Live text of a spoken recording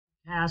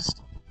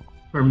podcast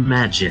for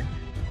magic.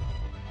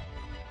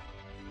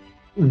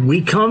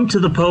 We come to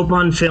the Pope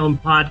on Film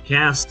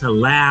podcast to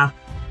laugh,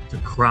 to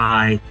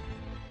cry,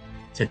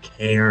 to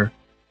care,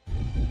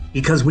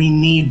 because we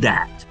need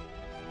that.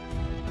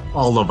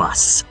 All of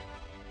us.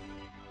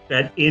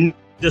 That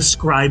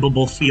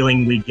indescribable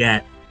feeling we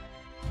get,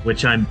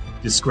 which I'm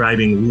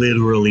describing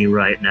literally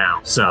right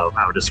now. So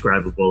how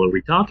describable are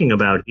we talking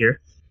about here?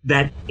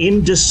 That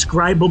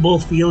indescribable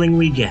feeling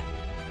we get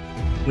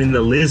when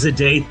the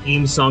Liz-a-Day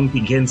theme song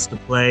begins to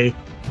play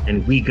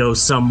and we go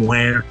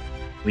somewhere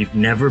we've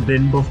never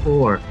been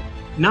before.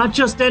 Not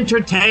just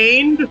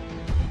entertained,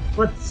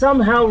 but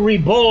somehow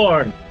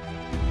reborn.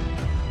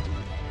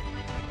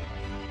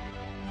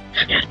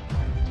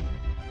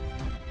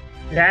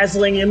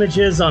 Dazzling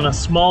images on a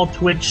small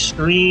Twitch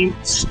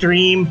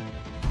stream,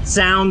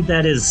 sound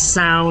that is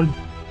sound.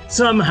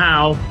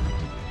 Somehow,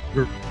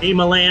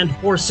 Amaland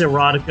horse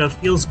erotica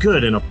feels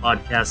good in a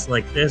podcast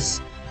like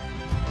this.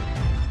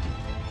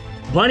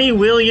 Bunny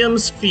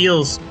Williams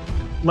feels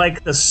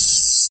like the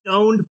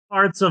stoned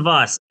parts of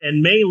us,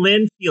 and Mei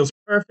Lin feels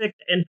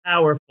perfect and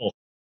powerful,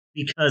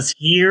 because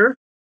here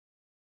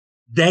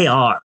they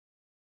are.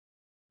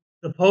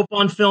 The Pope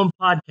on Film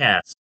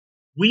podcast.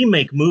 We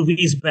make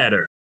movies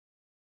better.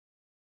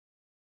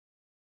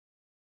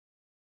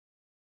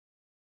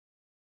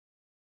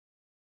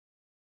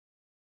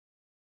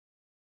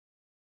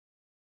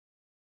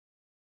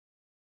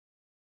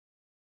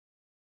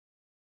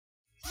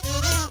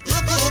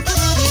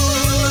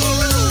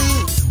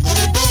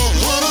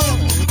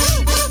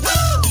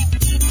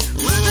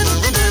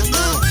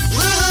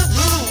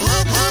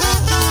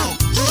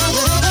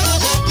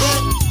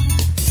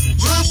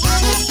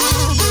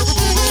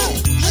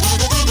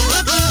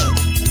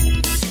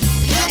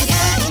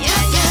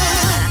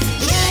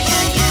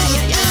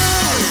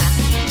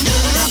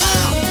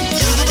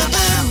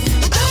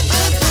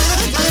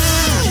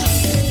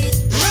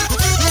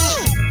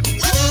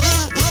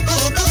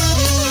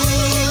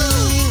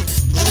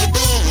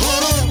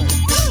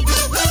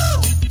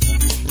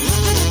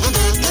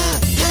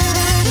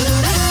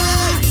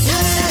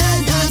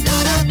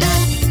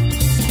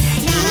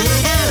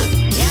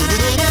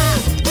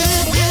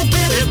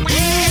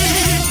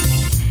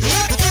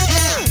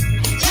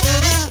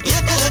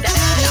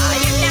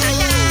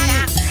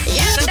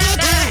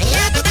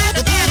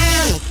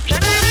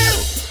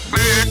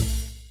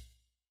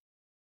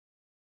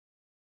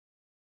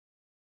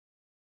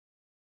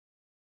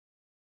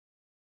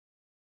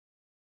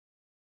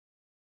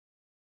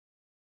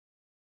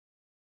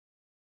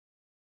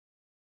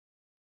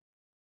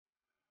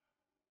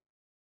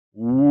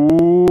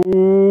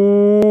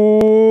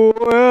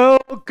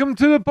 Welcome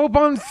to the Pope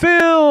on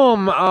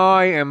Film.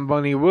 I am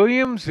Bunny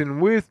Williams,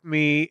 and with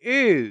me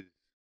is...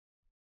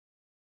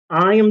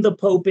 I am the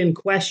Pope in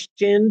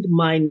question.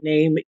 My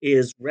name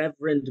is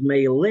Reverend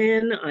Mei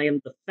Lin. I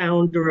am the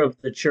founder of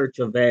the Church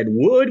of Ed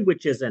Wood,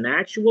 which is an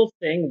actual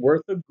thing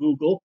worth a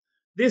Google.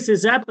 This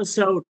is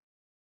episode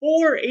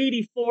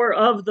 484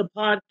 of the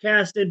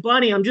podcast. And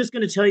Bunny, I'm just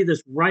going to tell you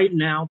this right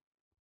now.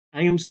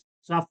 I am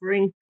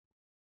suffering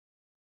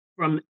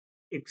from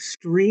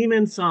extreme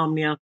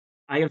insomnia.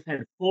 I have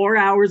had 4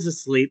 hours of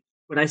sleep,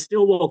 but I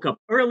still woke up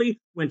early,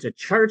 went to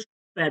church,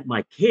 fed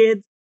my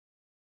kids,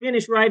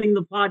 finished writing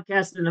the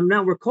podcast, and I'm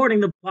now recording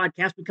the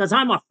podcast because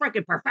I'm a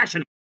freaking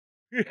professional.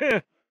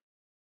 Yeah.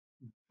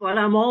 But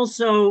I'm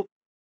also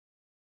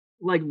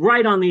like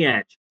right on the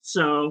edge.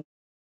 So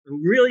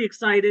I'm really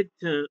excited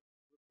to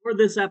record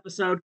this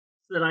episode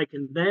so that I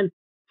can then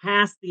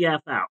pass the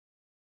F out.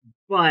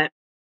 But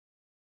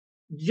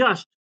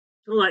just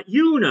to let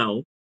you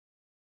know,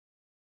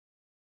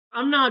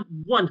 I'm not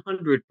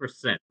 100%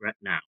 right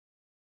now.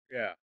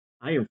 Yeah.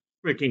 I am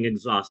freaking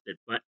exhausted.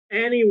 But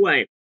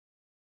anyway,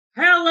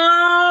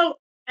 hello,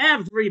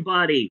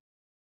 everybody.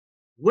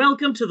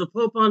 Welcome to the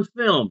Pope on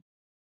Film,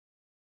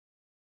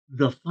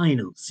 the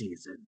final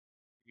season.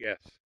 Yes.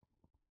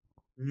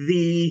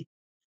 The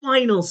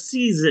final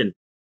season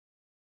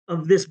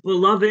of this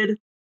beloved,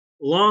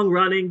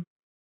 long-running,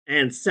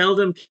 and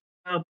seldom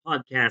out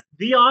podcast.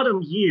 The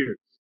autumn years,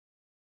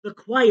 the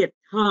quiet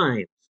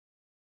times.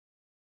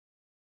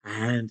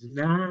 And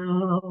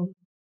now,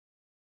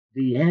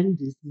 the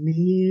end is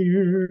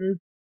near.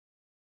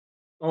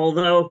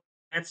 Although,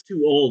 that's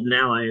too old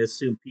now. I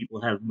assume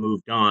people have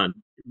moved on.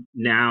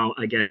 Now,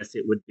 I guess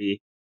it would be,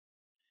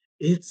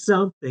 it's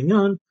something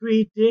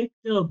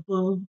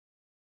unpredictable,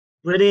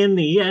 but in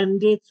the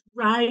end, it's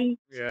right.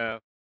 Yeah.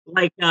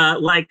 Like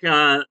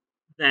that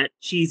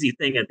cheesy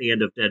thing at the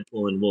end of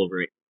Deadpool and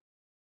Wolverine.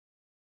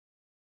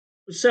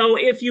 So,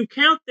 if you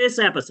count this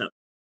episode,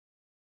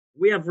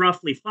 we have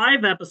roughly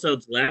 5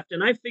 episodes left,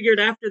 and I figured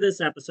after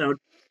this episode,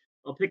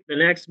 I'll pick the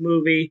next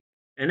movie,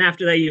 and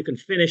after that, you can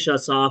finish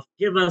us off,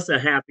 give us a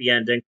happy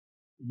ending,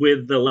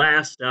 with the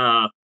last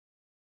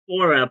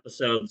 4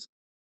 episodes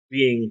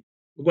being,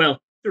 well,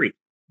 3,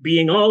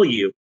 being all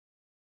you.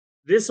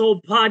 This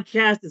old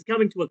podcast is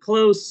coming to a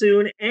close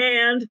soon,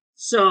 and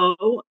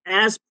so,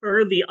 as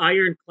per the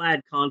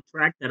ironclad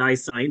contract that I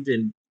signed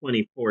in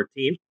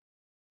 2014,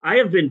 I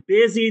have been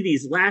busy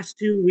these last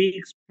 2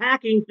 weeks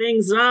packing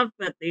things up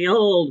at the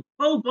old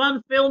Pope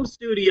on Film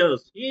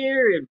Studios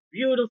here in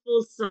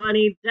beautiful,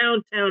 sunny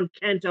downtown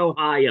Kent,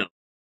 Ohio.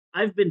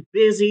 I've been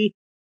busy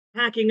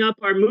packing up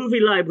our movie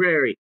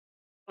library,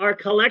 our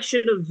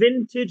collection of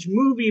vintage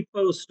movie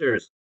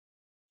posters,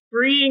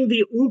 freeing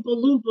the Oompa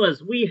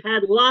Loompas we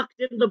had locked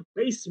in the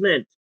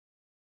basement,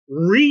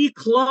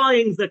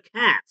 reclawing the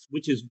cats,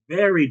 which is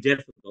very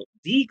difficult.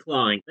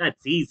 Declawing,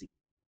 that's easy.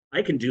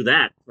 I can do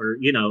that for,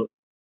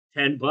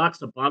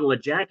 $10, a bottle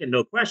of Jack, and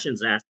no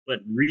questions asked.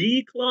 But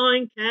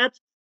reclawing cats,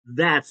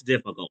 that's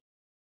difficult.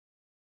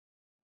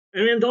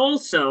 And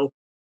also,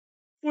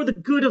 for the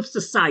good of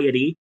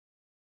society,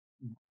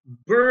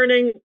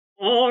 burning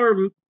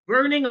our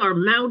burning our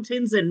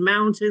mountains and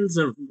mountains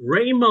of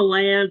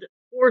Raymaland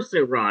horse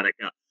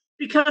erotica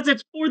because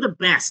it's for the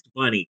best,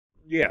 Bunny.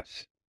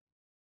 Yes.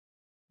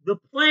 The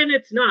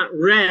planet's not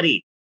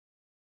ready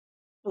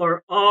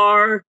for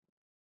our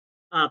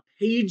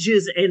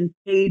pages and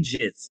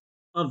pages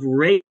of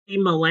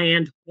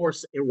Raymaland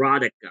horse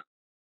erotica.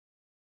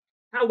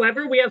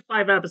 However, we have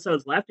 5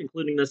 episodes left,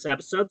 including this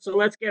episode, so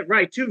let's get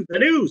right to the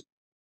news.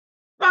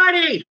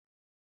 Buddy!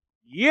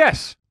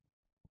 Yes.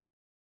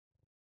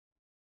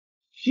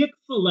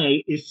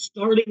 Chick-fil-A is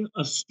starting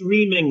a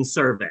streaming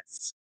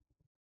service.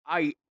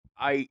 I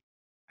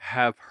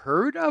have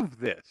heard of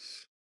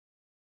this.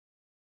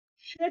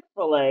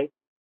 Chick-fil-A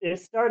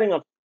is starting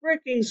a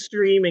freaking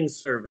streaming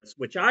service,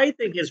 which I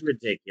think is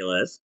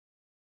ridiculous.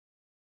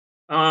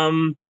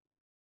 But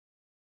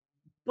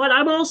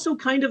I'm also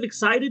kind of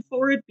excited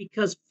for it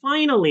because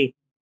finally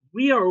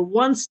we are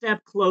one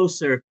step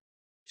closer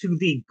to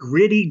the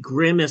gritty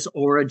grimace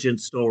origin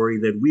story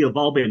that we have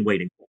all been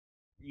waiting for.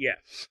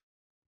 Yes.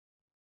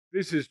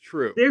 This is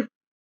true.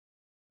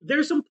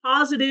 There's some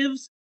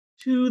positives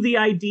to the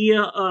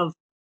idea of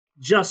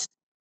just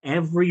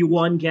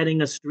everyone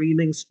getting a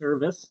streaming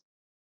service.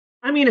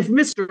 I mean, if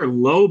Mr.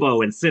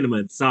 Lobo and Cinema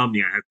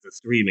Insomnia has a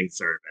streaming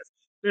service,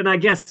 then I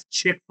guess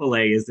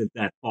Chick-fil-A isn't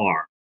that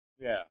far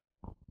Yeah.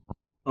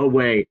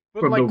 away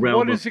But from the realm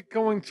what is it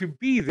going to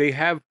be? They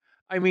have,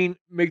 I mean,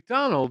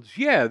 McDonald's,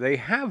 yeah, they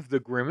have the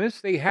Grimace,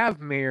 they have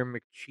Mayor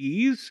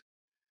McCheese,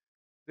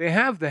 they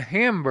have the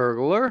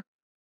Hamburglar.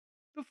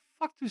 The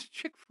fuck does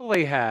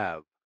Chick-fil-A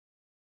have?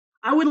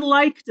 I would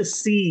like to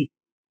see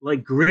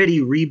like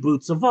gritty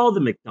reboots of all the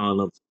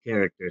McDonald's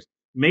characters.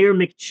 Mayor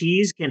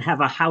McCheese can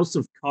have a House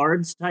of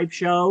Cards type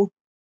show,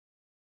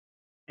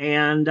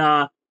 and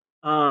the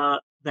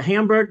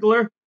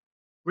Hamburglar,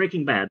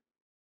 Breaking Bad.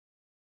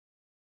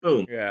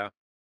 Boom. Yeah.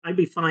 I'd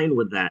be fine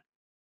with that.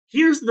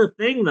 Here's the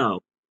thing,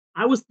 though.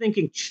 I was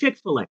thinking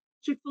Chick-fil-A.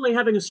 Chick-fil-A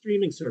having a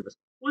streaming service.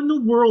 When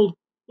the world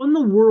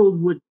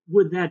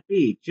would that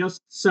be?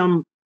 Just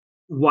some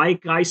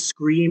white guy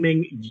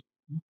screaming,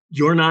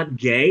 "You're not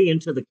gay"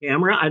 into the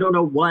camera? I don't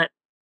know what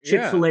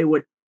Chick-fil-A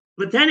would.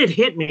 But then it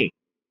hit me.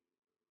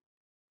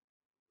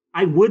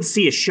 I would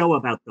see a show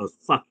about those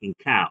fucking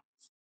cows.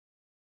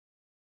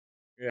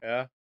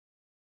 Yeah.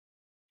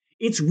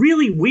 It's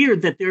really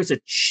weird that there's a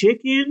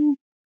chicken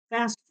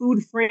fast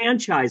food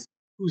franchise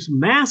whose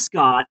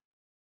mascots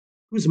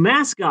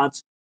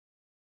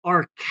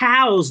are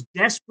cows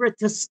desperate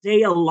to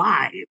stay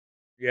alive.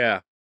 Yeah.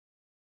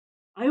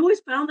 I always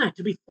found that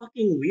to be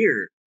fucking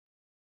weird.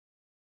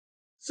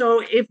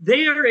 So if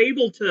they are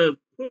able to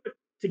put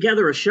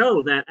together a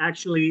show that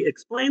actually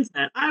explains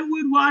that, I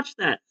would watch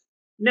that.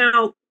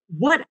 Now,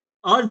 what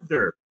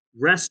other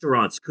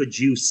restaurants could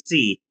you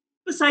see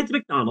besides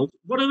McDonald's?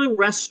 What other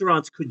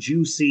restaurants could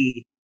you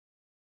see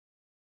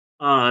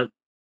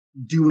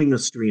doing a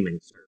streaming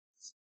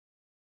service?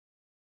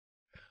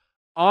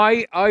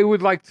 I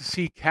would like to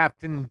see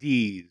Captain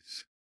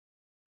D's.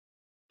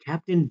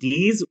 Captain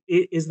D's?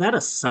 Is that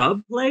a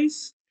sub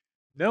place?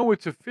 No,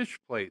 it's a fish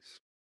place.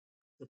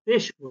 The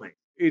fish place.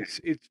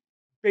 It's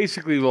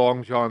basically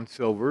Long John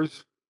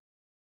Silver's.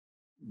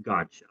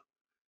 Gotcha.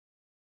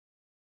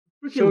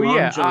 So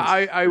yeah,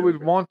 I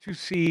would want to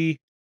see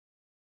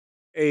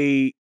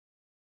a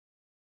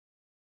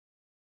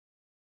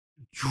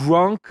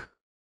drunk,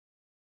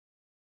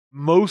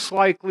 most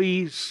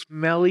likely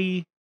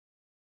smelly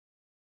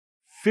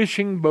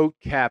fishing boat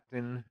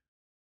captain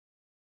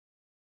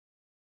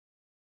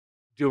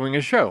doing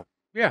a show.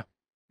 Yeah.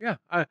 Yeah.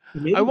 I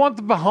want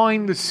the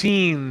behind the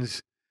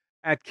scenes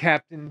at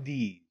Captain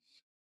D's.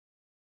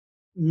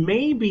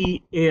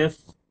 Maybe if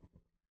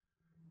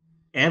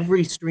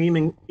every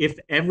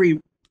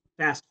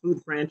fast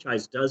food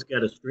franchise does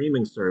get a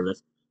streaming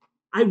service,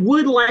 I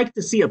would like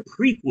to see a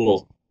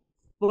prequel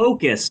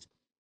focused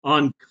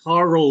on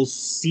Carl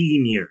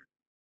Sr.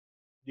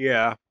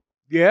 Yeah.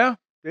 Yeah.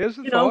 There's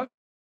a thought.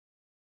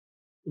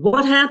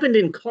 What happened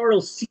in Carl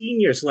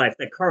Sr.'s life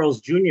that Carl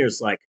Jr.'s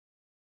like,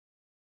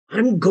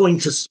 I'm going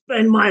to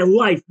spend my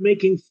life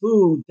making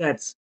food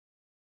that's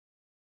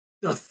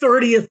the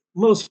 30th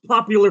most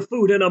popular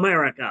food in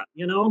America,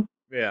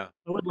 Yeah.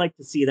 I would like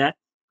to see that.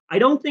 I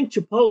don't think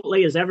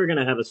Chipotle is ever going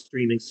to have a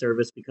streaming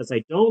service because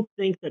I don't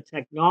think the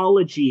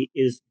technology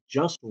is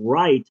just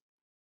right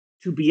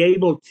to be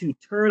able to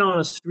turn on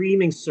a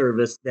streaming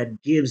service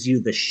that gives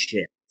you the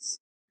shits.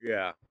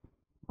 Yeah.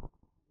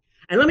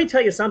 And let me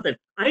tell you something.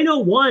 I know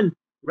one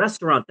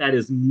restaurant that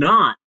is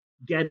not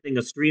getting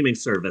a streaming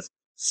service,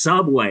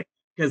 Subway,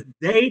 because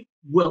they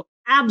will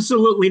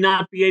absolutely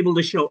not be able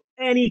to show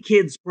any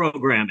kids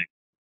programming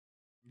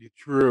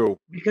True.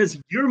 because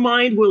your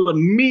mind will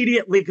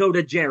immediately go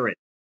to Jared.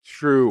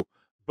 True.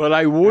 But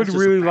I would That's just a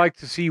really fact. like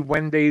to see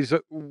Wendy's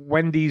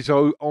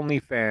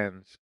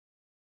OnlyFans.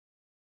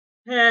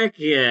 Heck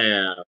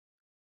yeah.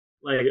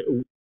 Like,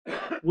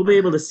 we'll be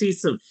able to see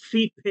some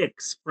feet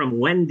pics from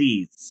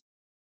Wendy's.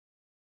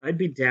 I'd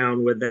be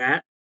down with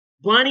that.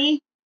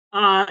 Bunny,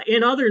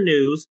 in other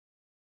news,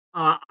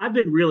 I've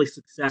been really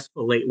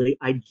successful lately.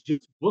 I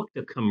just booked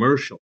a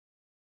commercial.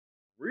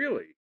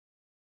 Really?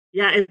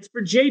 Yeah, it's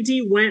for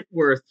JD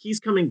Wentworth. He's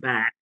coming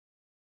back.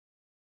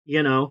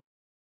 You know,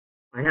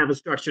 I have a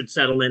structured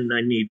settlement and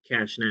I need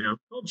cash now.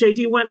 Oh,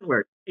 JD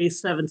Wentworth,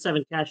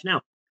 A77 cash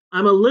now.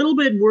 I'm a little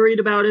bit worried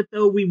about it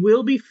though. We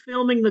will be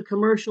filming the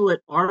commercial at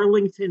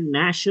Arlington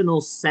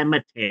National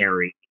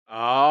Cemetery.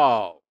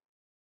 Oh.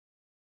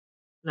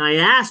 And I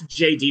asked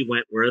JD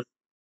Wentworth,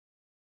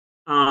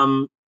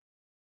 um,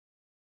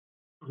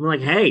 I'm like,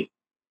 hey,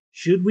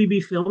 should we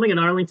be filming in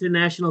Arlington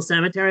National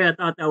Cemetery? I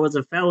thought that was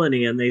a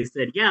felony. And they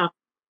said, yeah,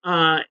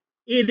 uh,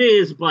 it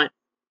is, but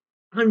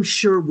I'm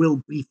sure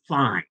we'll be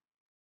fine.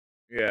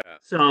 Yeah.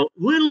 So a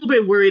little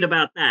bit worried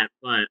about that,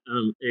 but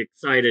I'm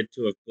excited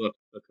to have booked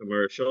a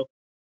commercial.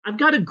 I've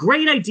got a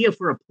great idea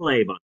for a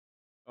play, but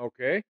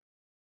Okay.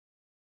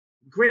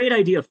 great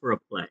idea for a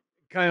play.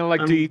 Kind of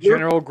like I'm the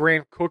General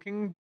Grant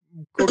cooking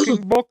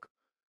book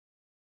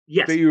that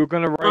yes, you were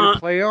going to write a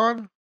play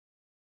on.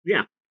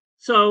 yeah.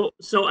 So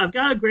I've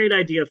got a great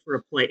idea for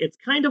a play. It's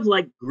kind of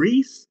like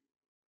Grease.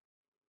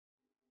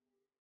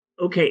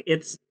 Okay,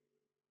 it's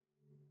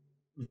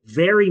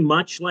very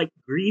much like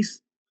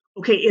Grease.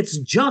 Okay, it's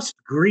just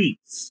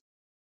Grease.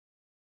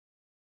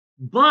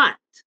 But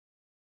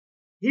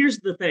here's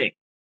the thing.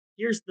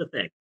 Here's the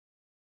thing.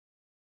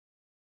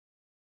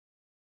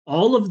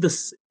 All of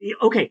the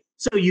okay,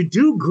 so you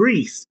do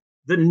Grease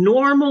the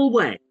normal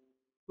way,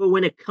 but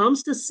when it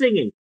comes to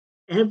singing,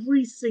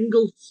 every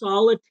single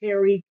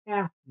solitary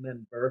cast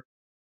member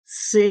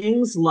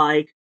sings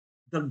like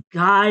the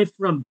guy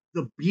from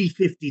the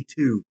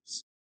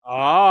B-52s.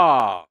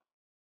 Ah.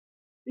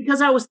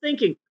 Because I was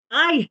thinking,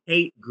 I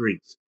hate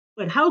Grease,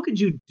 but how could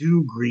you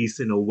do Grease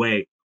in a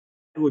way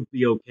I would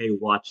be okay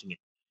watching it?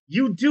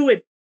 You do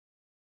it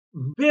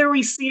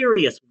very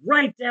serious,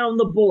 right down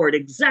the board,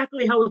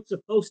 exactly how it's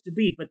supposed to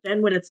be. But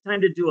then when it's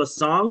time to do a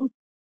song,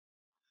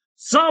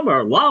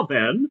 summer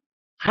lovin',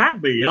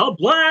 have me a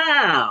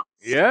blast.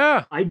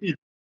 Yeah. I'd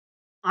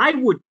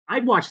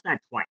watch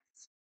that twice.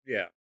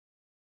 Yeah.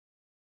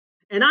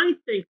 And I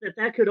think that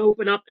that could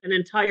open up an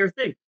entire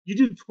thing. You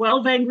do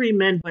 12 Angry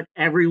Men, but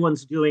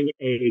everyone's doing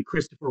a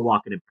Christopher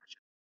Walken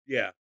impression.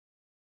 Yeah.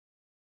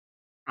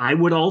 I'd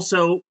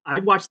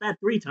watch that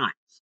 3 times.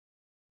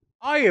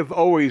 I have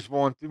always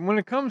wanted, when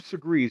it comes to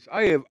Grease,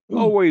 I have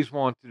always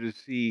wanted to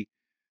see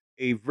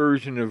a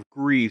version of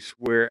Grease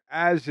where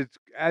as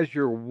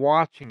you're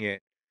watching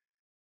it,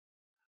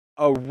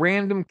 a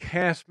random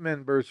cast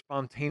member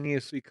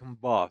spontaneously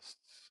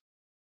combusts.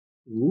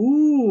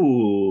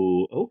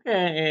 Ooh,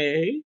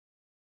 okay.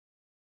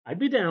 I'd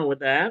be down with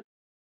that.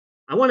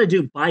 I want to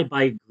do Bye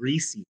Bye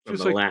Greasy from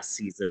Just the like last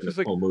season of just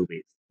like Home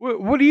Movies.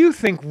 what do you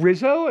think,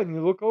 Rizzo? And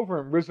you look over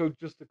and Rizzo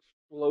just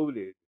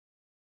exploded.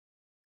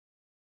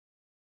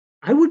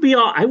 I would be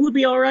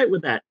all right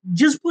with that.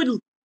 Just put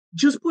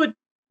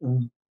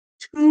 2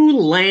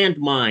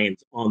 landmines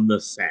on the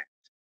set.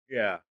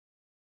 Yeah.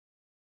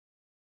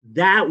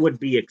 That would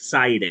be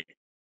exciting.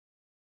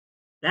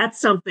 That's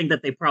something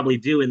that they probably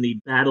do in the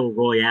Battle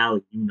Royale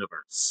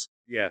universe.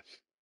 Yes.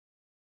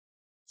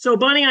 So,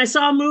 Bunny, I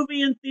saw a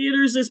movie in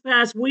theaters this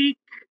past week.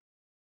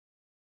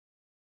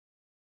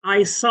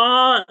 I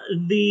saw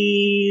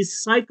the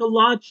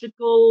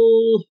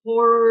psychological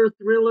horror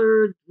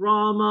thriller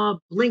drama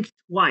Blink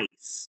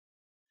Twice,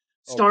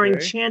 starring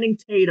Okay. Channing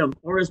Tatum,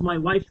 or as my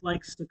wife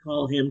likes to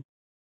call him,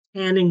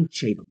 Channing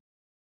Tatum.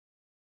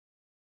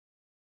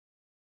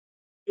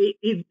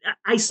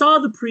 I saw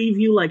the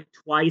preview like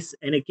twice,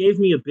 and it gave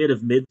me a bit of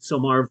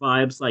Midsommar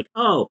vibes. Like,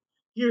 oh,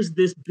 here's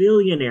this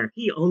billionaire.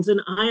 He owns an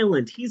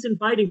island. He's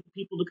inviting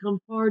people to come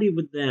party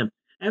with them.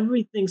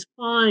 Everything's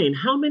fine.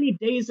 How many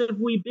days have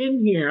we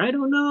been here? I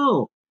don't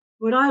know,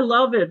 but I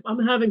love it.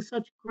 I'm having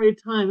such a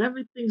great time.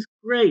 Everything's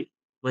great.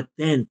 But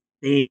then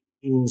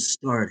things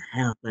start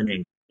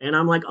happening, and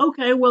I'm like,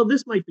 okay, well,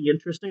 this might be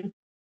interesting.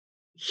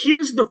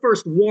 Here's the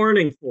first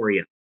warning for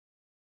you.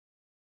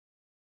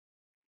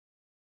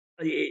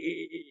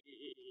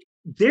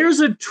 There's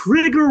a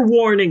trigger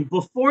warning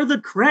before the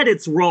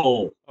credits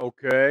roll,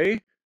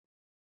 Okay.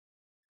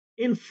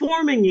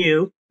 informing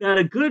you that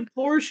a good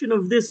portion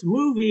of this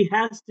movie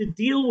has to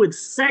deal with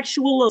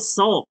sexual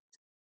assault.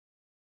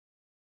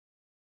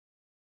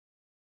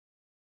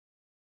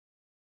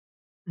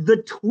 The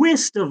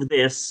twist of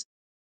this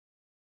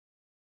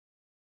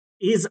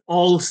is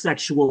all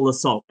sexual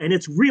assault, and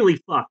it's really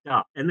fucked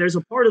up. And there's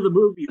a part of the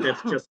movie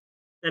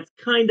that's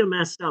kind of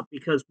messed up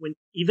because when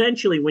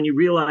eventually when you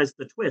realize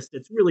the twist,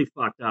 it's really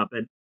fucked up.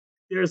 And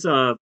there's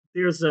a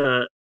there's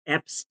a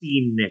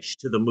Epstein-ish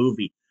to the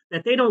movie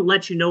that they don't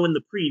let you know in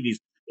the previews.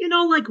 You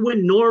know, like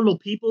when normal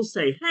people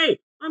say, "Hey,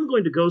 I'm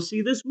going to go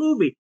see this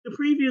movie. The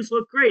previews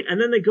look great,"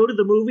 and then they go to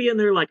the movie and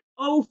they're like,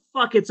 "Oh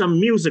fuck, it's a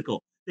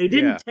musical." They Yeah.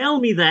 didn't tell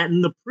me that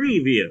in the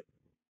preview.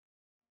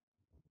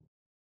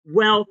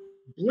 Well,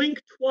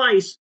 Blink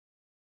Twice,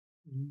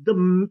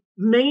 the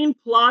main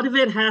plot of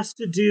it has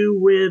to do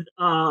with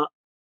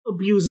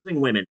abusing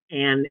women,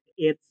 and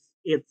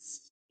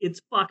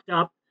it's fucked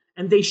up,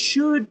 and they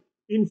should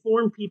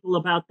inform people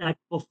about that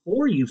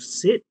before you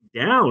sit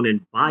down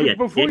and buy a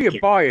Before you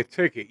ticket. buy a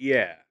ticket,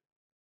 yeah.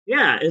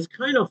 Yeah, it's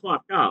kind of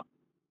fucked up,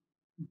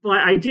 but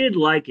I did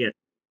like it.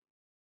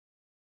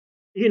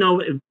 You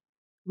know,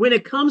 when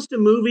it comes to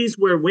movies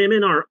where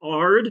women are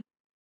ard,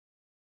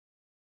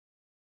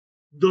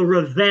 the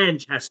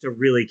revenge has to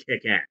really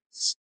kick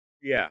ass.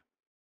 Yeah.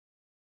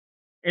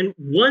 And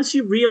once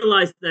you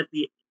realize that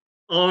the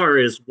R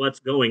is what's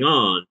going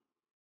on,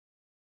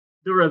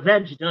 the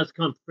revenge does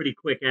come pretty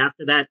quick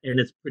after that, and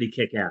it's pretty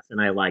kick ass,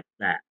 and I like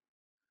that.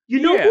 You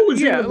know Yeah, who was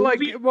in yeah, the like,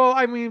 movie? well,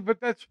 I mean, but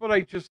that's what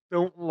I just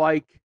don't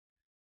like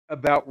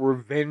about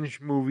revenge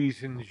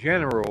movies in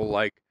general,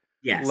 like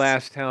Yes.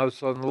 Last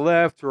House on the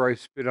Left or I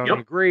Spit on Yep.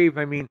 a Grave.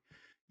 I mean,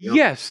 Yep.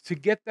 yes, to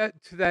get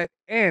that to that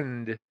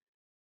end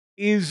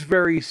is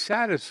very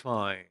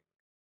satisfying,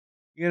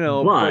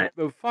 but But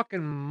the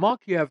fucking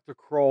muck you have to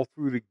crawl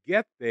through to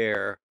get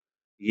there,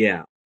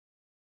 yeah,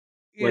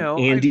 what I'd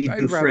Andy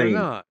I'd rather Dufresne.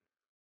 not.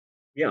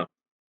 Yeah.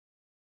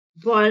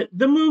 But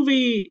the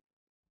movie,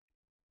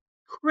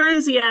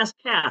 crazy ass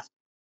cast.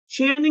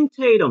 Channing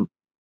Tatum,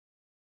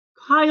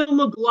 Kyle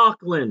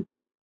MacLachlan,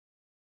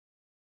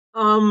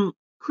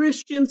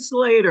 Christian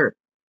Slater,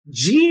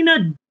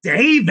 Gina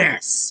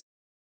Davis.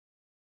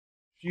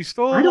 She's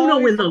still I don't know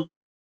when alive?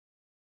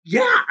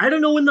 the I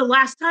don't know when the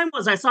last time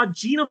was I saw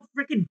Gina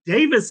freaking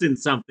Davis in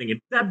something.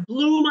 That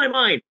blew my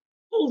mind.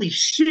 Holy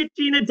shit,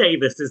 Gina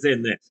Davis is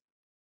in this.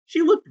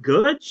 She looked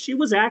good. She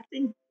was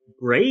acting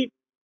great.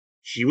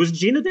 She was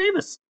Gina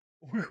Davis.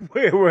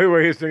 Wait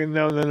a second.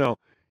 No, no, no.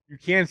 You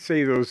can't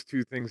say those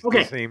two things in the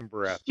Okay, same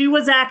breath. she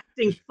was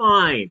acting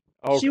fine.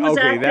 Okay, She was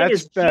okay, acting that's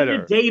as Gina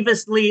better.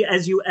 Davis Lee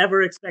as you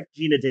ever expect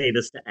Gina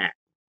Davis to act.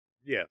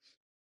 Yes.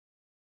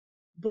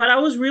 But I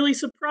was really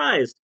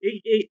surprised.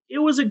 It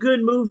was a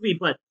good movie,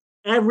 but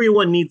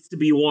everyone needs to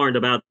be warned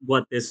about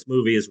what this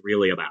movie is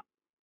really about.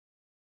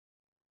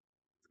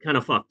 It's kind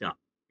of fucked up.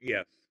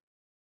 Yes.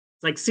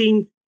 It's like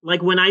seeing,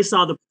 like when I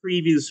saw the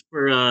previews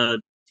for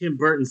Tim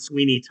Burton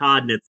Sweeney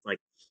Todd, and it's like,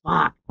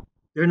 fuck,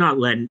 they're not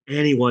letting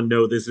anyone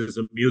know this is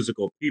a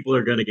musical. People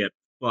are gonna get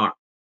fucked.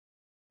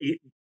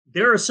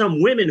 There are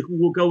some women who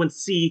will go and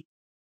see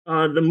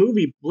the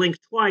movie Blink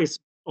Twice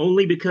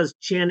only because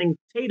Channing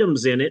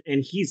Tatum's in it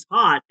and he's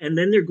hot, and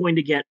then they're going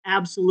to get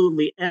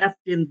absolutely effed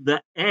in the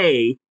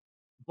A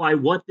by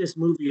what this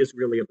movie is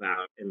really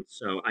about. And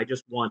so I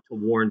just want to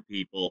warn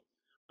people.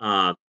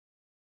 Uh,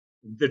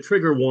 the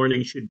trigger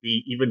warning should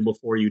be even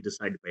before you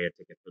decide to pay a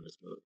ticket for this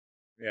movie.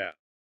 Yeah.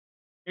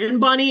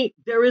 And Bunny,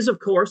 there is of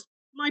course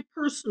my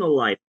personal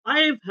life. I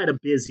have had a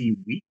busy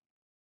week.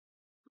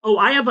 Oh,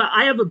 I have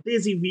a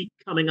busy week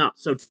coming up.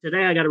 So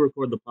today I got to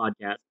record the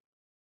podcast.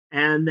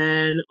 And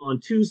then on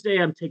Tuesday,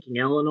 I'm taking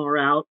Eleanor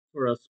out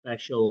for a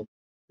special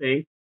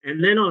thing.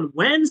 And then on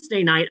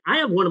Wednesday night, I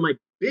have one of my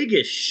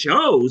biggest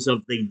shows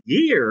of the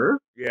year,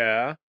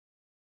 Yeah.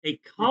 a Which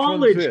one's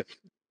college. this?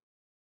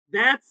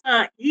 That's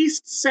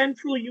East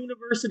Central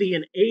University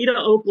in Ada,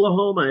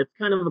 Oklahoma. It's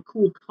kind of a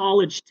cool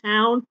college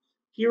town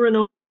here in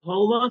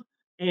Oklahoma.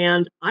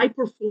 And I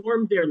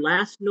performed there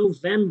last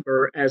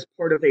November as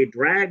part of a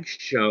drag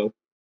show.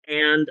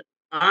 And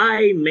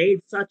I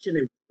made such an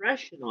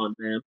impression on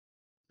them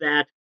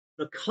that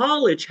the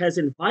college has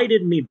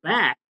invited me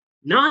back,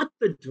 not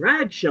the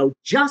drag show,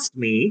 just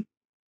me,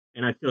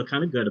 and I feel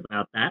kind of good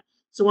about that.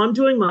 So I'm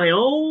doing my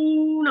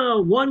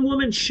own one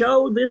woman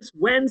show this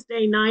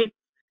Wednesday night,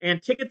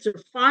 and tickets are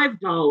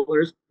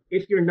 $5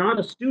 if you're not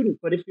a student.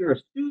 But if you're a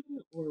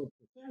student or a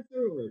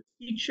professor or a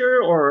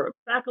teacher or a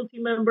faculty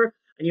member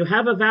and you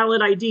have a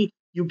valid ID,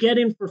 you get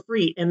in for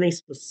free. And they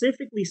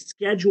specifically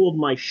scheduled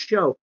my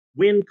show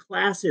when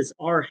classes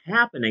are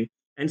happening.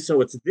 And so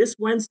it's this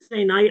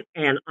Wednesday night,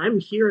 and I'm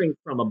hearing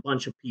from a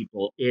bunch of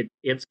people.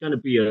 It's going to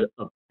be a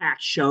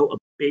packed show, a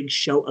big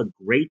show, a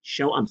great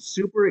show. I'm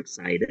super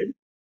excited.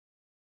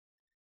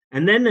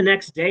 And then the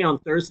next day on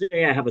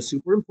Thursday, I have a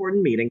super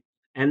important meeting.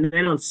 And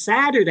then on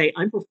Saturday,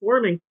 I'm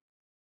performing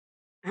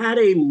at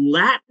a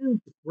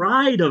Latin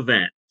Pride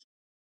event,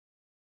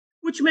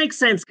 which makes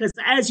sense because,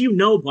 as you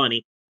know,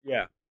 Bunny,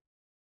 Yeah.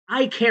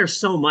 I care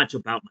so much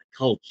about my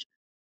culture.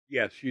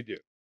 Yes, you do.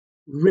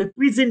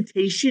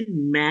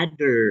 Representation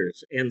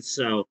matters. And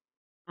so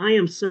I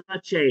am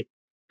such a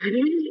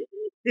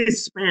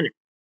Hispanic.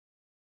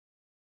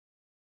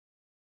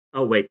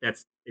 Oh, wait,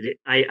 that's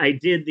I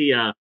did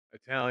the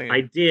Italian.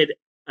 I did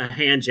a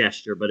hand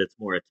gesture, but it's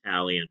more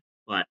Italian.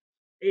 But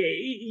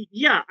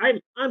yeah, I'm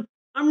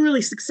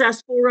really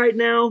successful right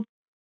now.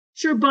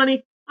 Sure,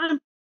 Bunny, I'm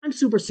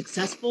super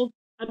successful.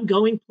 I'm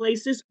going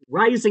places,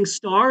 rising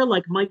star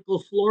like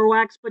Michael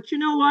Florwax. But you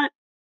know what?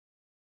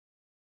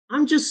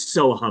 I'm just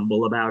so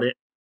humble about it,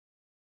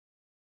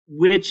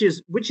 which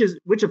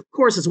of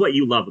course is what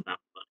you love about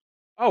Bunny.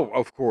 Oh,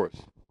 of course.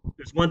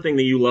 There's one thing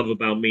that you love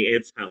about me.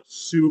 It's how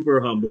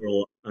super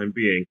humble I'm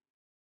being,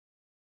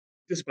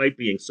 despite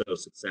being so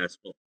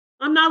successful.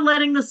 I'm not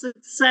letting the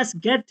success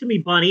get to me,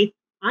 Bunny.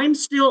 I'm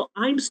still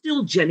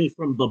Jenny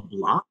from the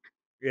block.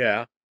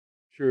 Yeah,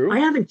 true. I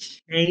haven't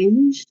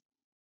changed,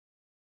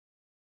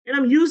 and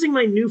I'm using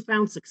my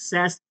newfound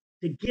success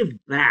to give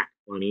back,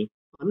 Bunny.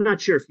 I'm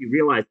not sure if you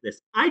realize this.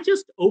 I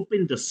just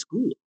opened a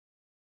school.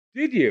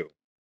 Did you?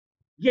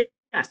 Yes,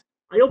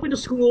 I opened a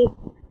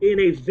school in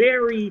a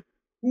very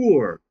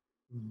poor,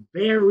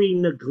 very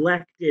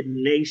neglected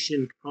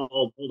nation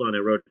called, hold on, I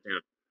wrote it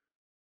down,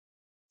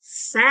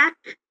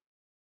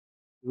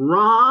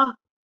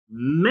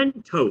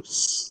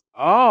 Sacramentos.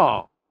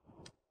 Oh.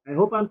 I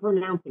hope I'm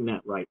pronouncing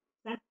that right.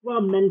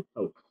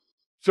 Sacramento.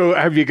 So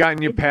have you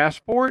gotten your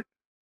passport?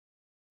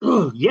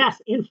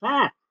 Yes, in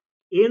fact,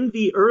 in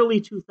the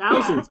early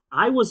 2000s,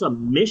 I was a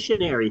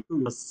missionary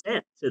who was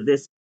sent to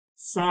this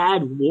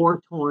sad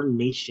war torn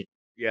nation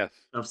Yes.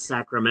 of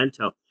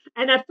Sacramento.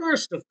 And at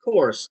first, of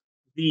course,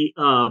 the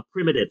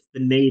primitives, the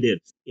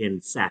natives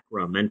in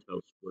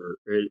Sacramento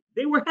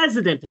they were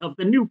hesitant of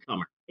the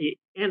newcomer,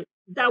 and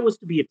that was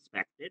to be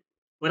expected.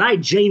 But I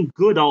Jane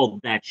Goodall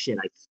that shit.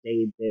 I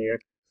stayed there,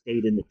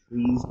 stayed in the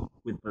trees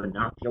with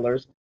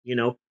binoculars,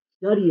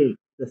 studying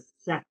the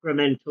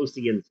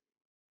Sacramentosians,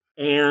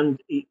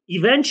 and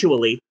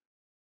eventually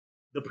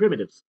the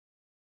primitives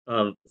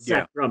of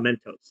Yeah.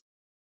 Sacramentos.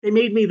 They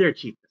made me their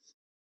chiefess.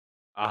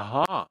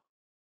 Uh-huh.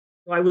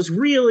 So I was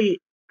really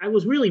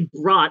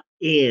brought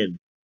in,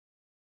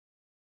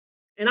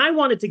 and I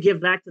wanted to give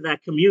back to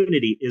that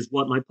community, is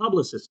what my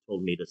publicist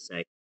told me to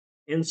say.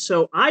 And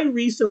so I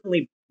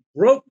recently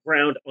broke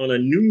ground on a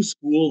new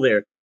school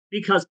there,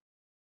 because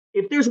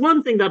if there's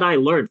one thing that I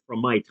learned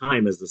from my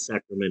time as a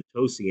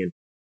Sacramentosian,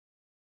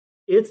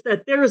 it's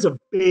that there is a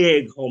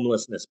big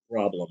homelessness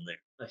problem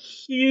there, a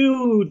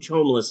huge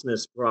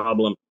homelessness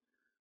problem.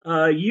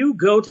 You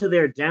go to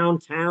their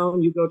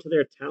downtown, you go to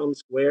their town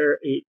square,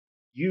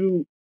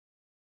 you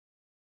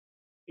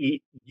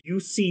you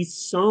see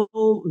so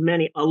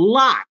many, a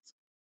lot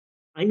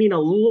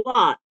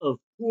of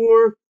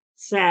poor,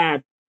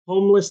 sad,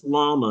 homeless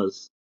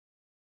llamas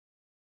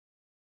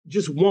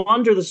just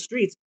wander the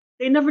streets.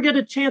 They never get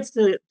a chance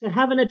to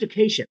have an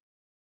education.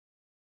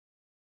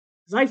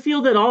 Because I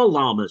feel that all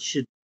llamas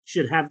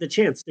should have the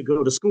chance to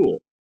go to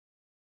school.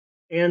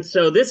 And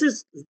so this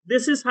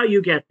is how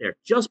you get there.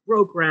 Just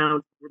broke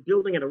ground. We're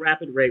building at a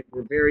rapid rate.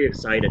 We're very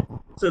excited.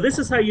 So this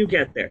is how you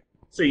get there.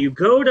 So you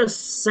go to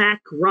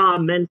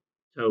Sacramentos.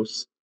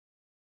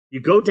 You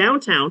go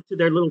downtown to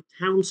their little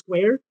town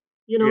square,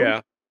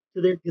 Yeah.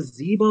 to their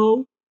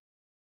gazebo,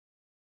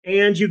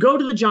 and you go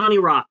to the Johnny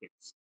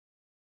Rockets.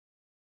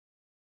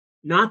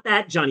 Not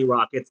that Johnny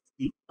Rockets,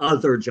 the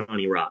other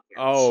Johnny Rockets.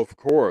 Oh, of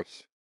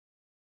course.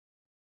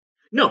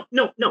 No,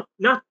 no, no,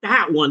 not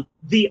that one.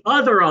 The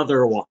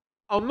other one.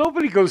 Oh,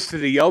 nobody goes to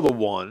the other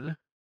one.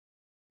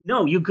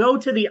 No, you go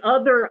to the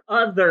other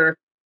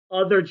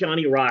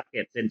Johnny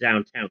Rockets in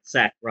downtown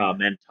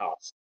Sacramento.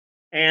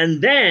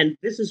 And then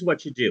this is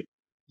what you do.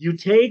 You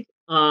take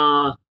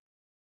Las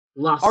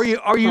Are you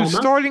Palmas.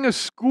 starting a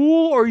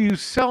school or are you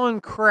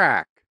selling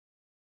crack?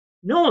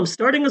 No, I'm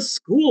starting a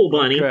school,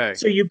 Bunny. Okay.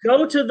 So you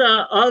go to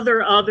the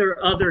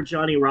other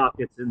Johnny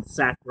Rockets in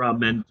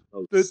Sacramento.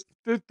 The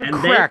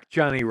crack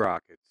Johnny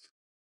Rockets.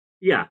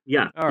 Yeah.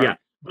 All right.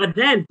 But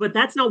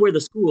that's not where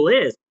the school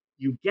is.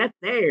 You get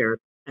there,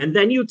 and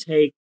then you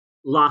take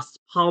Las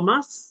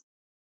Palmas,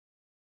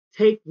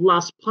 take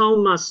Las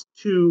Palmas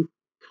to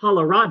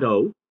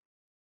Colorado,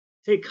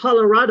 take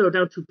Colorado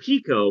down to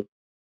Pico,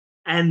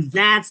 and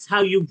that's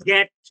how you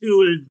get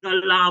to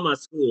the llama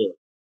school.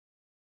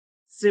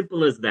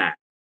 Simple as that.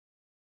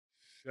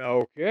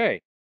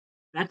 Okay.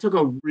 That took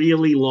a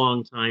really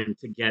long time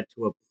to get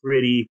to a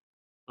pretty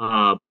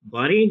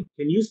Bunny,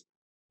 can you?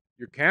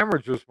 Your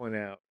camera just went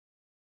out.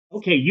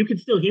 Okay, you can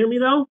still hear me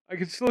though? I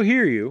can still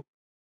hear you.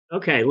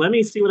 Okay, let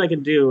me see what I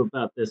can do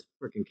about this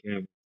freaking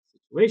camera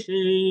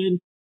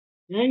situation.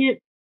 Dang it.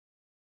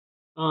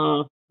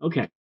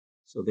 Okay.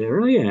 So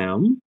there I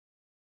am.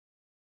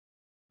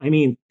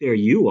 There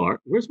you are.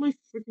 Where's my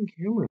freaking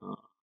camera?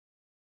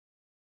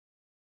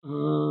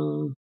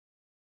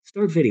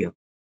 Start video.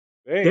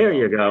 There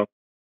you go.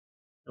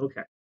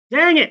 Okay.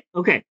 Dang it.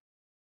 Okay.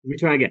 Let me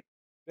try again.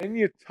 Then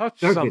you touch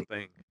Start something.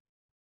 video.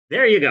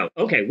 There you go.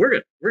 Okay, we're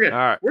good. We're good. All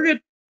right. We're good.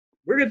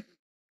 We're good.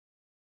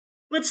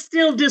 But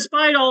still,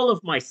 despite all of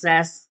my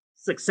success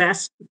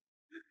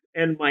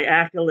and my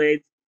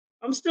accolades,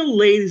 I'm still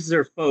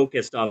laser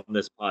focused on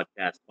this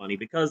podcast, Bunny,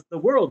 because the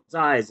world's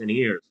eyes and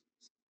ears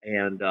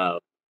and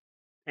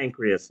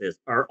pancreases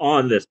are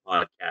on this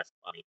podcast,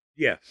 Bunny.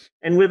 Yes.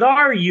 And with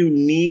our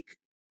unique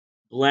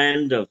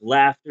blend of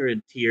laughter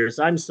and tears.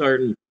 I'm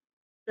certain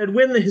that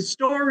when the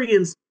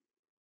historians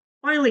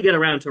finally get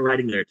around to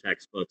writing their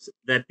textbooks,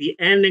 that the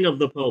ending of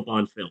the Pope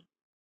on film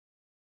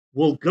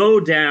will go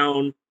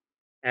down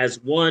as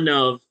one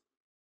of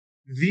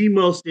the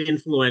most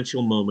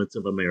influential moments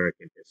of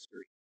American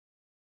history.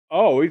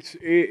 Oh,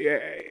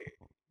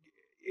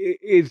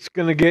 it's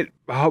gonna get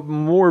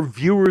more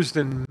viewers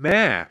than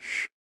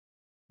MASH.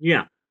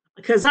 Yeah,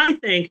 because I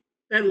think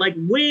that like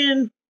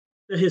when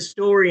the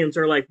historians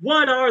are like,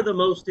 what are the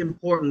most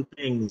important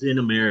things in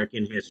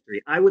American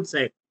history? I would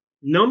say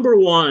number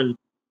one,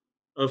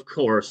 of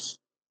course,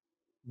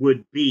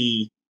 would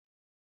be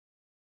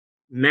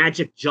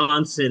Magic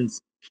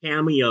Johnson's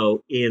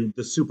cameo in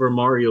the Super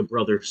Mario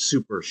Brothers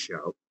Super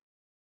Show.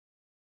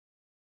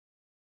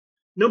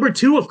 Number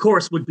two, of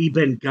course, would be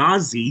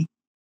Benghazi.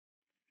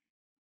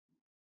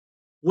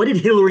 What did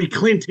Hillary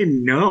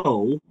Clinton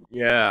know?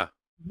 Yeah.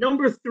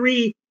 Number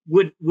three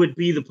would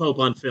be the Pope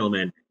on film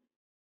ending.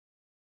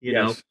 You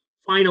know,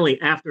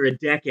 finally, after a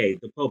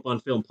decade, the Pope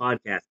on Film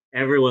podcast,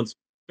 everyone's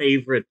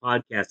favorite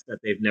podcast that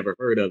they've never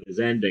heard of, is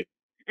ending.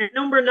 And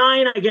number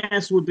nine, I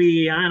guess, would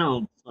be, I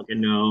don't fucking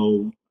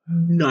know,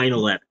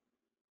 9/11.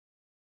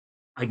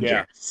 I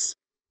guess.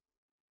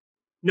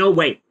 No,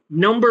 wait.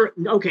 Number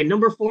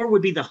four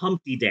would be the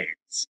Humpty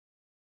Dance.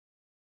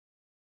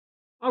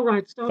 All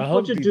right, stop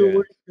what you're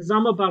doing, because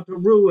I'm about to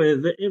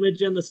ruin the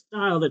image and the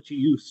style that you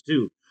used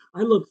to.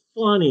 I look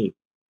funny,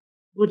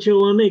 but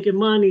you're making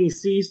money,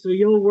 see? So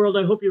your world,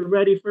 I hope you're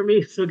ready for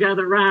me, so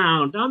gather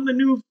round. I'm the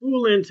new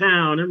fool in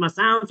town, and my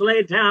sound's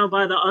laid down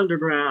by the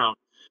underground.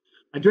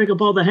 I drink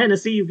up all the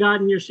Hennessy you've got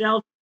in your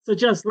shelf, so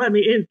just let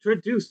me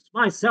introduce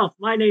myself.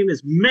 My name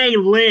is May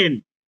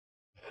Lynn.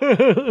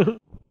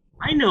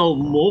 I know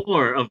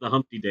more of the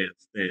Humpty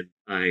Dance than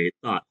I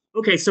thought.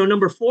 Okay, so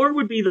number four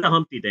would be the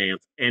Humpty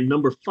Dance, and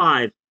number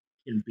five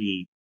can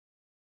be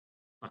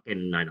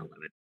fucking 9/11.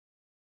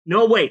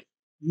 No, wait.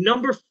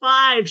 Number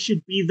five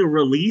should be the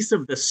release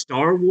of the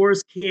Star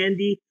Wars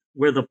candy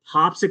where the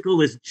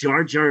popsicle is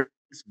Jar Jar's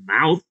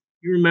mouth.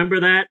 You remember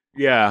that?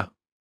 Yeah.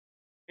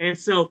 And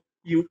so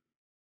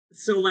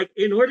like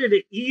in order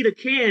to eat a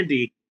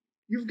candy,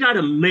 you've got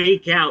to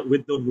make out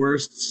with the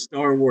worst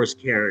Star Wars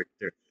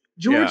character.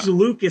 George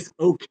Lucas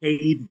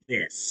okayed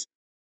this.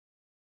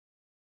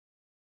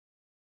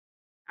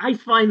 I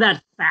find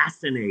that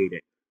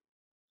fascinating.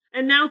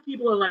 And now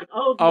people are like,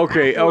 oh,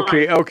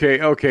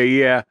 okay,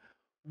 yeah.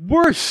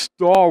 Worst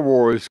Star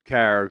Wars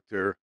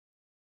character,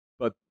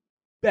 but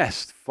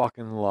best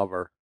fucking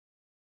lover.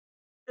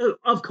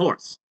 Of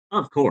course.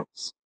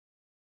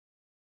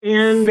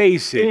 And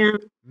face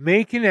it,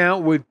 making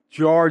out with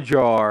Jar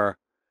Jar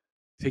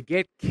to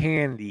get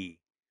candy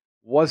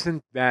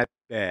wasn't that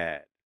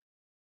bad.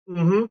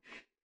 Mm-hmm.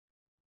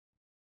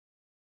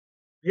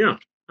 Yeah.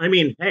 I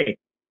mean, hey,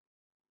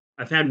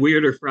 I've had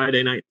weirder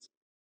Friday nights.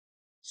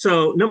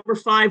 So number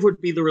five would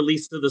be the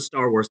release of the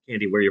Star Wars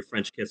candy where you're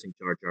French kissing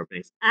Jar Jar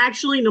Binks.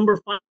 Actually, number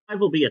five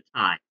will be a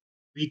tie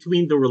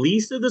between the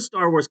release of the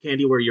Star Wars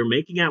candy where you're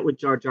making out with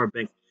Jar Jar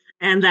Binks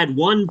and that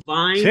one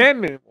Vine.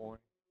 10-minute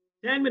warning.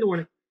 10-minute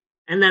warning.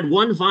 And that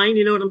one Vine,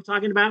 you know what I'm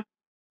talking about?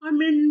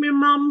 I'm in my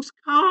mom's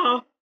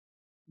car.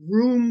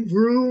 Vroom,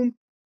 vroom.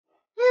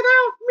 Get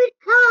out me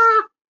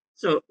car.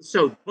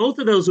 So both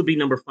of those would be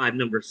number five.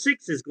 Number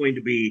six is going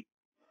to be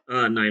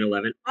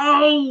 9/11.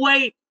 Oh,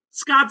 wait.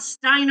 Scott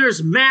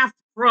Steiner's math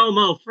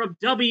promo from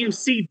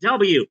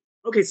WCW.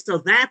 Okay, so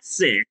that's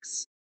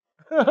six.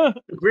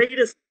 the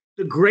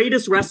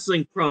greatest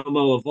wrestling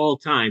promo of all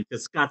time,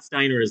 because Scott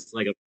Steiner is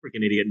like a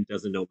freaking idiot and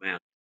doesn't know math.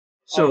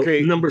 So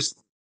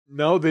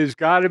no, there's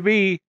got to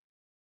be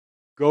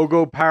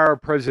Go Para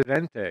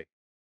Presidente.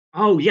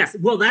 Oh yes,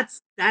 well that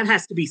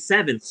has to be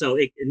seven. So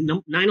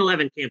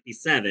 9/11 can't be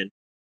seven.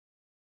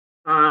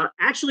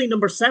 Actually,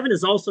 number seven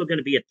is also going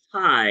to be a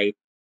tie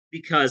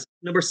because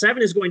number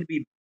seven is going to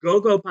be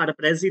Go Para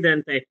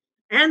Presidente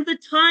and the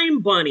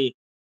Time Bunny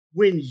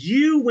when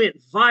you went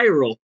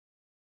viral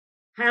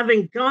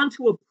having gone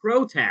to a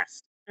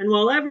protest. And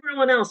while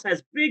everyone else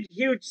has big,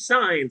 huge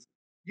signs,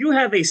 you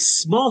have a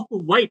small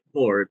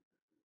whiteboard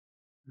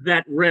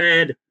that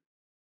read,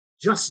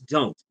 just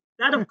don't.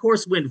 That, of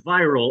course, went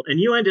viral, and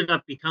you ended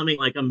up becoming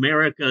like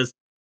America's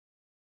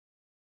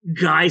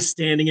guy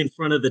standing in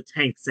front of the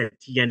tanks at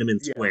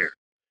Tiananmen Square.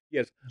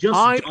 Yes.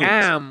 I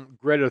am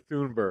Greta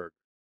Thunberg.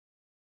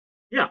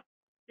 Yeah.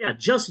 Yeah,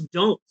 just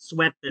don't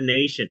sweat the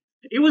nation.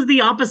 It was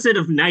the opposite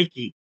of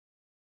Nike.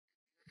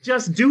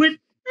 Just do it.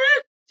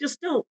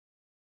 Just don't.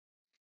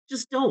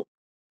 Just don't.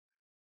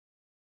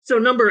 So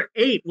number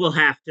 8 will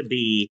have to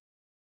be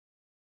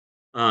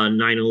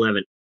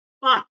 9/11.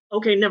 But,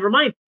 okay, never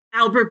mind.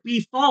 Albert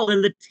B. Fall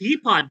and the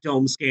Teapot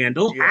Dome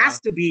scandal has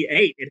to be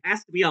 8. It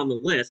has to be on the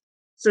list.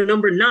 So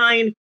number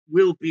 9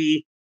 will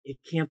be,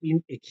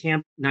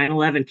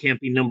 9/11 can't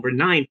be number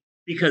 9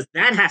 because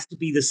that has to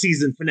be the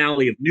season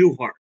finale of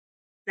Newhart.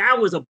 That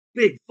was a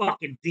big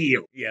fucking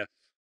deal. Yes.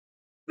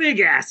 Big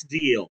ass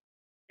deal.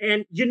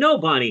 And you know,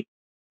 Bonnie,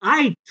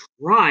 I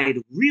tried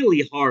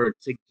really hard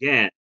to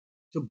get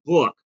to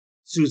book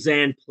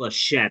Suzanne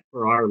Plachette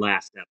for our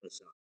last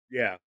episode.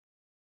 Yeah.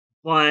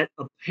 But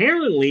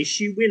apparently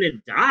she went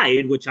and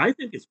died, which I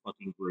think is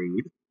fucking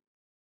rude.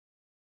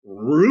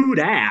 Rude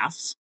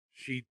ass.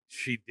 She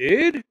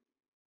did?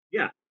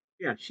 Yeah.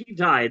 Yeah, she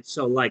died.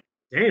 So like,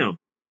 damn.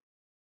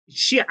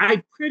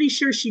 I'm pretty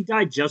sure she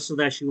died just so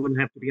that she wouldn't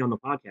have to be on the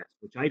podcast,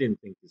 which I don't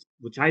think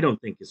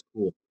is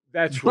cool.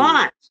 That's rude.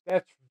 But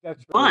That's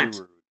really but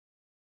rude.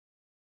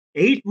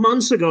 8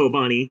 months ago,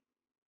 Bunny,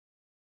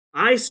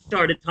 I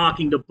started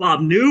talking to Bob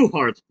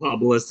Newhart's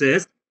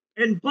publicist,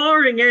 and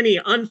barring any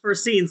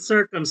unforeseen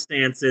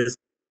circumstances,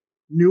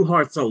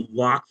 Newhart's a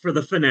lock for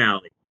the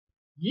finale.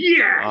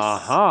 Yes.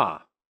 Uh-huh.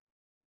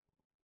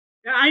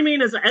 I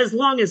mean, as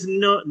long as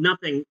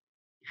nothing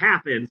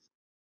happens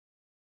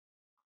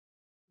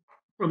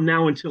from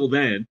now until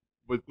then.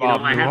 With You know,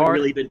 Bob I haven't Newhart?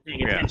 really been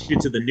paying attention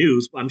to the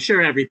news, but I'm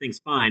sure everything's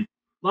fine.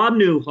 Bob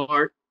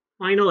Newhart,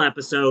 final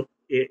episode.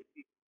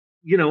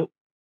 You know,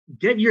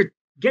 get your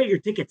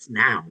tickets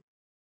now.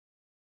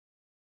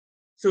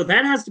 So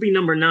that has to be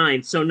number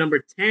 9. So number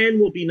 10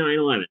 will be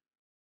 9/11.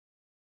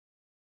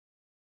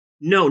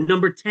 No,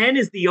 number 10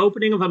 is the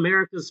opening of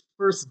America's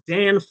first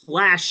Dan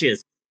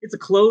Flashes. It's a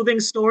clothing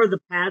store. The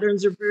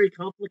patterns are very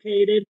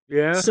complicated.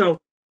 Yeah. So,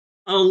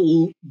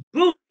 boom,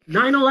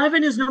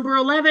 9/11 is number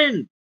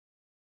 11.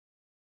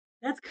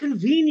 That's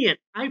convenient.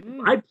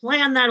 I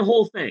planned that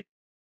whole thing.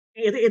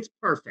 It's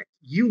perfect.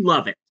 You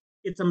love it.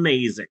 It's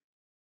amazing.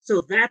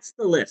 So that's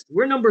the list.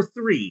 We're number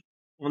 3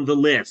 on the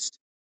list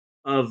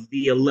of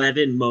the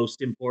 11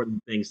 most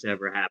important things to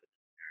ever happen.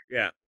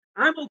 Yeah.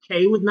 I'm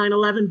okay with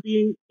 9/11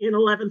 being in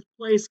 11th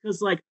place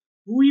because, like,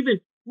 who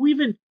even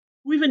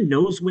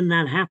knows when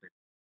that happened?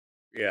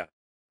 Yeah.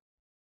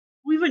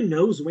 Who even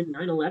knows when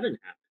 9/11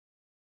 happened?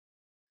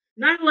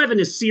 9/11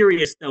 is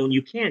serious, though, and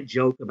you can't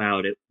joke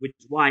about it, which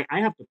is why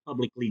I have to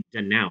publicly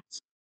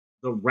denounce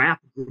the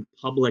rap group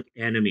Public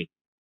Enemy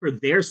for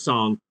their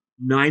song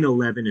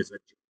 9/11 is a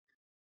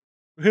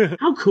joke.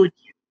 How could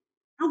you?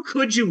 How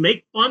could you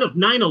make fun of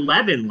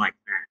 9/11 like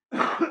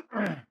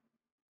that?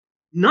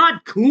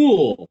 Not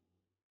cool.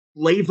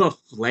 Flava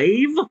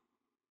Flav?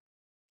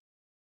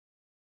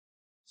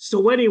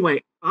 So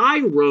anyway, I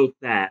wrote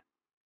that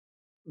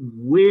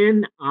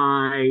when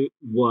I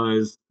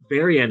was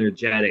very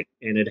energetic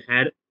and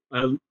had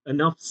had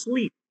enough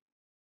sleep.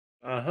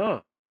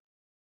 Uh-huh.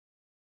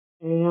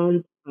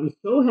 And I'm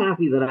so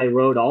happy that I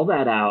wrote all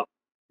that out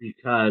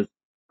because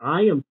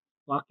I am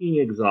fucking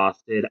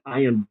exhausted.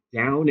 I am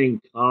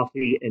downing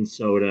coffee and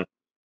soda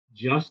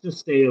just to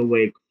stay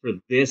awake for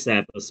this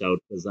episode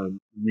because I'm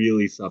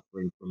really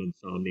suffering from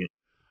insomnia.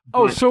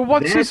 Oh, But so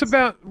what's this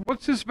about?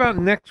 What's this about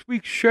next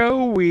week's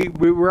show?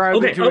 We're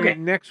either doing it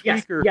next yes,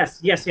 week or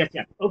yes.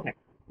 Okay,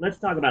 let's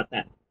talk about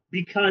that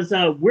because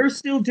we're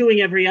still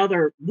doing every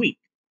other week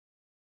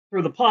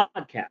for the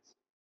podcast.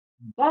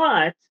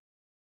 But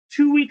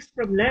 2 weeks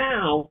from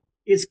now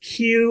is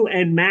Q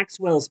and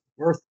Maxwell's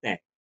birthday.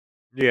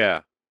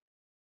 Yeah.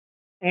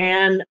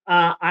 And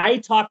I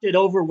talked it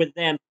over with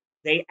them.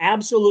 They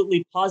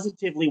absolutely,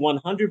 positively,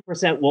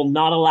 100% will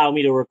not allow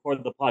me to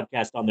record the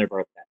podcast on their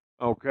birthday.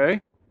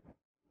 Okay.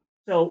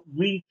 So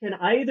we can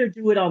either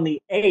do it on the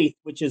 8th,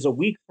 which is a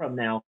week from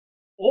now,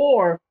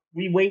 or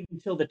we wait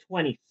until the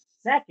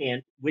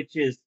 22nd, which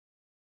is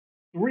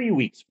 3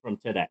 weeks from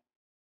today.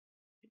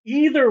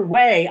 Either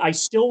way, I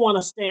still want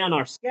to stay on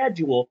our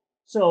schedule.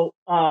 So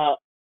I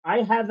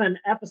have an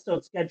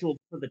episode scheduled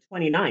for the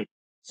 29th.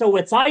 So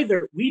it's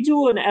either we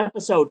do an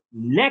episode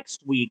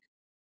next week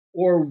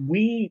or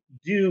we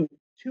do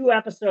 2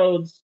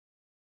 episodes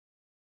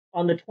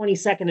on the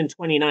 22nd and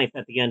 29th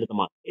at the end of the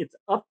month. It's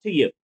up to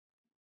you.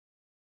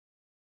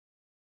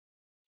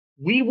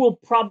 We will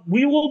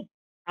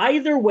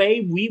either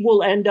way, we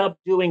will end up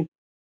doing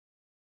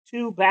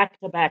 2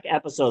 back-to-back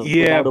episodes.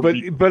 Yeah,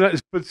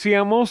 but see,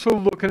 I'm also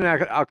looking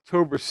at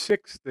October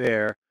 6th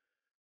there,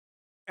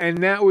 and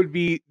that would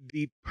be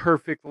the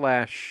perfect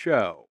last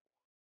show.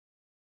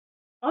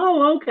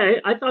 Oh,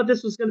 okay. I thought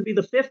this was going to be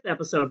the 5th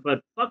episode,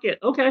 but fuck it.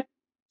 Okay.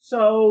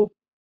 So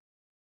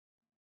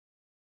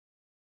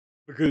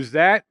because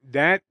that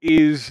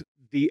is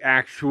the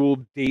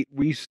actual date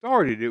we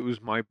started. It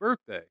was my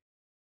birthday.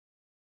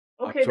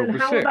 okay, October then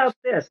how 6th. about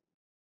this?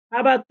 How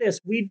about this?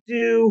 We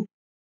do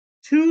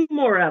 2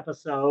 more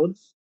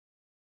episodes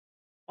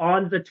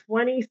on the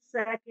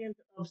 22nd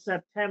of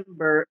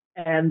September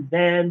and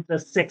then the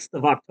 6th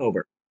of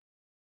October.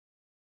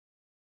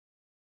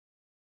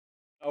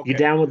 Okay. You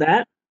down with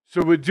that?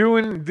 So we're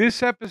doing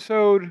this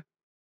episode,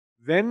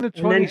 then the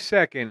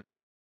 22nd,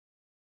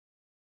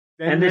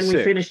 then the we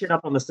 6th. finish it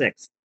up on the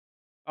 6th.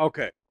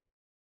 Okay.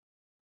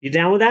 You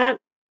down with that?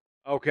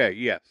 Okay,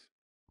 yes.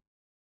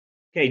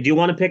 Okay, do you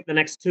want to pick the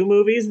next 2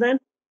 movies then?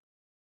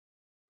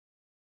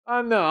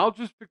 No, I'll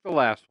just pick the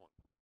last one.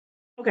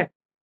 Okay,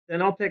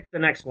 then I'll pick the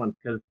next one,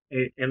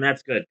 and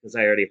that's good because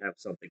I already have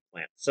something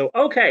planned. So,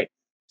 okay,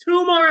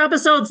 2 more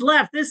episodes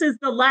left. This is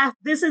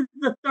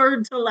the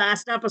third to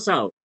last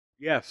episode.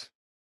 Yes.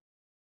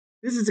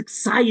 This is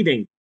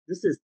exciting.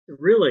 This is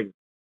thrilling.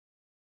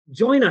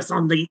 Join us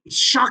on the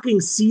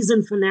shocking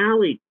season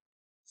finale.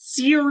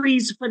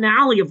 series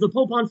finale of the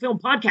Pope on Film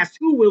podcast.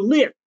 Who will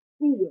live?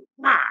 Who will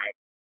die?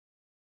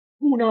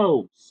 Who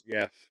knows?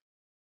 Yes.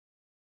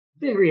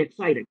 Very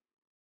exciting.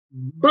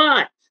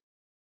 But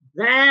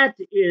that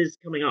is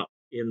coming up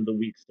in the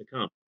weeks to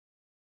come.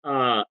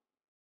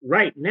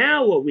 Right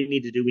now, what we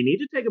need to do, we need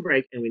to take a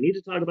break and we need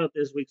to talk about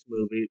this week's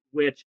movie,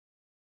 which,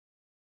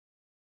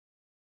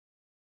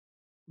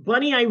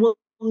 Bunny, I will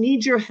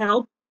need your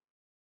help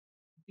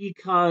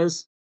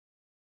because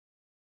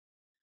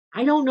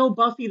I don't know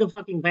Buffy the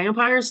fucking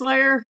Vampire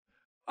Slayer.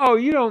 Oh,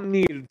 you don't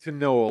need to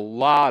know a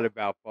lot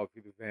about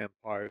Buffy the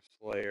Vampire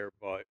Slayer,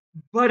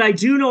 but I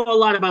do know a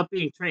lot about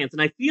being trans,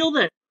 and I feel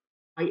that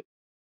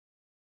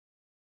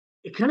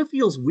it kind of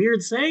feels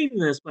weird saying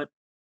this, but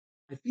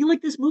I feel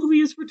like this movie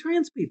is for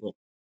trans people.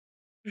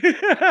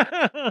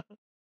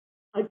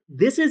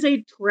 This is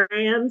a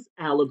trans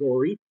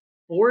allegory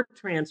for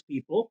trans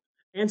people,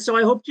 and so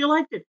I hoped you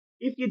liked it.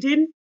 If you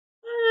didn't,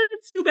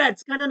 it's too bad.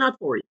 It's kind of not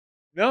for you.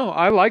 No,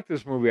 I like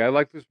this movie. I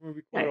like this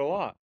movie quite a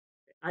lot.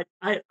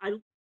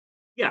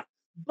 Yeah.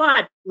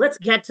 But let's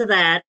get to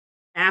that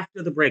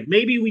after the break.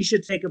 Maybe we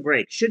should take a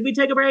break. Should we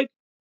take a break?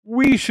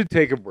 We should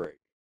take a break.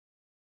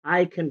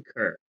 I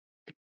concur.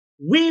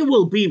 We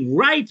will be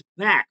right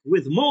back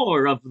with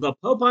more of the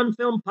Pope on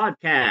Film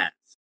podcast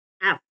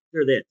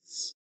after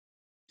this.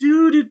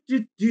 Do do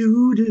do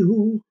do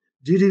do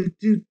do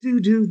do do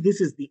do. This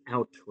is the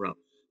outro.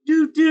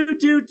 Do do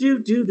do do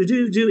do do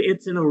do do.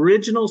 It's an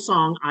original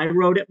song. I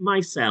wrote it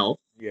myself.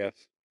 Yes.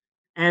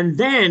 And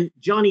then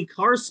Johnny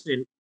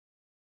Carson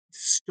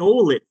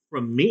stole it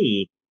from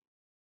me,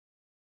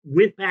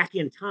 went back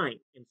in time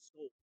and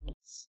stole it.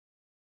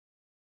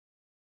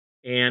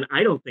 And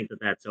I don't think that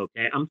that's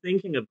okay. I'm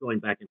thinking of going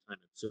back in time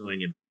and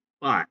suing him,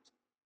 but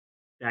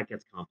that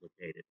gets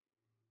complicated.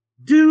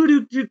 Do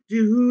do do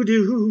do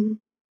do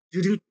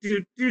do do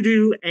do do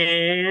do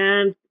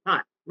and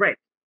cut. Right.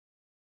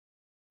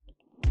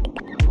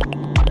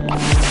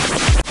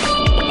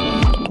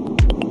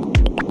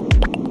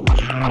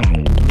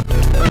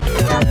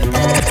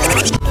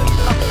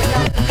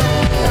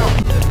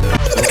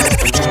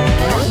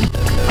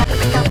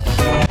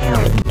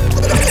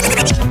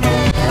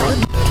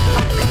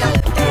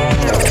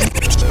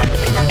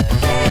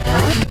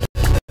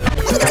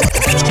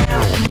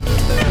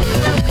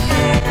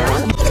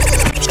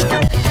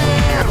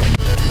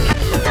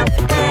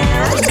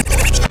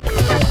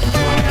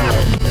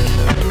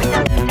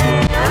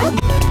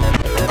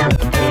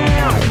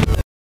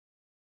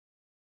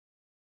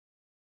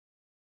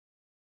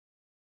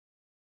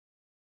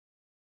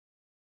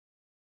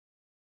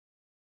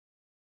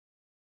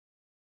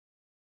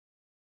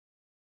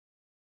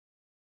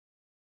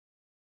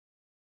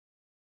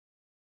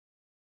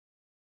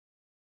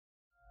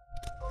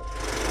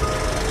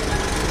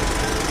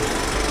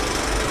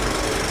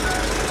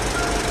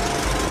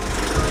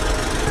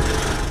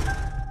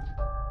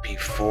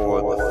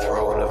 Before the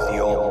throne of the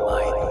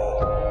Almighty,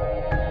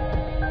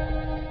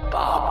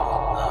 Bob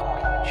will not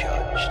be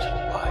judged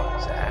by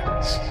his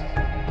acts,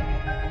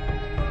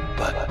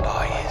 but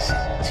by his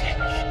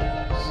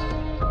intentions.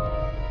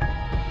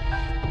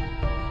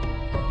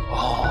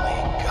 Only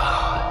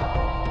God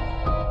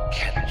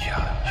can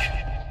judge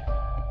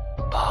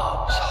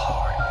Bob's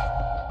heart.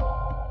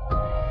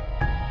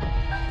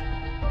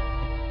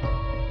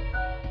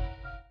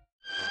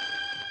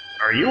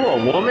 Are you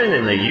a woman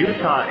in the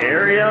Utah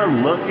area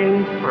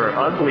looking for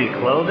ugly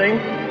clothing?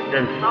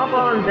 Then stop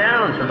on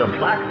down to the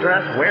Black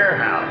Dress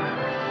Warehouse.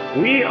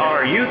 We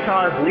are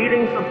Utah's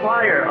leading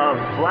supplier of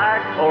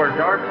black or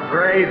dark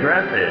gray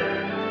dresses.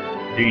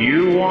 Do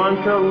you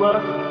want to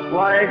look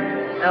like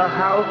a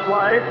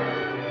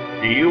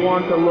housewife? Do you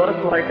want to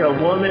look like a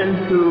woman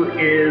who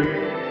is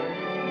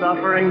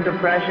suffering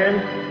depression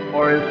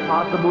or is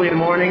possibly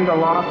mourning the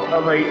loss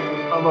of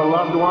a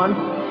loved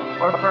one?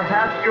 Or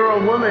perhaps you're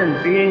a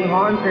woman being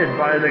haunted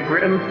by the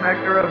grim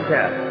specter of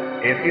death.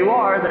 If you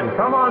are, then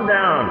come on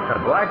down to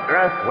Black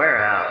Dress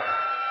Warehouse.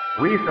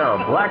 We sell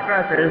black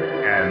dresses,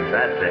 and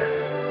that's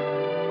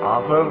it.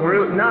 Off of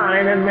Route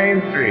 9 and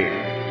Main Street,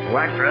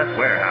 Black Dress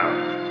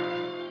Warehouse.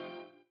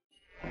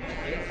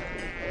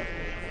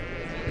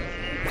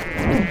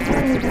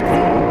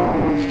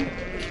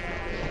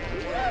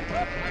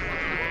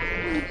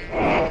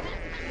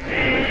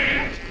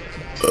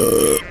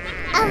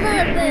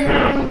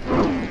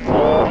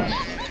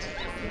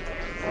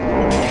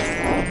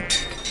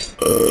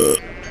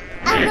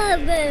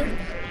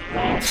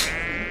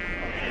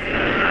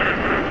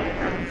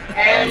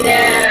 And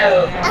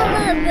now,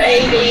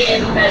 baby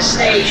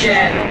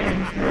infestation.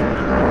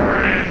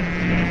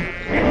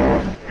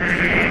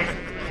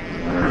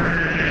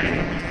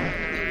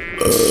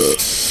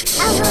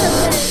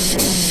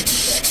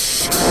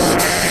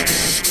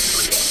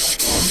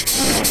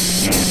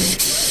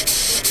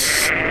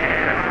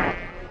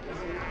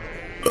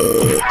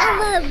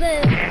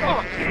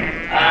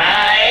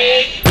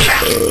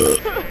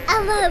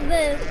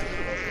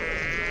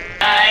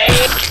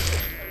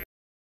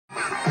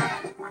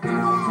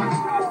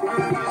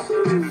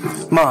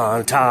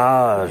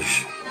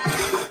 Montage.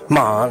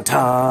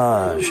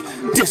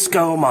 Montage,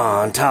 disco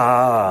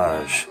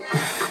montage.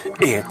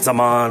 It's a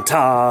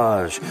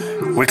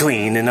montage. We're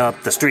cleaning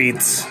up the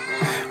streets.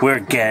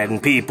 We're getting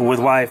people with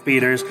wife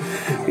beaters,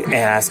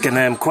 asking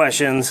them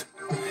questions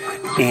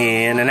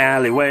in an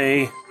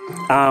alleyway.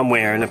 I'm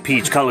wearing a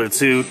peach-colored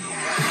suit,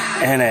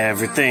 and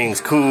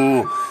everything's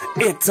cool.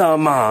 It's a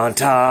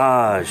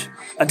montage,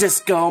 a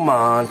disco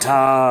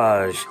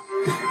montage.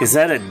 Is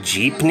that a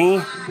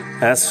jeepney?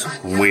 That's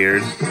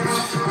weird.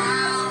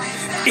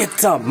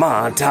 It's a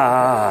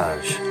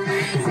montage.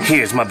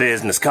 Here's my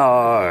business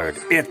card.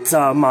 It's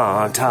a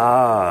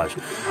montage,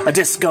 a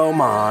disco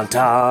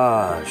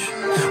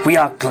montage. We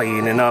are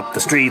cleaning up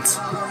the streets.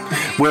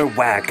 We're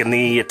whacking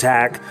the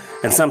attack,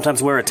 and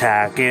sometimes we're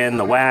attacking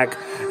the whack,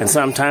 and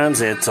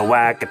sometimes it's a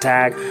whack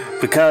attack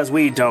because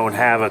we don't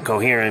have a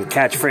coherent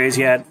catchphrase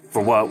yet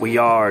for what we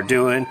are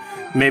doing.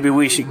 Maybe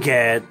we should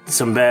get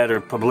some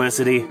better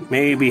publicity.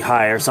 Maybe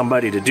hire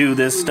somebody to do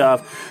this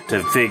stuff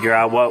to figure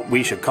out what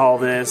we should call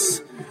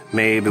this.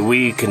 Maybe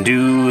we can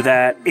do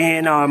that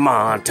in our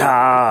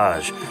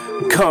montage.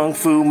 Kung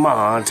Fu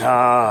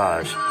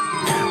montage.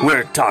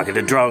 We're talking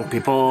to drunk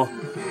people.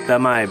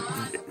 I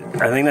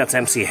think that's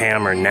MC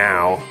Hammer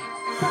now.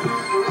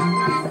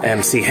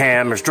 MC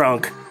Hammer's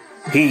drunk.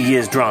 He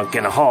is drunk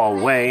in a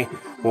hallway.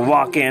 We're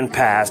walking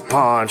past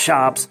pawn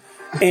shops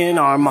in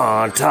our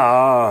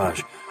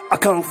montage. A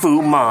Kung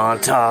Fu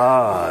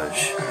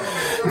montage.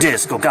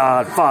 Disco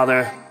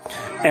Godfather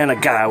and a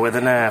guy with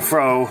an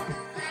afro.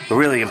 A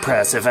really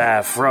impressive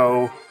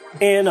afro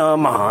in a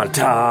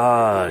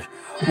montage.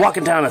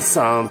 Walking down to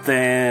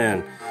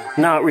something.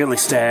 Not really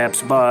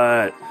steps,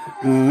 but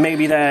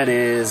maybe that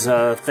is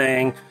a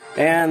thing.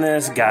 And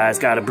this guy's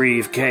got a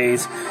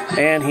briefcase,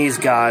 and he's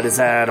got his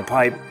a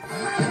pipe.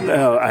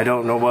 Oh, I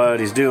don't know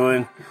what he's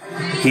doing.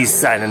 He's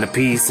signing a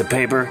piece of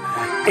paper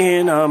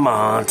in a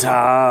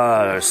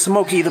montage.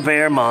 Smokey the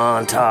Bear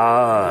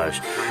montage.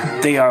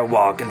 They are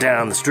walking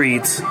down the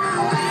streets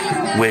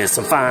with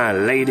some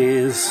fine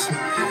ladies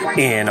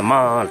in a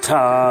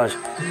montage,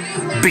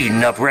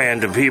 beating up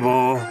random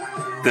people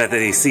that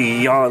they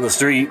see on the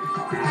street.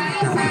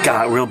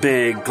 Got real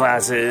big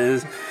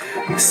glasses.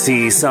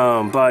 See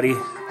somebody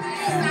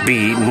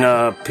beating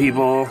up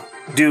people,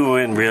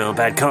 doing real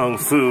bad kung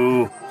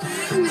fu.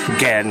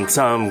 Getting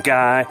some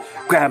guy,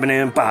 grabbing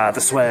him by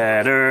the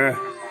sweater,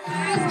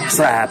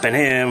 slapping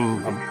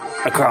him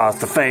across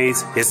the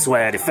face, his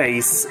sweaty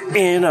face,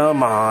 in a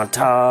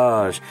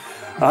montage.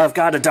 I've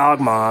got a dog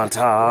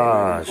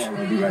montage.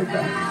 We'll be right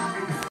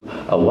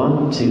back. A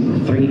 1,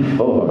 2, 3,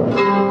 4.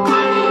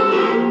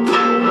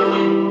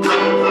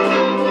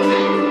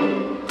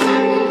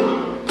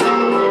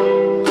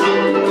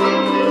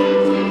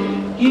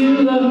 You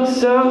look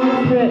so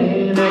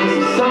pretty next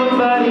to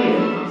somebody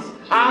else.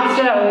 I'll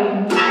tell you,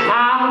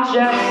 I'll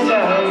just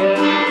tell you.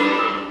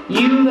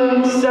 You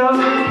look so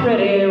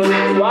pretty when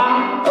you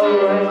walk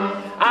away.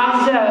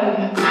 I'll tell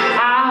you,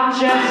 I'll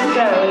just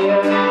tell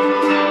you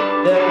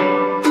that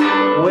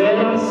when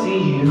I see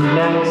you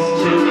next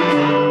to me,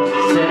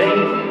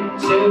 sitting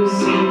 2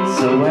 seats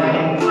away,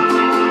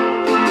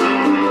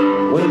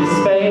 with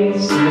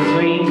space in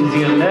between, 'cause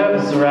you're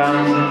nervous around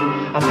me.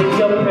 I think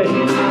you're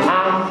pretty,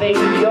 I think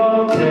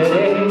you're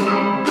pretty.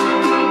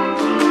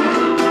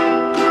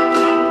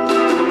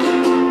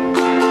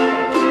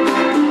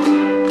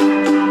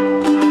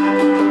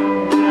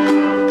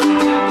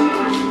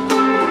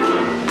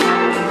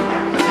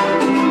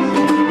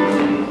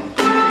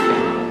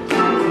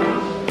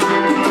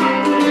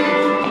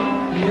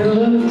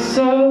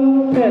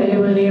 So pretty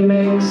when he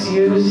makes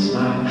you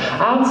smile.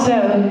 I'll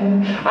tell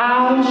you,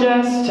 I'll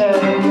just tell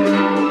you.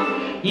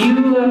 You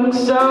look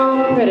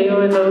so pretty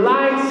when the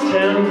lights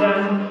turn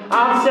down.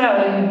 I'll tell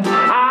you,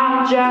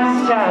 I'll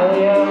just tell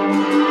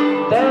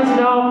you. There's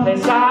no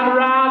place I'd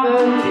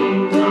rather be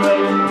than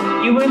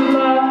where you would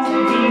love to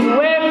be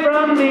away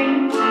from me.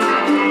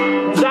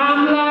 'Cause I'm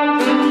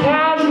laughing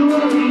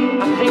casually.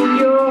 I think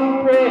you're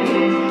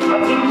pretty. I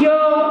think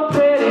you're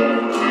pretty.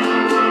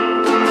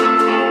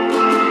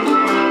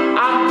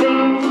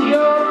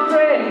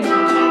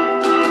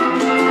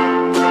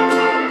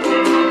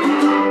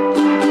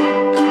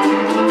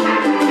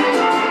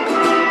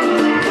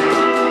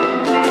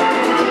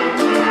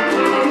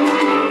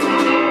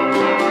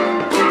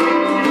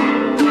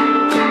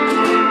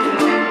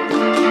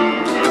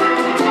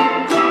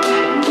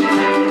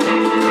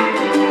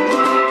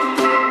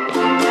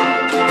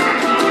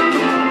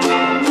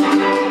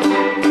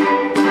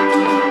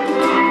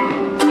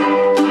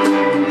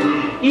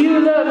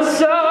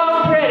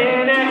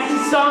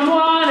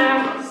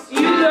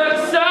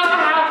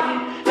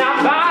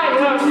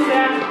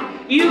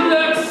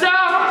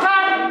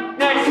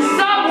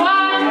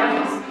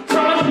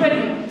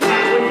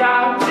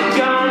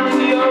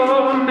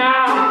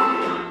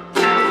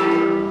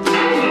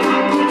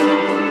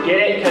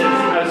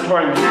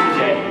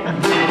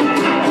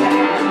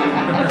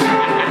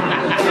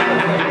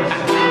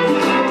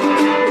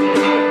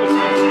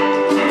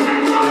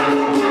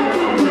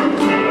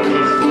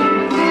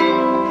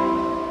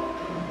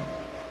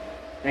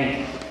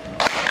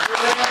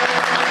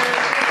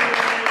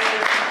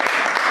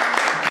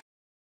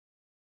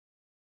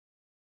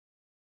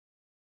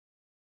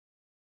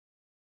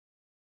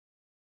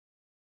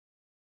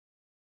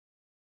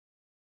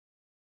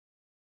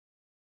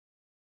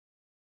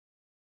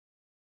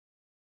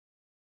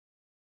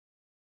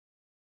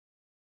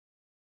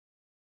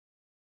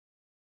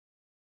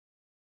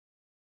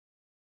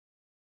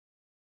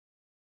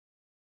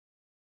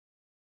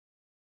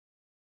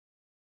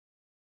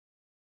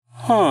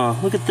 Huh,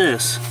 look at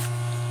this.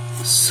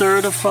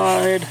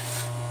 Certified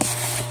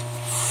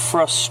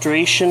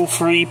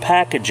frustration-free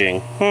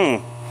packaging.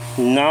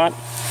 Not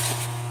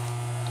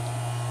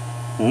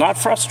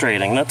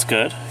frustrating. That's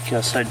good.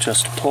 Guess I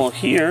just pull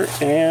here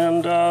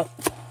and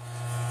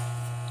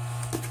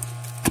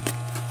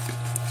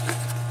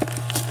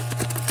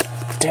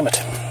damn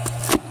it.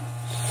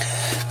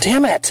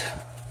 Damn it.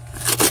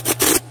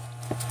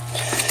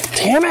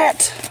 Damn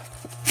it.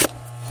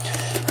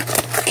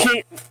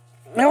 Okay.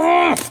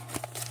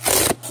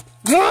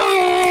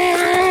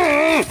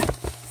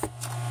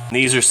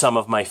 These are some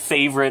of my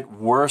favorite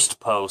worst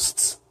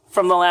posts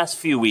from the last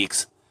few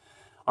weeks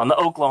on the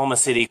Oklahoma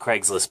City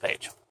Craigslist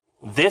page.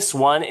 This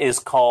one is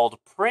called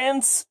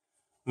Prince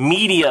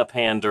Media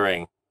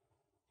Pandering.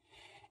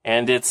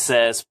 And it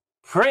says,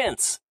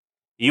 Prince,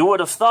 you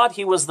would have thought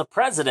he was the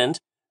president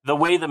the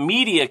way the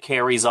media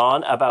carries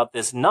on about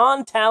this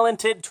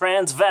non-talented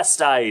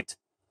transvestite!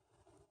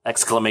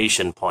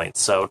 Exclamation point.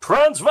 So,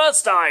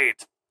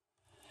 transvestite!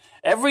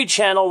 Every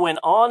channel went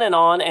on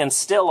and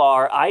still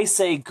are, I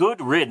say,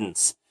 good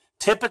riddance.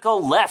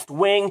 Typical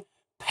left-wing,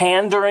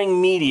 pandering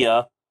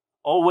media,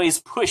 always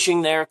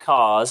pushing their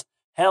cause.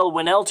 Hell,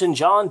 when Elton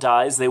John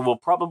dies, they will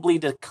probably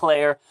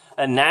declare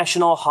a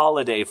national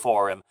holiday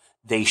for him.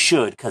 They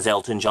should, because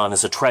Elton John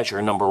is a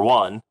treasure, number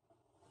one.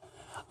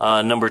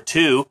 Number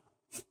two,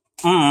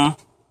 you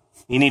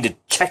need to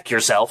check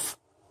yourself.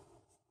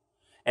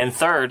 And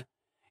third,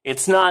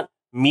 it's not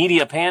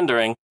media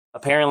pandering.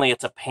 Apparently,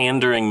 it's a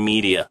pandering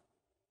media.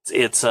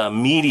 It's a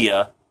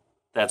media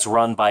that's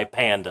run by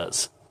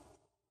pandas.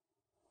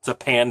 It's a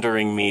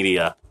pandering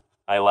media.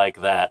 I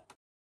like that.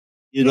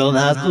 You don't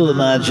have to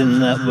imagine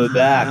that we're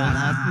back,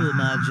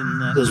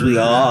 because we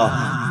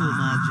are.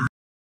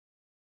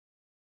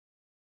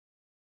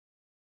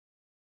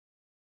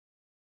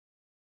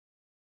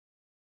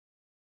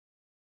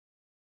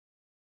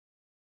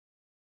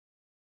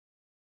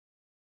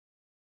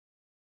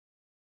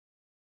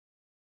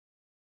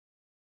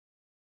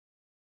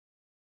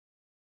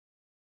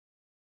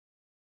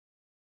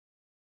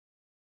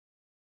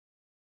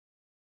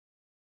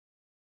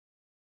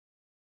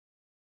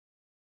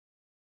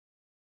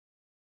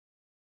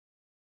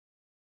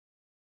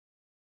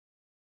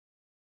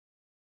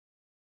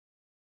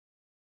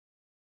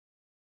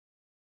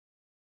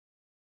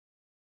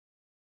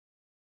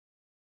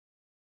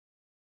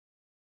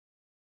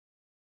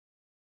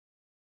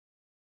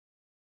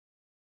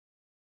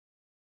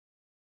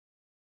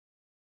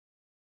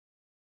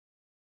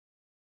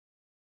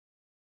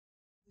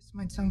 This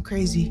might sound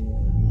crazy.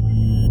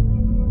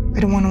 I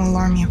don't want to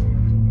alarm you.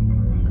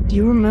 Do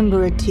you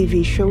remember a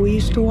TV show we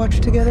used to watch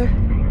together?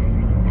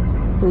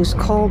 It was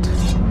called...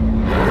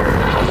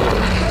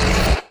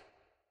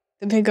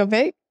 The Pinko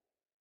Pig?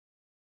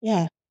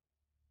 Yeah.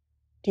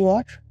 Do you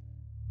watch?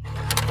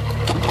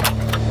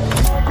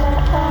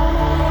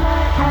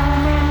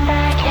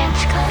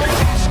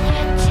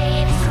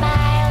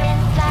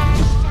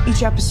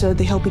 Each episode,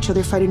 they help each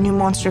other fight a new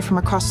monster from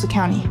across the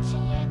county.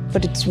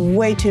 But it's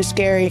way too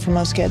scary for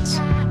most kids.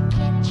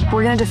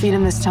 We're gonna defeat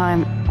him this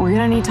time. We're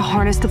gonna need to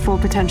harness the full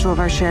potential of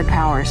our shared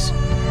powers.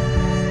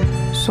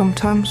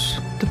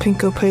 Sometimes the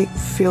Pinko Pig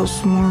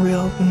feels more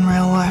real than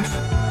real life.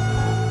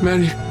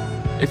 Maddie,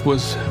 it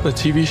was a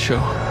TV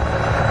show.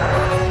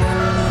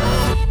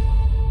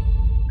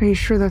 Are you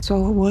sure that's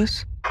all it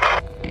was?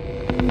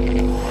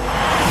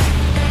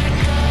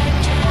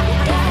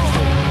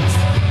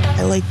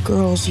 I like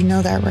girls, you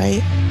know that,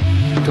 right?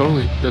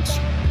 Totally, that's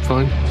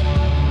fine.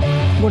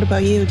 What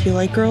about you? Do you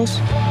like girls?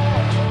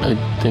 I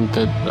think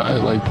that I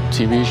like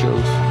TV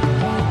shows.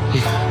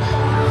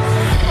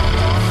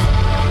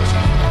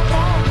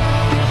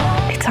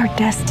 It's our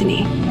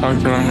destiny. How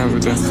can I have a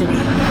destiny?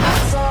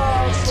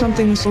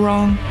 Something's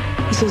wrong.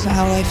 This isn't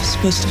how life is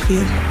supposed to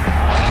feel.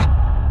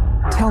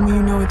 Tell me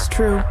you know it's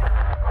true.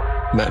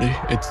 Maddie,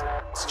 it's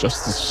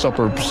just the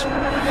suburbs.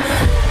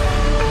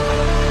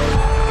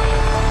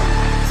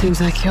 Seems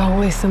like you're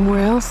always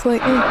somewhere else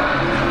lately.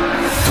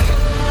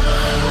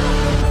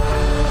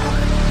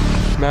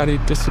 Maddie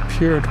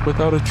disappeared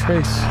without a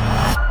trace.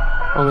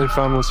 All they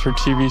found was her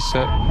TV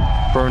set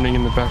burning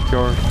in the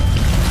backyard.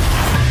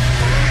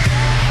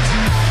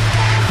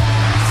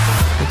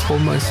 I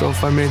told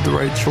myself I made the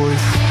right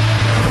choice.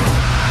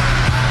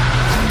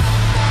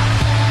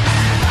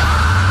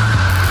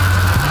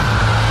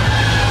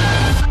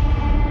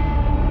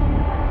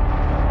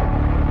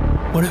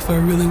 What if I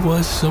really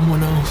was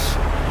someone else?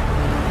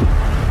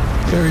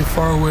 Very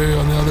far away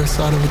on the other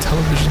side of a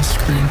television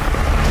screen.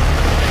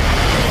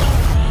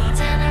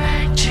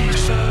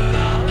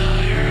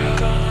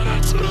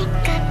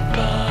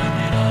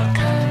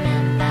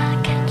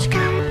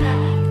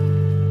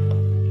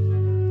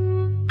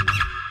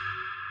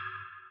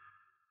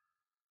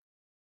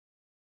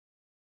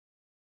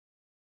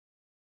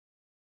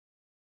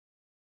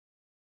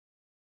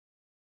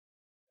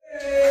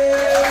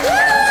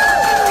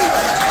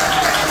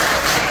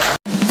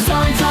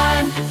 Story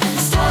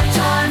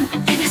time,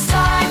 it is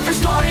time for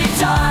story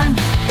time.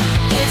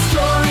 It's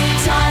story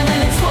time.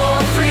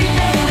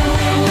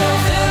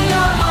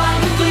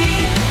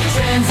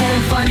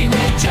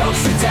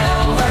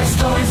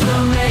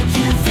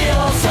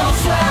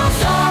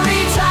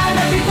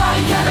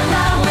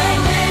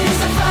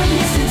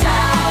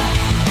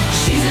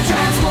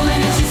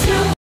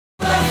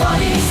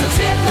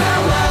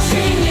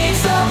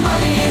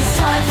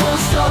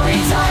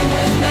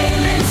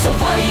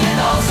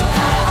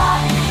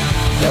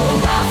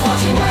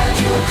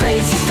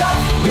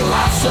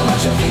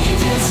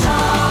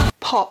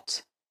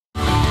 Pot.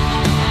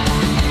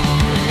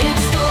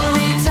 It's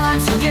story time,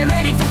 so get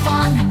ready for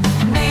fun.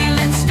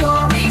 Mail-in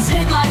stories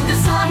hit like the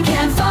sun.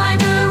 Can't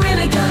find a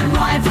really good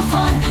rhyme for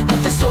fun,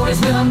 but the stories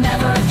will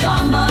never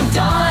come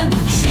undone.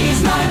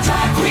 She's not a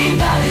drag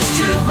queen, that is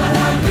true, but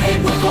her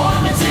big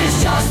performance is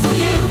just for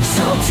you.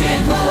 So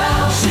treat her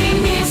well, she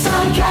needs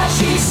some cash,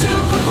 she's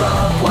super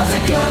broke. Was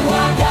a good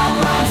work that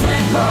rhymes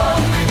with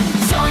broke.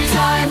 Story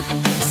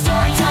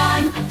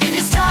time, it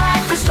is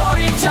time for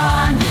story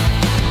time.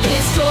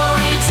 It's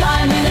story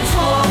time and it's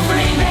for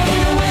free.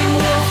 Making a win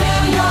will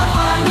fill your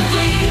heart with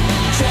glee.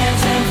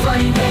 Trans and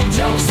funny big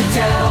jokes to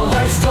tell.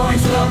 Her stories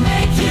will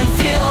make you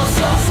feel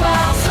so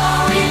swell.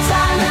 Story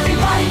time,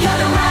 everybody cut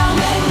around.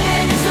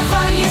 Megan is the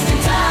funniest in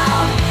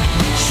town.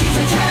 She's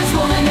a trans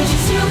woman and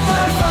she's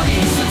super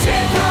funny, so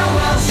tip her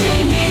well,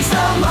 she needs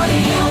the money.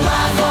 You'll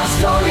laugh on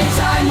story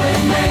time with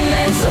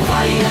Megan. So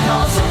funny and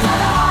also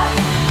kinda hot.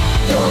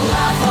 You'll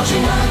laugh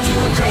watching her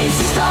doing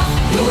crazy stuff.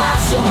 You'll laugh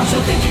so much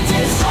you'll think it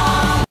is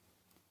wrong.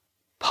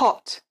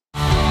 Pot.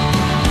 On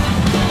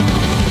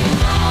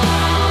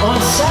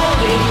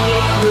Saturday, we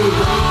ate through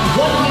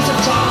one piece of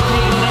chocolate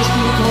cake, an ice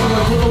cream cone,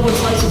 one pickle, one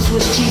slice of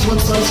Swiss cheese, one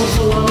slice of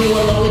salami,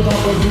 one lollipop,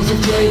 one piece of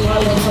cherry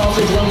pie, one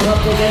sausage, one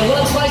cupcake, and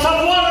one slice of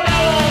watermelon!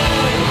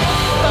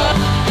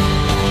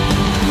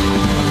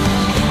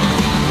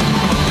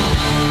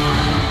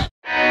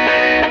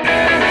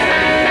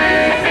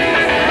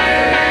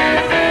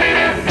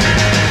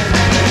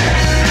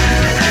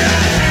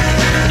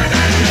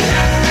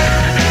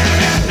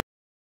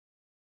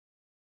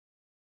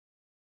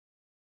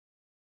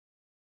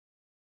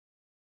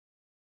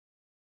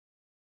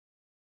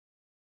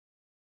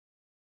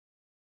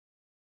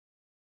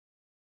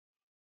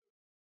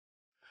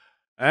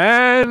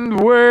 And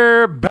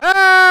we're back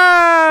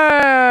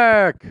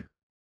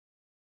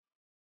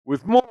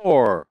with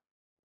more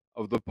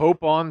of the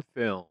Pope on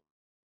film.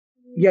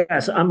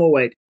 Yes, I'm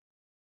awake.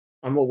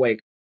 I'm awake.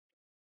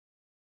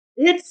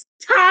 It's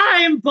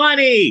time,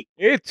 Bunny!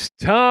 It's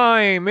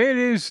time. It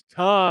is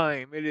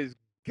time. It is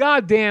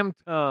goddamn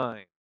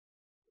time.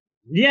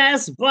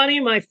 Yes, Bunny,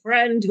 my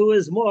friend who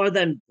is more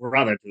than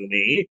brother to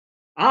me,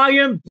 I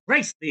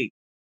embrace thee.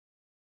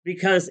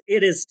 Because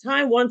it is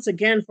time once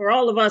again for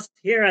all of us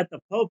here at the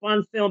Pope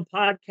on Film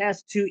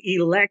podcast to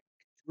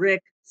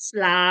electric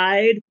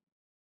slide,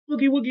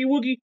 woogie, woogie,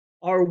 woogie,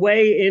 our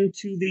way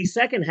into the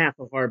second half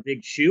of our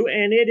big shoe.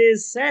 And it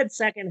is said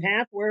second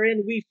half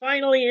wherein we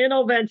finally and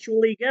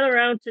eventually get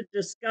around to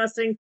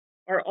discussing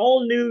our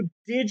all new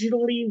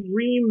digitally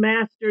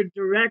remastered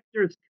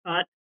director's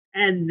cut.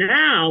 And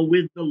now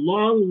with the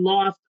long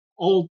lost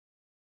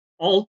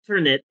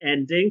alternate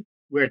ending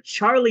where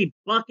Charlie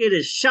Bucket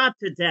is shot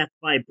to death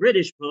by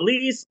British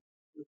police.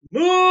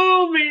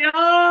 Movie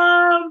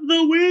of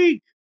the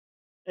week!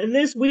 And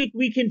this week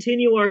we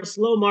continue our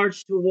slow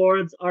march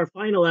towards our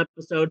final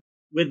episode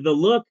with a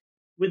look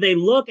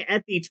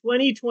at the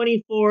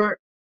 2024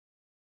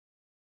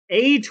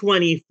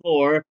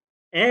 A24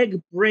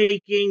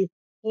 egg-breaking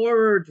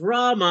horror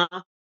drama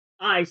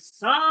I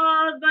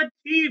Saw the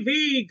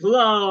TV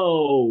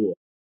Glow.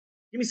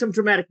 Give me some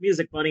dramatic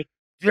music, Bunny.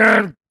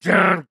 Dun,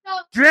 dun,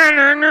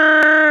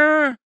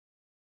 dun.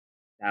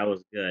 That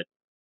was good.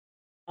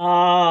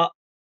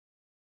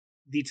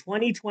 The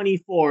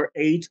 2024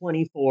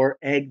 A24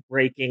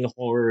 egg-breaking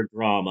horror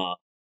drama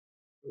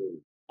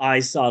I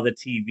Saw the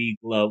TV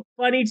Glow.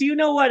 Bunny, do you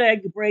know what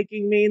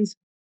egg-breaking means?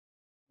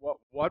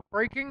 What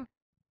breaking?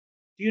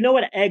 Do you know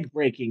what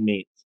egg-breaking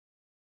means?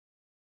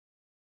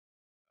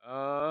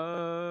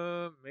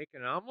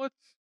 Making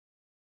omelets?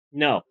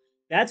 No.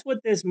 That's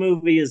what this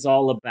movie is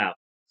all about.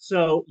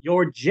 So,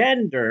 your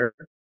gender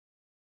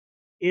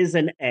is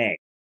an egg.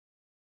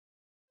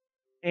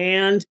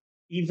 And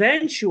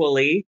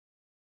eventually,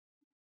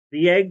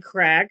 the egg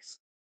cracks,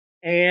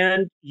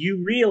 and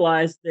you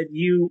realize that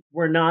you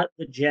were not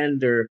the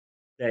gender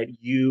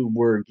that you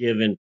were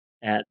given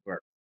at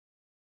birth.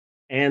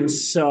 And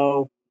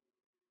so,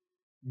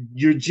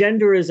 your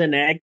gender is an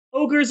egg.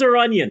 Ogres are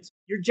onions.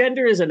 Your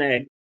gender is an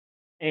egg.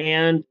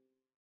 And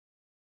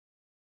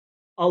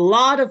a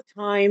lot of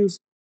times,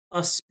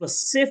 a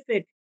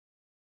specific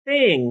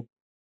thing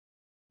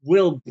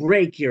will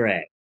break your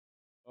egg.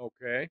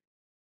 Okay.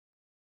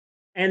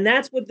 And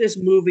that's what this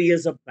movie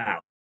is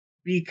about.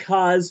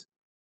 Because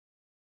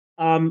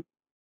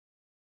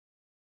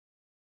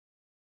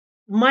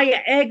my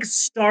egg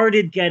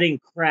started getting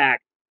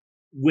cracked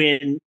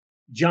when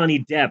Johnny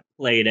Depp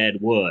played Ed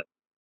Wood.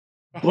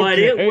 But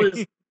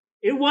Okay.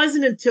 it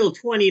wasn't until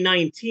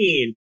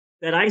 2019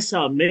 that I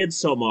saw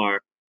Midsommar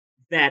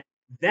that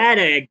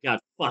egg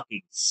got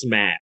fucking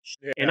smashed.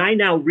 Yeah. And I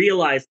now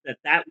realize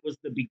that was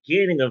the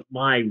beginning of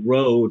my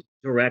road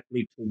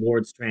directly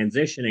towards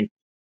transitioning.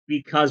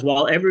 Because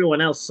while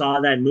everyone else saw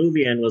that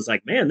movie and was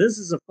like, man, this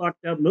is a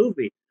fucked up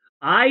movie,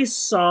 I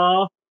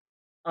saw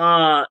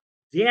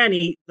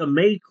Danny, the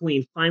May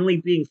Queen,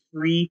 finally being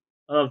free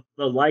of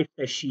the life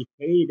that she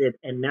hated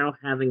and now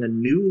having a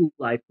new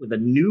life with a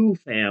new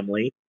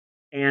family.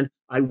 And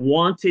I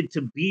wanted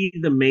to be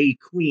the May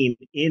Queen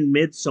in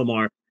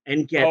Midsommar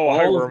and get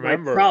all of my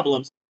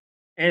problems.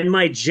 and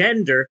my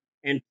gender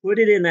and put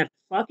it in that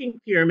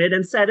fucking pyramid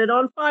and set it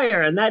on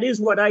fire. And that is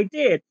what I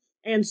did.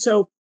 And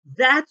so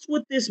that's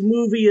what this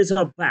movie is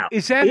about.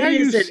 Is that it how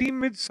you is see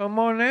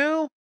Midsommar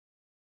now?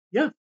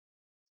 Yeah.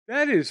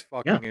 That is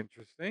fucking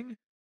interesting.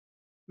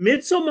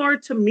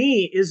 Midsommar to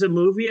me is a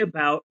movie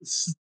about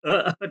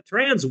a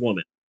trans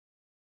woman.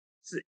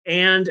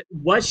 And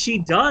what she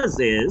does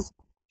is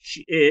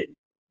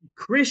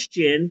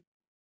Christian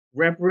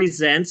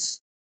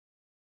represents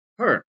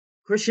her.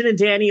 Christian and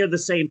Danny are the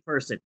same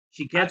person.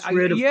 She gets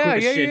rid of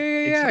Christian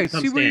and she I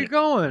becomes see where Danny. you're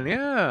going.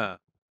 Yeah.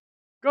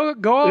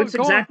 Go.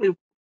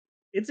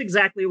 It's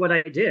exactly what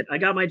I did. I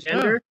got my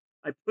gender,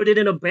 I put it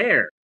in a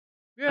bear.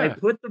 Yeah. I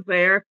put the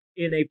bear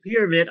in a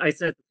pyramid, I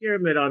set the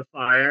pyramid on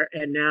fire,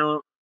 and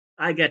now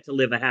I get to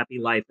live a happy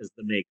life as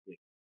the May Queen.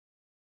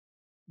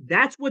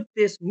 That's what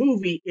this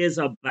movie is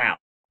about.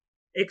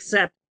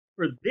 Except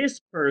for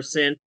this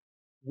person,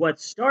 what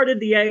started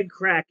the egg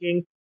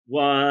cracking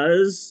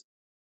was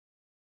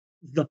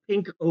the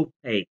pink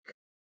opaque.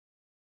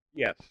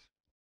 Yes.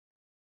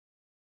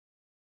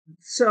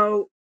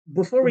 So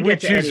before we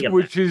get to any of that,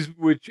 which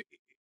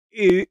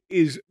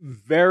is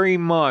very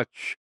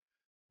much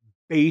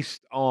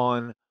based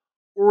on,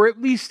 or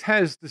at least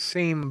has the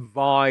same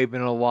vibe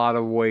in a lot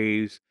of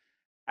ways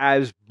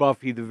as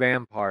Buffy the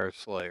Vampire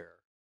Slayer.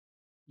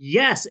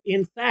 Yes,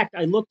 in fact,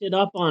 I looked it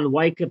up on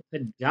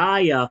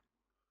Wikipedia.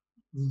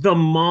 The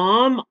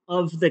mom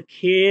of the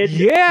kid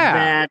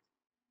that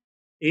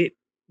it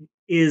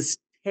is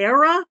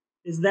Tara.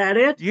 Is that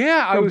it?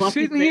 Yeah, I was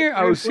Buffy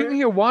sitting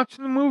here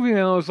watching the movie, and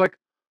I was like,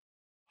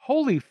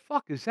 "Holy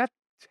fuck, is that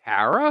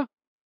Tara?"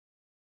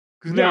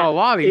 Because now a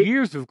lot of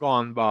years have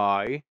gone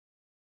by.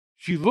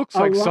 She looks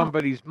like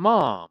somebody's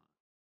mom.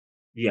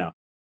 Yeah.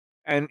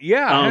 And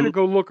I had to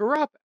go look her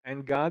up,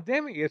 and god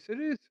damn it, yes it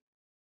is.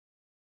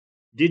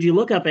 Did you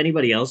look up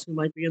anybody else who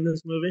might be in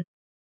this movie?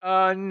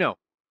 No,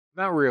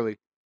 not really.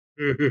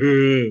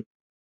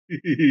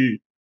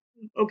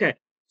 Okay,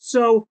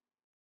 so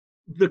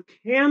the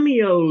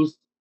cameos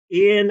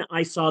in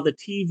I Saw the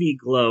TV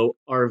Glow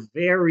are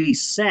very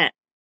set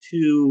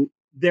to,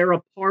 they're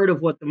a part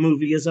of what the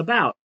movie is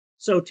about.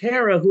 So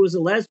Tara, who is a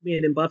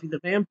lesbian in Buffy the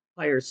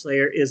Vampire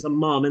Slayer, is a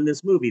mom in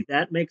this movie.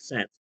 That makes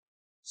sense.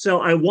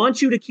 So I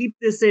want you to keep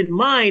this in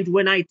mind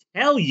when I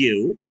tell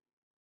you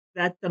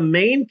that the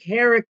main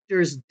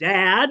character's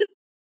dad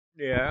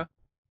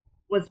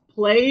was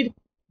played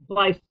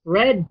by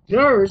Fred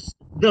Durst,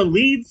 the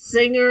lead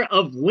singer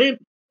of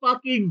Limp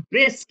fucking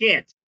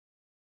Bizkit.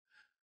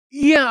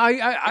 Yeah,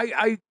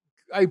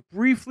 I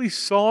briefly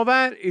saw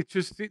that. It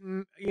just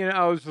didn't,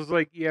 I was just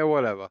like, yeah,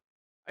 whatever.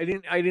 I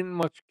didn't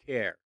much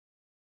care.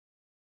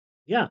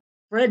 Yeah,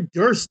 Fred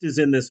Durst is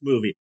in this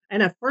movie.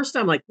 And at first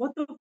I'm like, what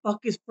the fuck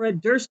is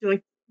Fred Durst doing?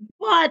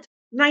 But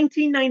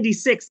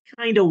 1996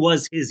 kind of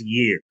was his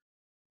year.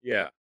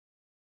 Yeah.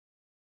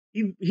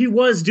 He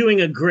was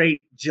doing a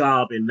great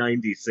job in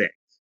 96.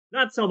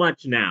 Not so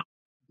much now.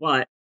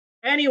 But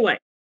anyway,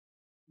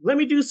 let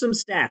me do some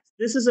stats.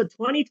 This is a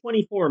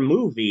 2024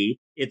 movie.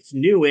 It's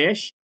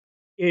newish.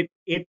 It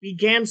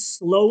began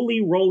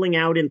slowly rolling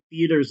out in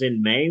theaters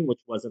in May, which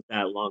wasn't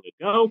that long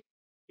ago.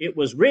 It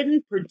was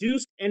written,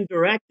 produced, and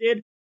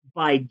directed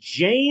by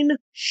Jane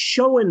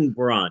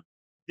Schoenbrunn.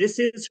 This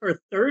is her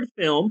third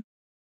film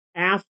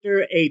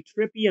after a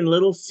trippy and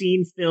little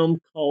scene film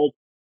called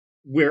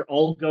We're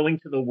All Going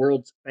to the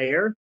World's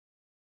Fair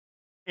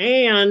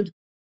and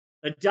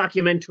a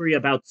documentary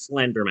about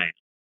Slender Man.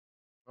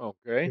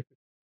 Okay.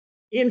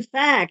 In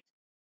fact,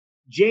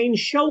 Jane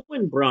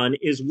Schoenbrunn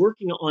is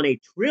working on a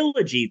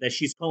trilogy that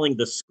she's calling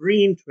the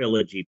Screen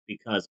Trilogy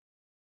because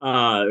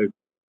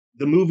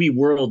the movie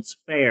World's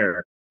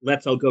Fair,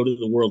 Let's All Go to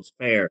the World's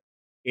Fair,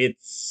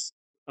 it's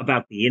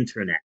about the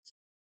internet.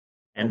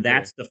 And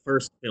that's the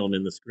first film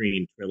in the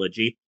Screen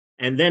Trilogy.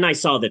 And then I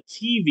saw the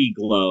TV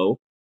Glow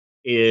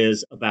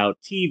is about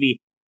TV.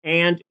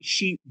 And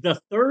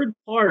the third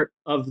part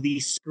of the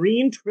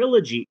Screen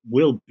Trilogy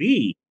will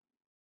be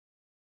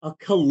a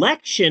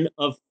collection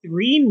of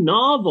 3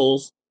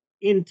 novels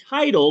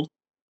entitled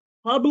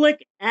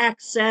Public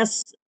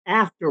Access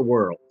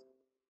Afterworld.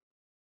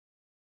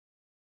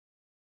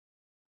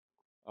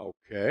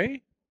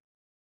 Okay.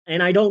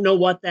 And I don't know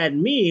what that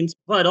means,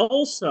 but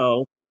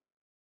also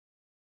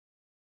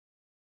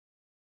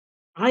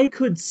I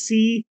could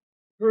see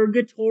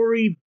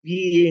Purgatory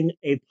being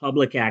a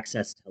public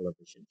access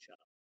television show.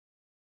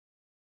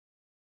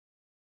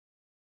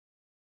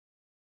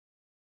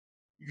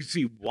 You can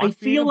see what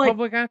being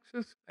public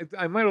access?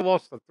 I might have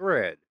lost the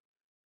thread.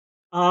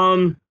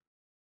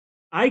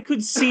 I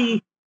could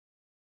see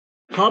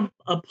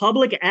a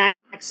public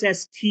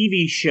access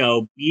TV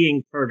show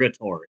being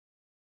Purgatory.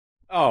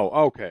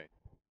 Oh, okay.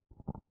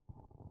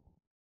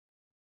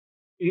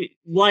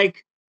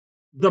 Like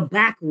the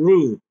back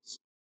rooms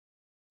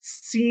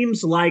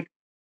seems like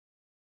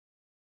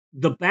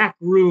the back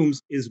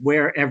rooms is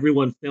where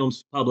everyone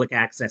films public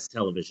access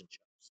television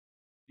shows.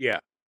 Yeah.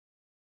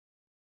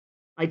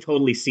 I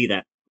totally see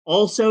that.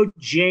 Also,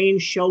 Jane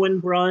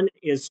Schoenbrunn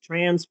is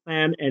trans,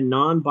 femme, and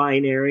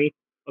non-binary.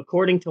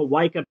 According to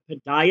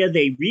Wikipedia,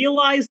 they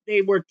realized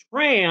they were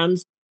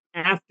trans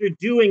after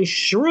doing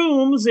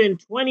shrooms in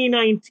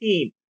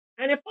 2019.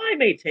 And if I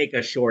may take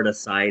a short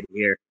aside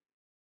here,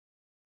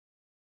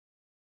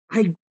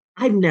 I've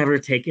never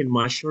taken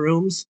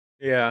mushrooms.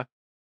 Yeah.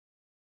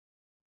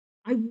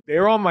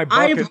 They're on my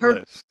bucket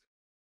list.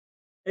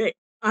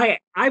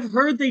 I've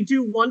heard they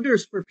do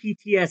wonders for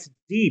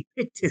PTSD,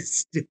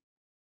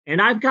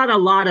 and I've got a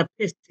lot of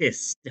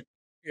PTSD.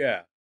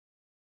 Yeah.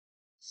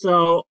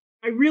 So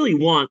I really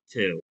want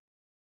to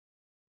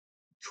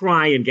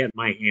try and get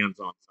my hands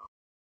on some.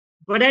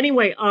 But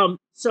anyway,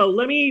 so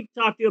let me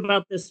talk to you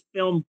about this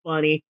film,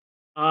 Bunny.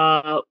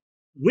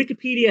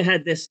 Wikipedia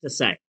had this to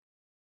say.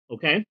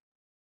 Okay,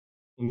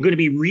 I'm going to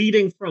be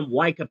reading from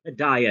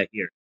Wikipedia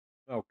here.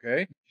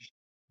 Okay.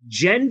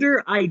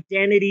 Gender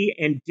identity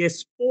and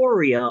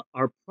dysphoria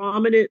are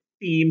prominent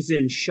themes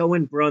in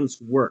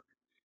Schoenbrun's work.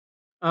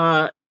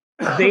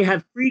 They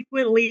have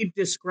frequently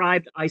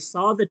described I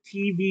Saw the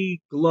TV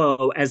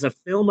Glow as a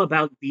film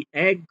about the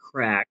egg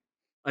crack,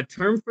 a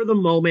term for the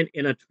moment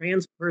in a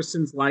trans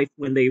person's life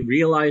when they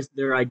realize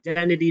their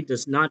identity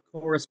does not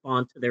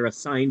correspond to their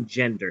assigned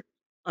gender.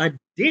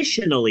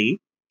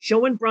 Additionally,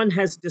 Schoenbrunn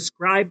has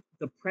described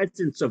the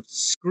presence of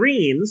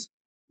screens,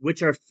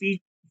 which are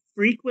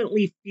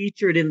frequently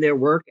featured in their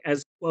work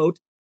as, quote,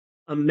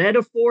 a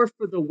metaphor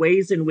for the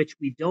ways in which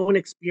we don't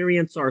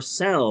experience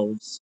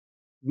ourselves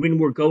when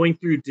we're going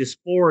through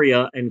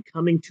dysphoria and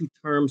coming to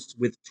terms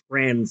with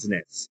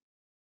transness.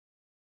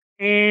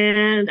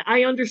 And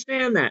I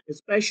understand that,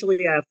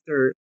 especially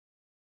after,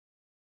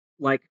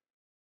 like,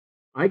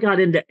 I got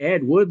into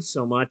Ed Wood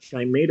so much,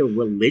 I made a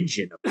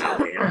religion of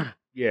it.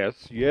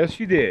 Yes,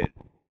 you did.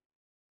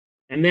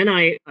 And then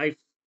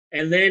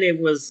and then it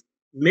was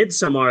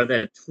Midsommar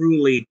that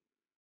truly,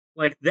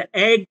 like,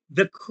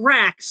 the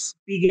cracks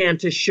began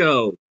to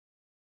show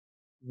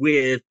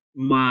with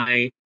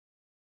my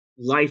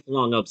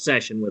lifelong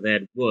obsession with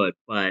Ed Wood,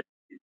 but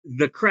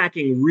the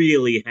cracking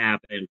really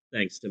happened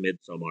thanks to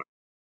Midsommar.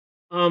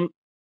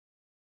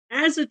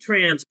 As a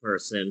trans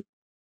person,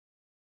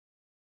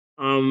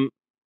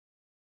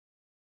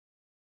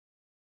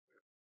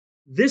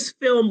 this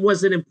film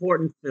was an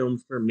important film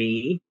for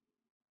me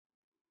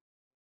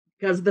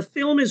because the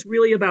film is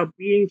really about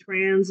being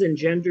trans and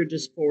gender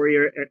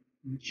dysphoria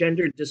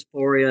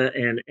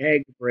and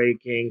egg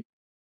breaking.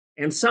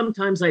 And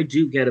sometimes I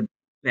do get a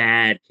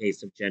bad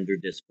case of gender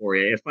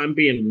dysphoria. If I'm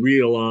being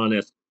real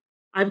honest,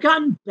 I've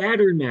gotten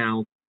better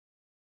now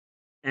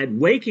at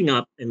waking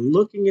up and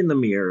looking in the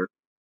mirror,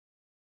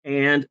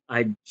 and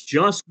I've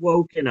just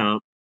woken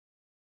up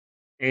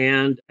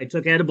and I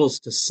took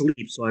edibles to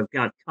sleep, so I've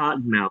got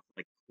cotton mouth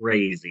like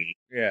crazy.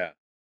 Yeah.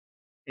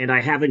 And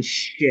I haven't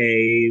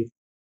shaved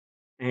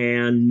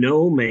and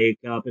no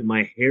makeup and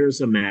my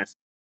hair's a mess.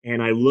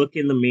 And I look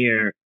in the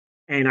mirror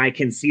and I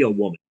can see a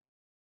woman.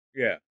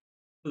 Yeah.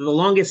 For the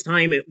longest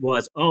time, it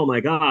was, oh my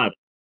God,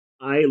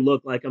 I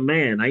look like a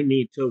man. I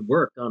need to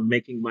work on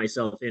making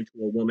myself into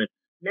a woman.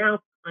 Now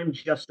I'm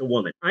just a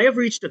woman. I have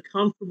reached a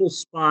comfortable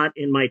spot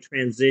in my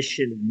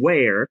transition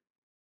where,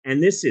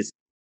 and this is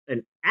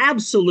an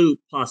absolute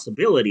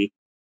possibility,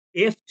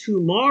 if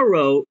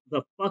tomorrow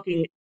the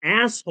fucking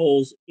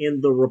assholes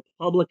in the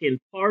Republican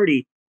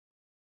Party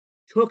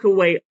took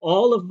away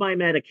all of my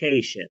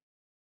medication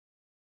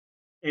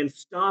and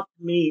stopped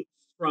me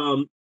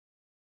from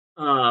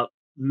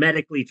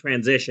medically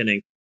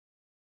transitioning,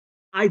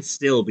 I'd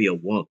still be a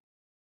woman.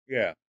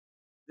 Yeah.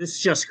 This is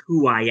just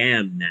who I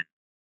am now.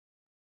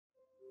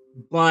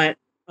 But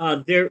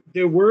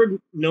there were a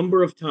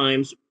number of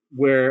times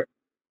where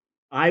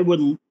I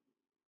would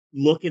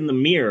look in the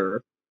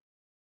mirror,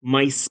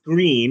 my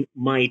screen,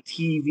 my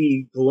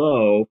TV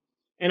glow,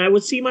 and I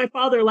would see my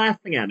father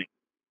laughing at me.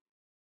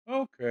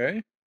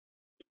 Okay.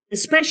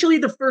 Especially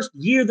the first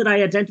year that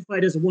I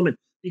identified as a woman,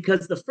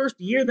 because the first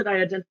year that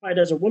I identified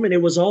as a woman,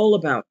 it was all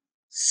about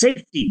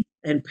safety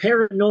and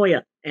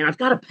paranoia. And I've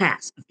got to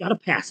pass. I've got to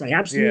pass. I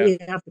absolutely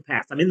have to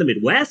pass. I'm in the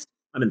Midwest.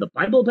 I'm in the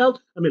Bible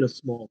Belt. I'm in a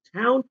small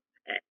town.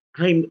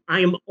 I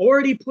am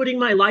already putting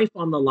my life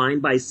on the line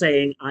by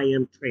saying I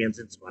am trans,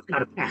 and so I've got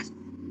to pass.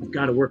 I've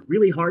got to work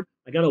really hard.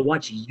 I got to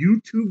watch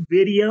YouTube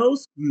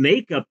videos,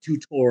 makeup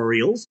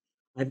tutorials.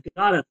 I've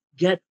got to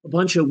get a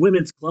bunch of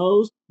women's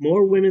clothes,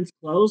 more women's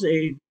clothes,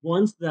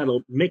 ones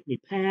that'll make me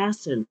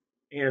pass, and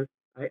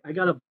I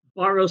got to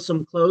borrow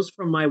some clothes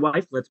from my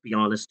wife. Let's be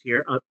honest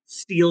here.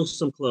 Steal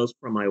some clothes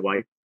from my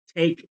wife.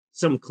 Take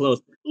some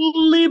clothes.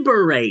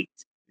 Liberate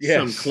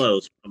some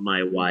clothes from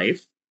my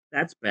wife.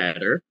 That's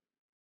better.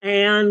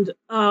 And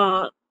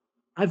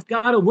I've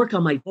got to work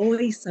on my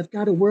voice. I've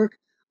got to work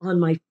on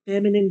my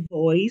feminine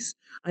voice.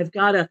 I've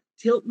got to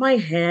tilt my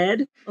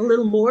head a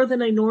little more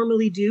than I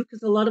normally do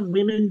because a lot of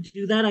women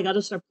do that. I got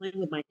to start playing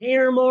with my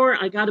hair more.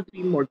 I got to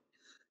be more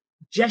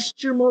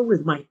gesture more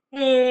with my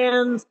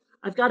hands.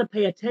 I've got to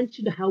pay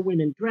attention to how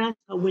women dress,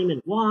 how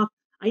women walk.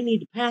 I need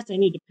to pass. I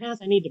need to pass.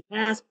 I need to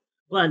pass.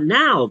 But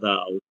now,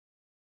 though,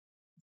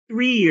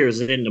 3 years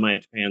into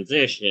my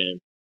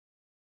transition,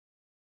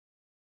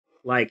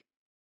 like,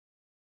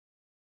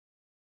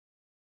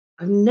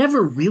 I've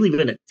never really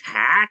been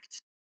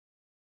attacked.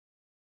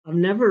 I've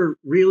never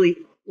really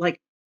like.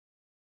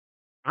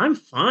 I'm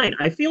fine.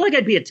 I feel like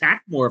I'd be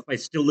attacked more if I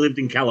still lived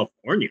in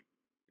California.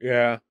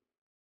 Yeah.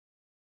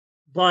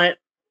 But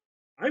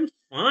I'm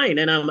fine,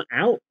 and I'm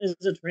out as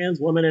a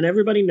trans woman, and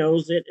everybody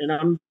knows it, and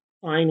I'm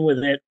fine with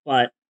it.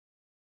 But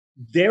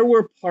there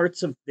were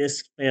parts of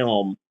this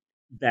film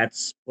that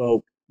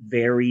spoke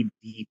very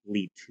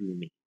deeply to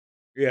me.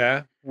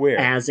 Yeah. Where?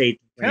 As a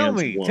trans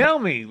woman. Tell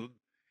me.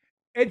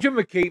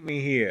 Educate me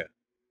here.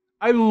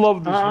 I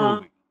love this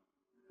movie.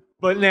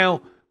 But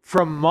now,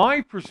 from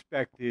my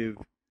perspective,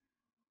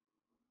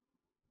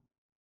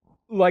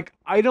 like,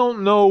 I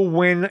don't know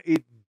when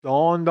it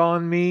dawned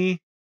on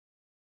me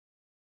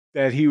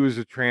that he was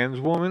a trans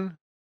woman,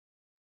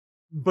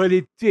 but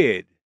it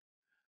did.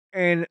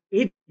 And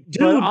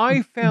but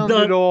I found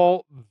it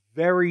all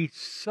very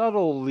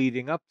subtle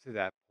leading up to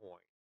that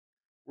point,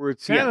 where it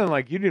sounded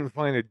like you didn't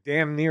find it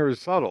damn near as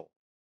subtle.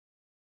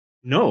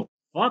 No,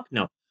 fuck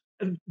no.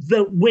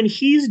 When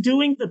he's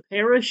doing the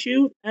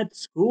parachute at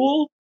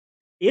school,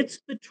 it's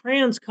the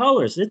trans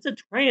colors. It's a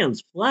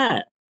trans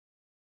flag.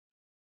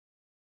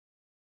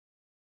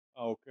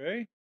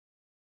 Okay.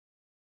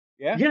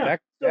 Yeah. Yeah.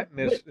 That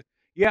missed.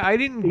 Yeah, I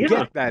didn't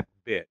get that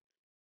bit.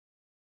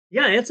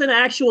 Yeah, it's an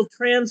actual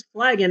trans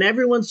flag, and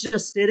everyone's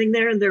just sitting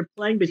there and they're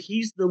playing, but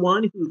he's the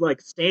one who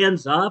like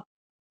stands up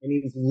and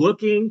he's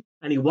looking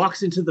and he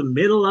walks into the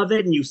middle of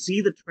it and you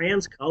see the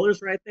trans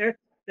colors right there.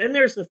 Then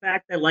there's the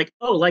fact that like,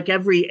 oh, like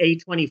every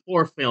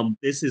A24 film,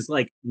 this is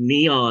like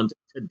neon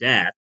to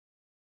death.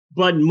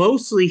 But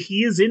mostly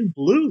he is in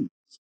blues.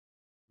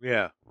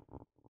 Yeah.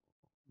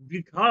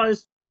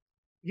 Because,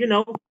 you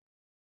know,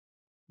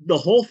 the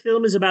whole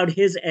film is about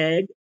his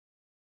egg.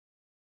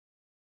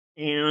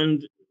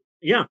 And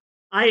yeah,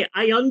 I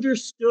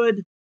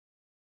understood,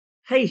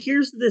 hey,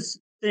 here's this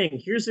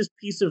thing, here's this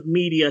piece of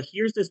media,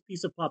 here's this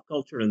piece of pop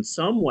culture in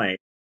some way,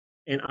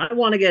 and I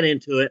want to get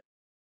into it,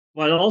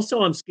 but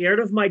also I'm scared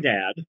of my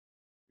dad.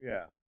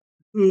 Yeah.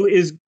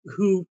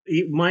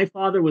 My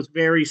father was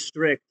very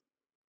strict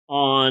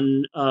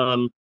on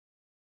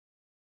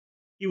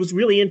he was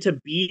really into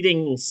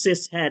beating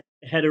cis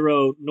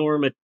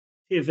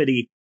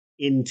heteronormativity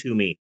into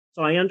me.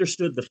 So I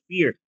understood the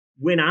fear.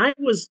 When I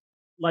was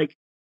like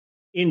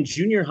in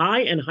junior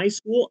high and high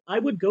school, I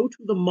would go to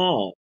the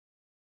mall,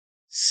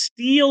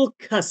 steal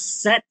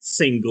cassette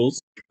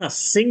singles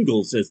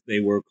as they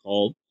were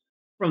called,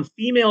 from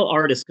female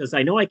artists, because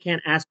I know I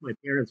can't ask my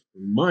parents for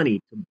money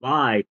to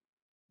buy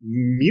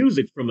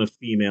music from a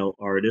female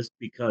artist,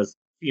 because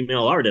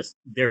female artists,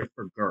 they're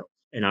for girls,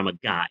 and I'm a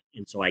guy,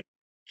 and so I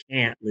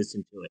can't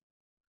listen to it.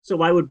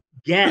 So I would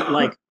get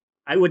like,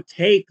 I would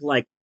take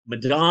like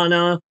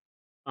Madonna,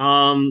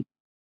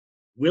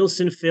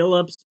 Wilson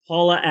Phillips,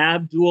 Paula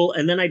Abdul,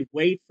 and then I'd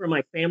wait for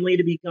my family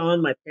to be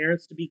gone, my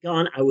parents to be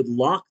gone. I would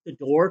lock the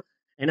door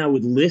and I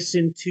would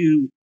listen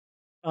to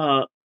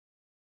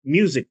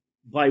music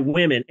by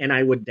women and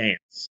I would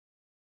dance.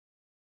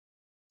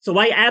 So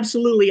I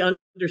absolutely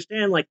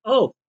understand, like,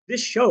 oh,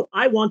 this show,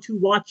 I want to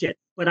watch it,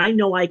 but I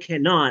know I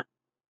cannot.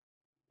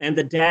 And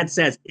the dad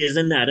says,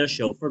 isn't that a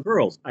show for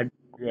girls? I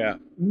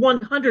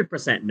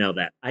 100% know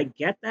that. I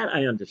get that.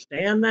 I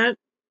understand that.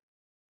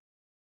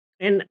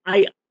 And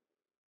I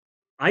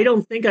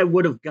don't think I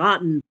would have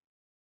gotten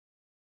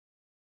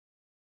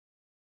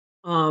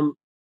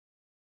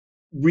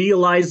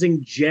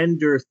realizing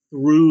gender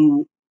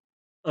through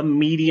a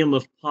medium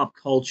of pop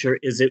culture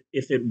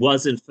if it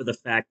wasn't for the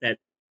fact that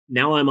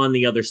now I'm on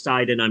the other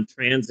side and I'm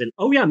trans. And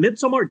oh yeah,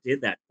 Midsommar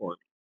did that for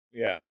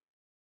me. Yeah.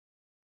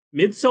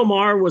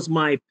 Midsommar was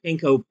my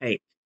pinko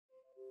pink.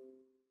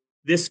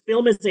 This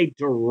film is a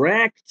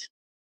direct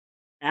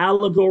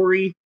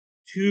allegory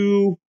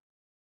to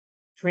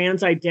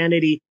trans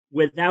identity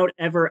without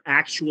ever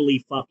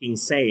actually fucking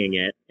saying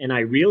it. And I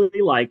really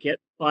like it.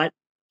 But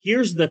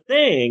here's the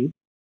thing,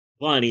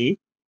 Bunny.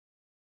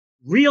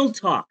 Real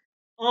talk.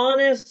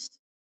 Honest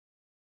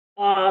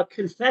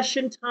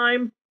confession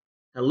time.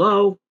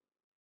 Hello.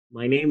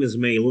 My name is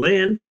Mei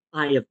Lin.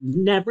 I have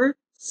never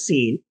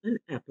seen an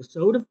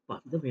episode of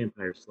Buffy the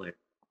Vampire Slayer.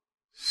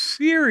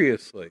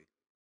 Seriously?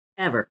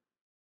 Ever.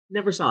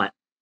 Never saw it.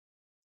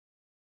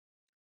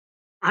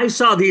 I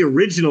saw the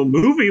original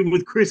movie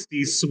with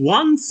Christy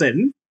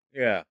Swanson.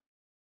 Yeah.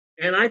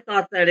 And I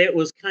thought that it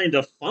was kind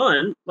of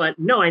fun, but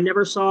no, I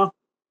never saw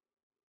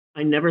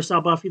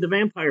Buffy the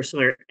Vampire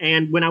Slayer.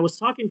 And when I was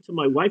talking to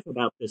my wife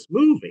about this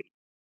movie,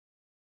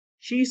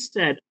 she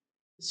said,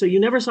 so you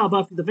never saw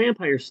Buffy the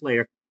Vampire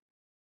Slayer.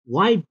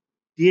 Why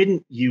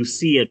didn't you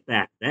see it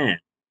back then?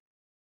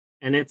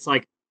 And it's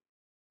like,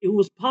 it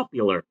was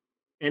popular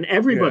and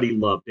everybody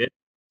loved it.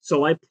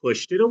 So I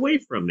pushed it away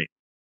from me.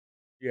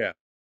 Yeah.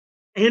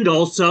 And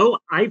also,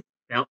 I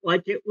felt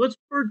like it was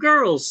for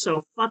girls.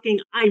 So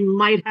I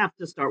might have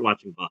to start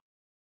watching Buffy.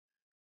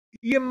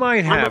 You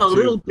might have I'm a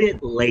little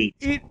bit late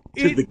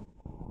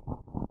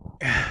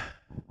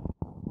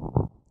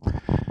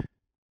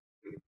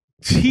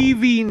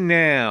TV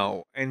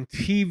now and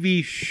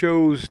TV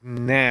shows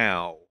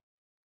now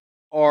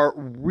are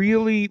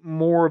really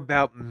more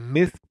about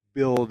myth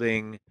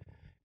building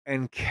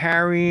and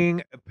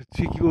carrying a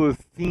particular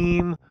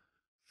theme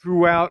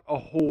throughout a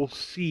whole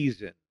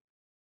season.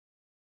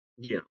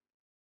 Yeah.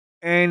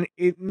 And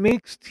it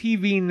makes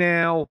TV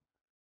now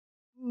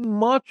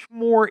much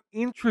more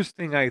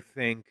interesting, I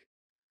think,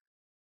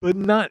 but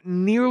not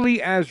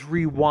nearly as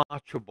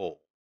rewatchable.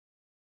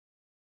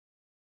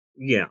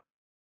 Yeah.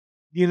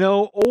 You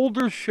know,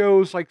 older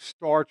shows like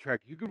Star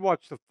Trek, you could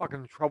watch the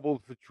fucking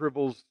Trouble for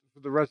Tribbles for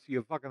the rest of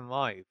your fucking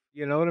life.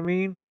 You know what I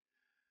mean?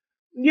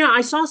 Yeah,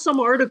 I saw some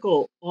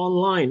article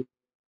online,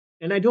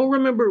 and I don't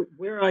remember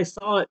where I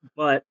saw it,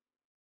 but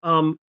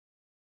um,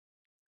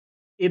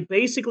 it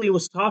basically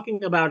was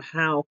talking about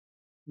how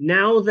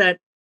now that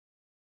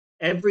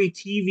every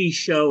TV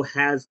show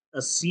has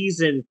a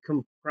season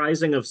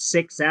comprising of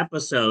 6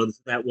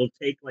 episodes that will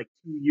take like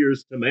 2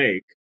 years to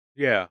make.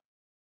 Yeah.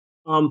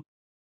 Um,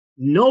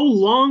 no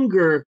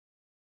longer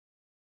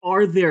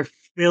are there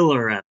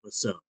filler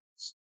episodes.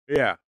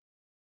 Yeah.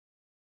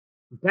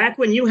 Back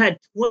when you had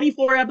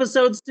 24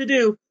 episodes to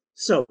do,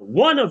 so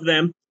one of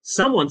them,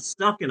 someone's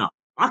stuck in a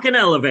fucking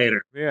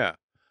elevator. Yeah.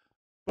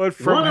 But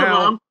from One of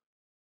them,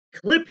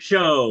 clip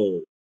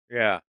show.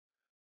 Yeah.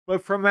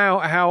 But from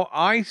how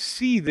I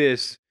see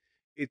this,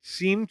 it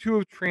seemed to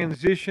have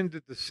transitioned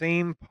at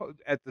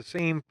the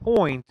same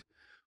point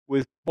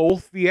with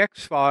both the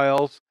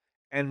X-Files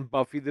and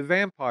Buffy the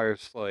Vampire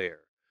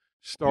Slayer,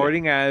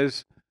 starting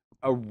as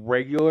a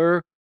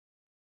regular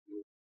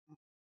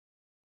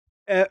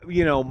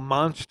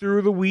monster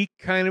of the week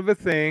kind of a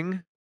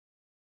thing.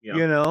 Yeah.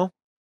 You know?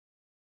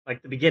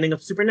 Like the beginning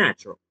of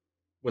Supernatural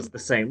was the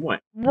same way.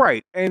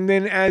 Right. And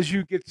then as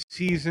you get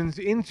seasons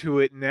into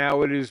it,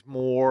 now it is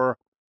more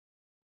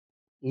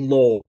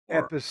lore,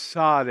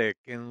 episodic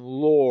and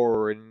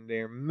lore and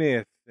their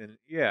myth and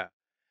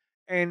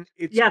and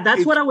it's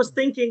that's what I was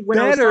thinking when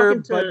I was better,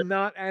 talking to, but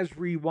not as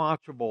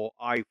rewatchable,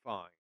 I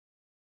find.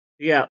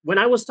 Yeah, when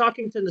I was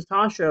talking to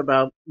Natasha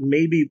about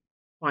maybe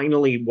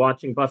finally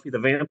watching Buffy the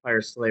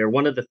Vampire Slayer,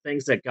 one of the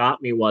things that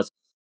got me was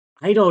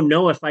I don't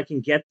know if I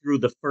can get through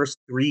the first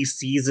 3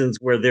 seasons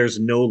where there's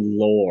no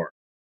lore,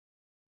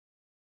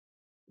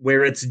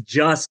 where it's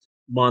just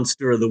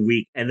monster of the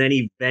week, and then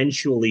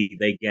eventually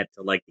they get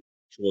to like the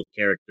actual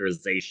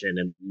characterization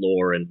and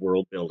lore and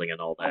world building and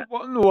all that.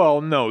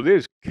 Well, no,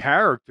 there's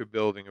character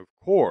building, of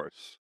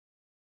course.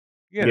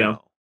 You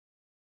know,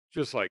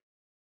 just like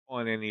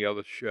on any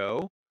other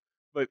show.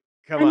 But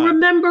come on,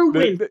 remember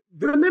the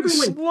when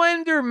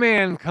Slender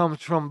Man comes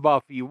from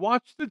Buffy.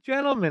 Watch the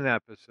Gentleman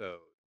episode.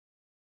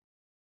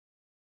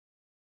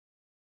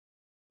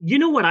 You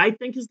know what I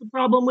think is the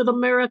problem with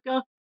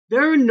America?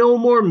 There are no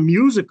more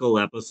musical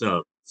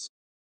episodes.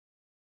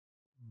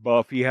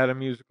 Buffy had a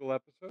musical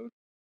episode?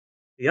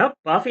 Yep,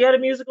 Buffy had a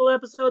musical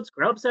episode.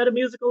 Scrubs had a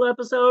musical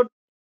episode.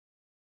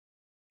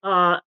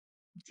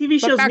 TV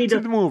shows back need to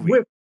the movie.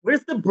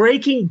 Where's the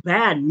Breaking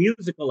Bad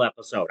musical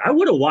episode? I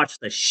would have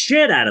watched the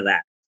shit out of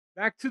that.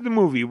 Back to the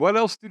movie. What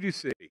else did you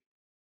see?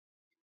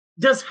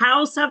 Does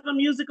House have a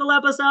musical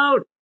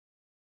episode?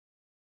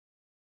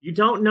 You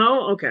don't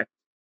know? Okay.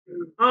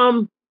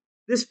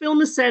 This film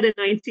is set in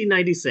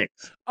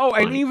 1996. Oh,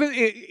 and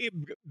even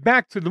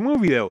back to the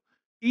movie though.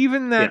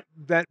 Even that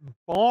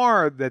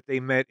bar that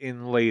they met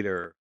in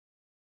later.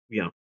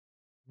 Yeah.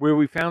 Where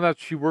we found out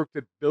she worked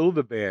at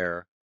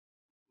Build-A-Bear.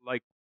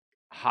 Like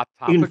Hot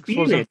Topics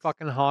wasn't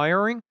fucking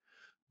hiring.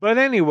 But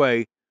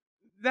anyway,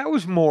 that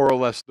was more or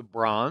less the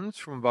Bronze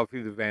from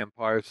Buffy the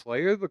Vampire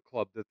Slayer, the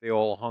club that they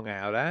all hung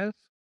out as.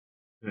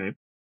 Right.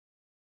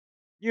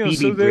 You know,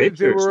 so they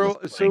were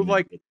so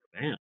like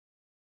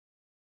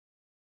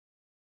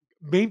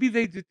maybe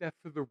they did that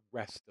for the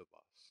rest of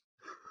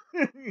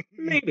us.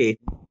 Maybe.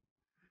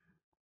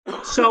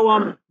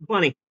 So,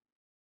 Bunny,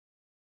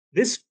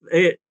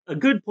 a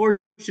good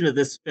portion of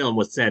this film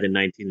was set in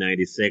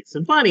 1996,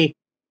 and Bunny,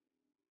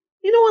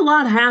 you know, a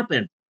lot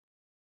happened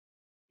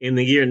in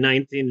the year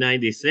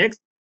 1996.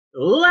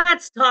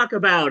 Let's talk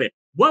about it.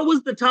 What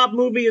was the top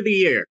movie of the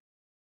year?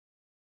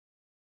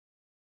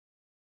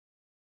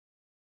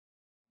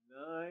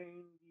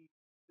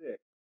 96.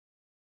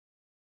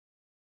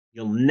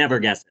 You'll never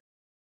guess it.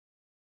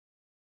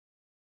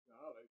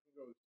 God, I think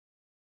I was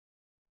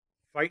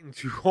fighting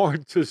too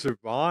hard to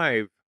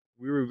survive.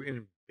 We were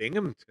in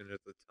Binghamton at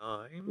the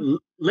time.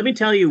 Let me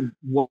tell you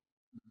what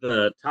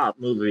the top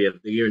movie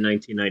of the year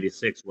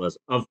 1996 was.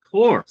 Of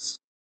course,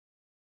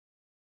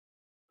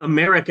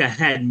 America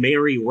had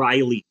Mary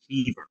Riley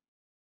fever.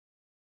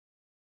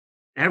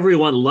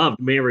 Everyone loved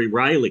Mary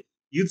Riley.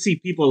 You'd see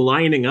people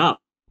lining up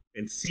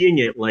and seeing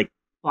it like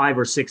 5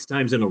 or 6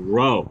 times in a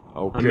row.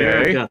 Okay.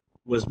 America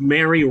was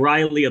Mary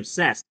Riley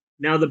obsessed.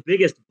 Now, the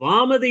biggest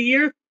bomb of the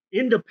year,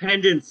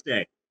 Independence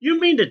Day. You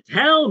mean to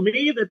tell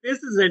me that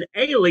this is an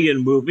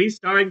alien movie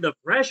starring the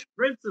Fresh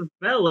Prince of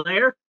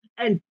Bel-Air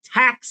and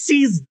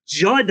Taxi's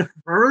Judd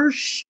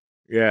Hirsch?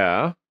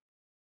 Yeah.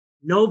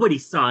 Nobody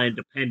saw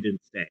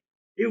Independence Day.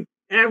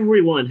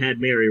 Everyone had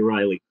Mary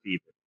Riley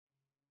fever.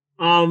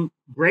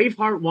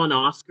 Braveheart won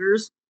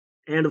Oscars.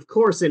 And of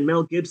course, in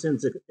Mel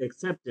Gibson's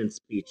acceptance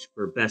speech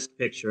for Best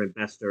Picture and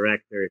Best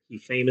Director, he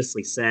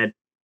famously said,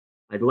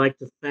 "I'd like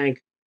to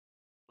thank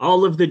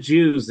all of the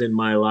Jews in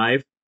my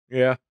life,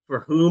 Yeah.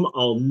 for whom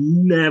I'll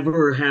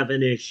never have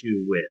an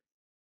issue with,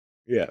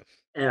 Yes.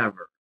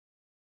 ever."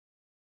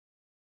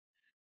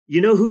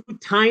 You know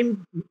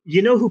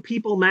who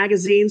People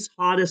Magazine's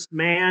hottest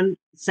man,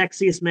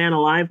 sexiest man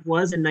alive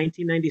was in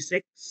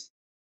 1996?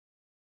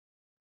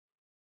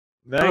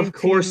 Of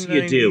course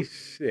you do.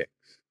 1996.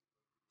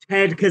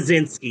 Ted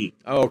Kaczynski.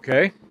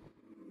 Okay.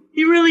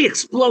 He really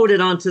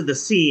exploded onto the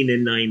scene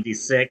in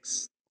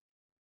 96.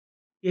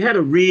 He had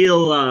a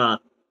real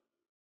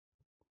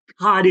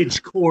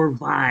cottagecore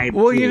vibe.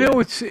 Well, to you know,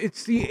 it.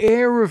 it's the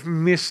air of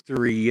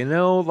mystery, you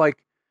know,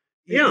 like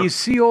Yeah. you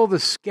see all the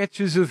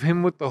sketches of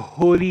him with the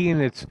hoodie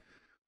and it's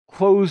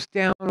closed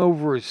down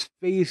over his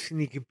face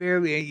and he can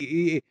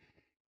barely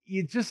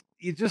you just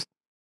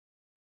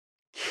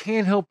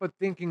can't help but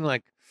thinking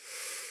like,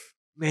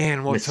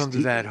 man, what's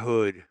under that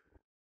hood?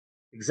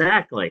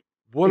 Exactly.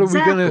 What are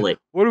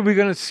we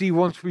gonna see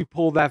once we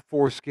pull that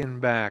foreskin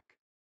back?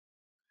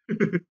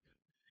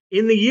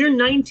 In the year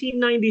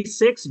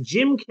 1996,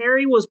 Jim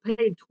Carrey was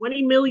paid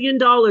 $20 million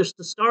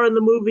to star in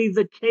the movie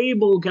The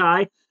Cable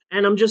Guy,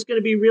 and I'm just going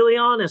to be really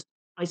honest,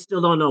 I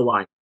still don't know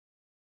why.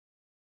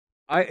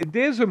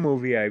 There's a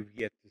movie I've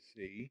yet to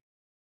see.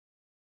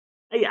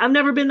 I've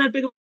never been that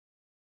big of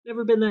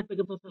a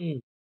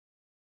fan.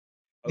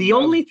 The Of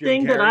only Jim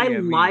thing that Carrey, I yeah,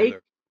 me liked,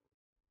 either.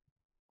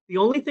 the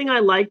only thing I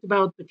liked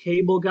about The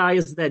Cable Guy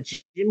is that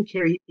Jim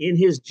Carrey, in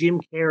his Jim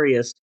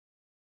Carreyist,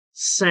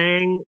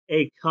 sang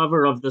a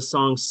cover of the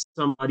song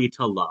 "Somebody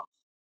to Love."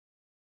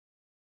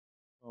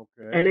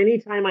 Okay. And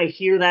anytime I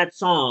hear that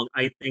song,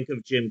 I think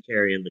of Jim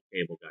Carrey and The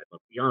Cable Guy.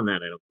 But beyond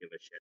that, I don't give a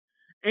shit.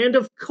 And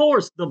of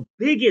course, the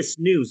biggest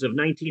news of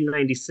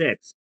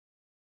 1996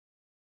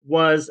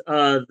 was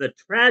the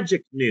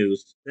tragic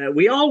news that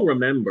we all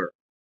remember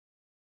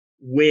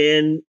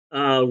when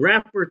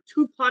rapper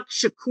Tupac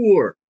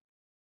Shakur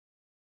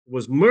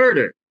was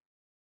murdered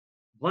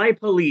by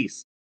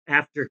police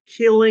after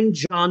killing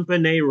John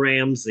Benet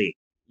Ramsey.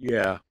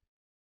 Yeah.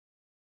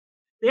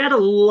 They had a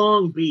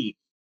long beat,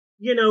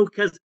 you know,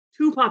 because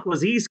Tupac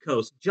was East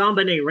Coast. John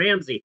Benet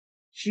Ramsey,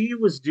 she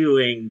was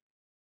doing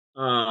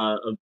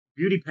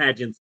beauty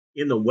pageants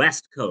in the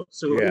West Coast.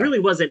 So it really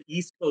was an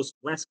East Coast,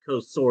 West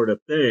Coast sort of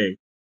thing.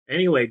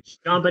 Anyway,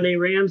 John Benet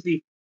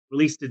Ramsey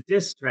released a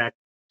diss track.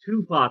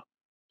 Tupac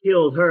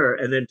killed her,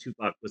 and then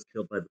Tupac was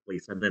killed by the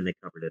police, and then they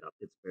covered it up.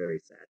 It's very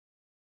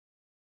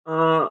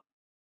sad.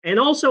 And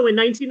also in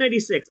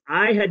 1996,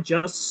 I had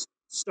just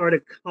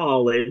started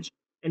college,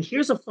 and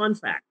here's a fun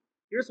fact.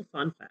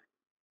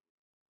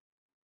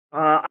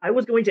 I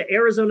was going to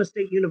Arizona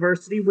State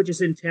University, which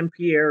is in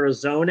Tempe,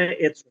 Arizona.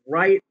 It's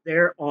right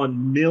there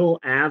on Mill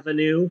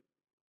Avenue.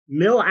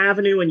 Mill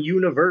Avenue and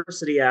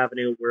University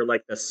Avenue were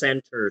like the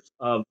centers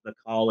of the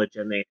college,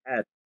 and they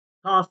had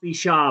coffee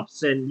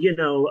shops and,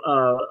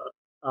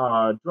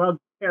 drug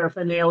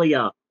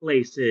paraphernalia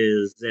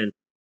places and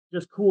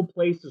just cool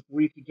places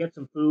where you could get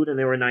some food, and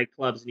there were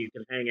nightclubs and you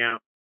could hang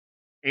out.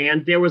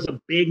 And there was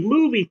a big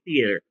movie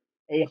theater,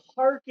 a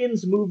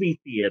Harkins movie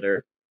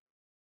theater.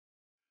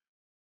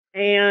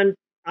 And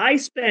I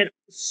spent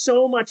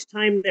so much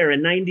time there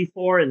in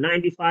 94 and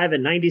 95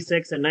 and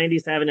 96 and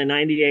 97 and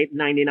 98 and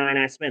 99.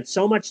 I spent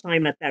so much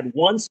time at that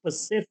one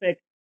specific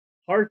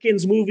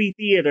Harkins movie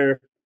theater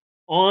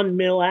on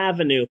Mill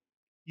Avenue.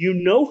 You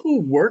know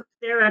who worked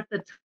there at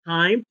the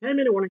time?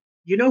 10-minute warning.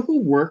 You know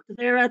who worked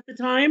there at the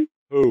time?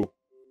 Who?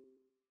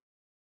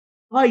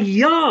 A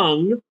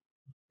young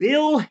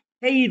Bill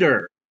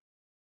Hader.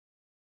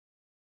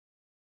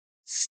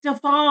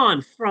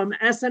 Stefan from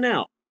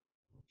SNL.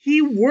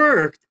 He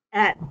worked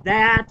at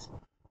that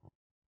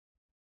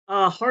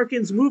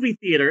Harkins movie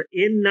theater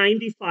in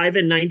 95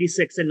 and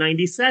 96 and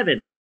 97.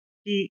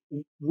 He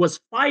was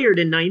fired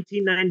in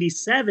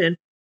 1997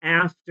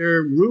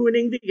 after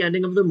ruining the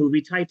ending of the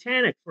movie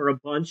Titanic for a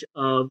bunch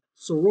of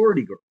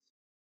sorority girls.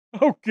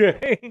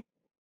 Okay.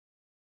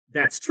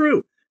 That's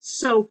true.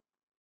 So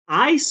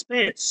I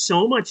spent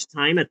so much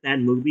time at that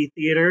movie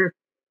theater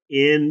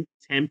in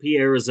Tempe,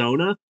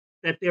 Arizona,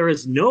 that there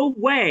is no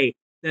way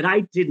that I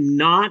did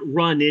not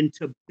run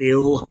into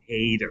Bill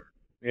Hader.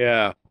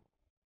 Yeah.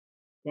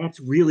 That's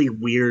really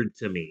weird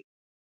to me.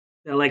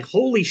 They're like,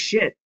 holy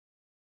shit,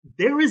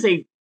 there is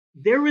a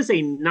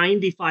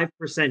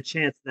 95%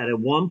 chance that at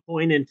one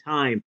point in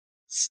time,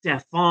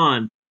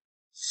 Stefan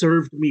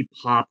served me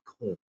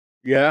popcorn.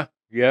 Yeah.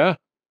 Yeah.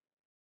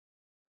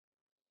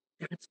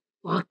 That's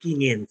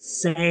fucking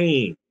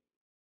insane.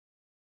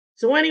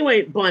 So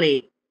anyway,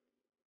 Bunny,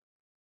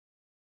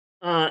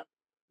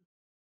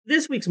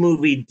 this week's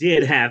movie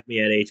did have me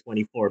at age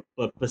 24,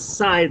 but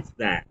besides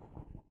that,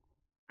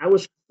 I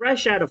was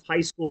fresh out of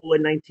high school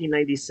in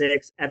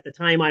 1996. At the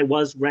time, I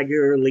was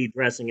regularly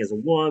dressing as a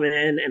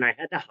woman, and I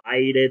had to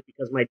hide it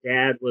because my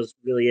dad was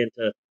really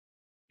into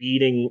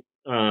beating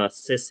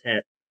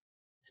cishet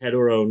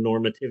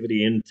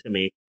heteronormativity into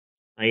me.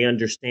 I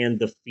understand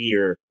the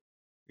fear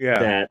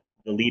that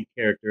the lead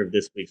character of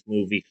this week's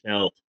movie,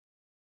 felt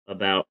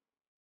about.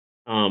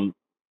 Um,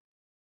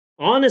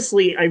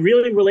 Honestly, I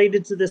really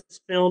related to this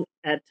film.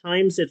 At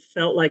times, it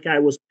felt like I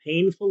was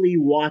painfully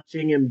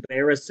watching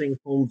embarrassing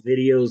home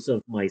videos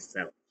of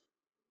myself.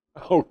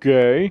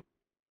 Okay.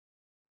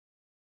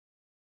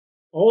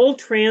 All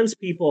trans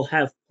people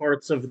have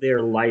parts of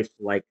their life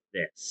like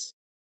this,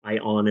 I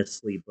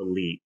honestly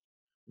believe,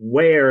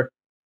 where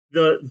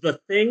the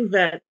thing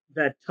that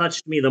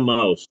touched me the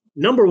most,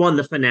 number one,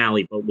 the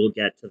finale, but we'll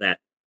get to that.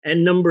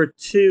 And number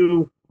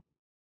two,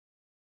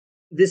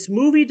 this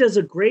movie does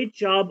a great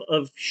job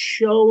of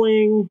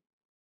showing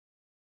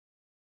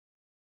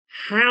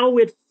how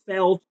it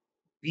felt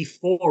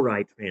before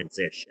I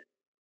transitioned.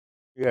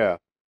 Yeah.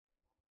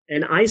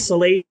 An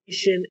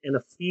isolation and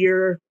a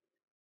fear,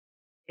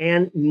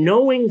 and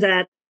knowing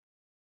that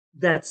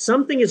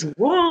something is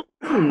wrong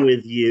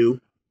with you,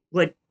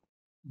 but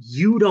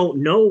you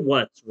don't know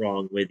what's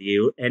wrong with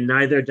you, and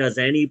neither does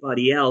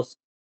anybody else.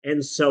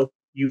 And so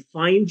you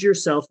find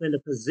yourself in a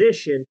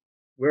position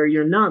where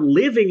you're not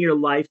living your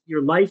life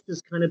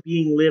is kind of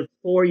being lived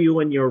for you,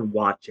 and you're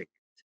watching.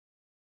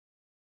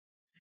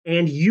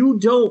 And you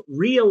don't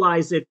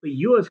realize it, but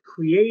you have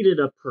created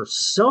a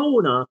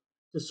persona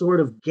to sort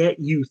of get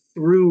you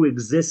through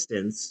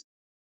existence.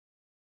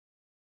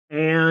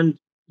 And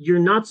you're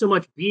not so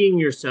much being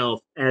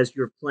yourself as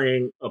you're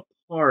playing a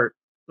part,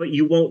 but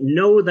you won't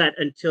know that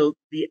until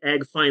the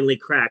egg finally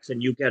cracks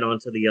and you get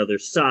onto the other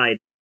side.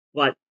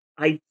 But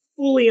I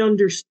fully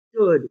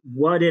understood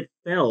what it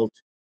felt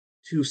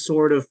to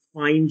sort of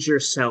find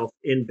yourself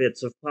in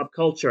bits of pop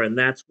culture. And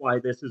that's why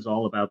this is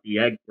all about the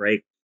egg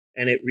break.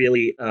 And it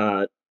really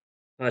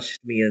touched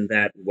me in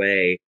that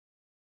way.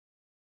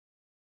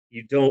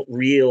 You don't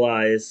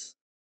realize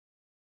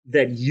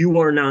that you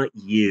are not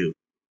you.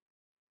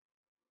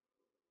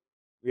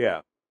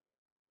 Yeah.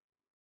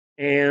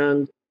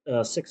 And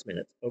 6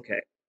 minutes.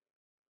 Okay.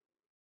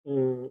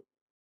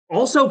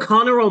 Also,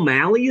 Connor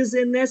O'Malley is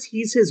in this.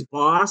 He's his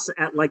boss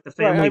at like the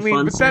Family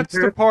Fun but Center. that's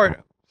the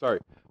part. Sorry,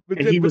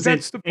 but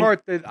that's the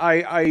part that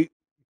I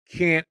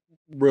can't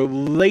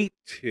relate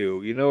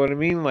to. You know what I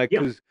mean? Like,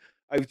 because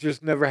I've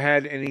just never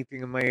had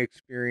anything in my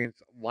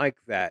experience like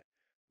that.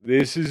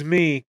 This is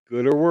me,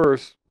 good or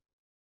worse.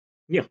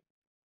 Yeah.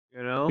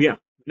 You know? Yeah.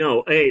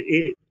 No.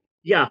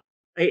 Yeah.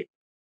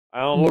 I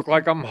don't look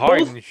like I'm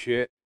hiding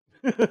shit.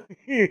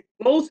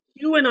 Both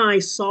Q and I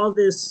saw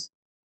this.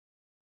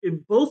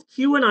 Both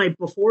Q and I,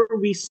 before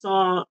we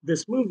saw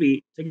this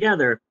movie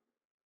together,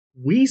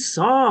 we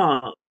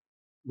saw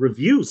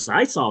reviews.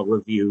 I saw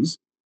reviews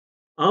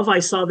of I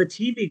Saw the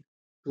TV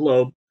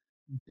Globe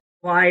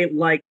by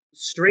like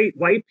straight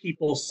white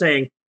people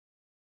saying,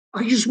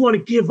 I just want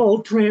to give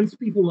all trans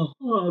people a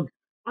hug.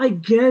 I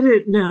get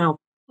it now.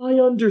 I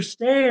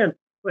understand.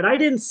 But I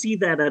didn't see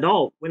that at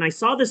all. When I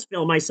saw this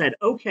film, I said,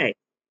 okay,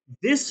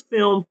 this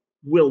film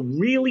will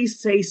really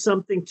say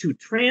something to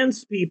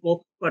trans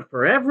people, but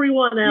for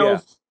everyone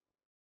else,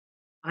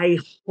 I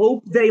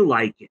hope they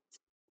like it.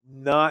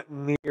 Not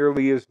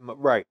nearly as much.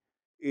 Right.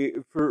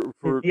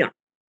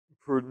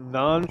 For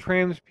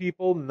non-trans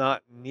people,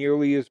 not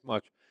nearly as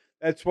much.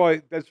 That's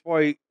why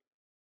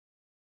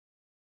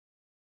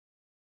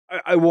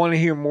I want to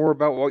hear more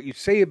about what you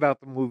say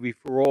about the movie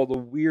for all the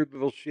weird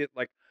little shit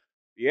like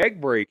the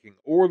egg breaking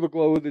or the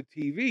glow of the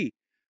TV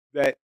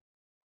that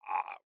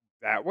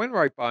went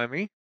right by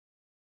me.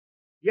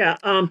 Yeah,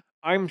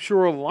 I'm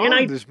sure a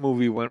lot of this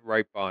movie went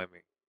right by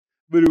me,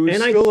 but it was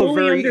still a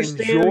very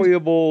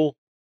enjoyable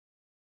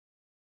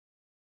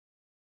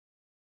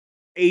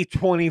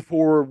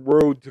A24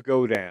 road to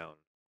go down.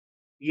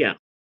 Yeah,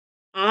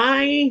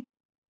 I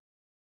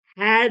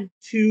had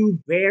to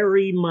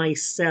bury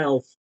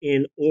myself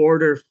in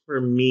order for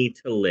me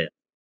to live.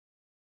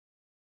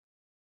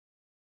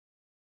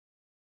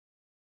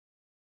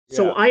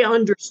 So I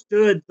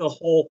understood the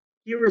whole,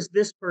 here is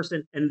this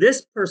person, and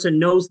this person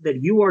knows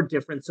that you are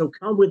different. So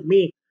come with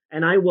me,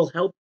 and I will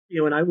help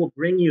you, and I will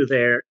bring you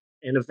there.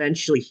 And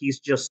eventually he's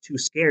just too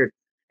scared.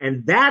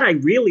 And that I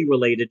really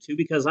related to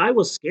because I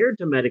was scared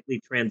to medically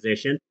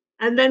transition.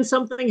 And then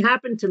something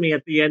happened to me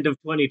at the end of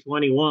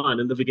 2021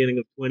 and the beginning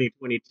of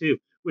 2022,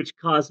 which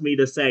caused me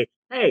to say,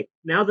 hey,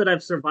 now that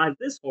I've survived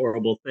this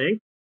horrible thing,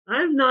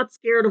 I'm not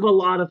scared of a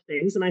lot of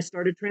things, and I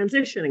started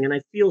transitioning, and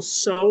I feel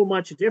so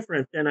much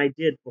different than I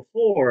did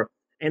before.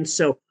 And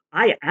so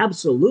I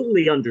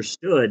absolutely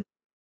understood,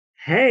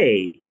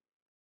 hey,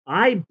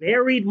 I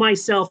buried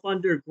myself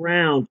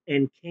underground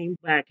and came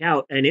back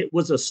out, and it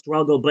was a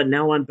struggle, but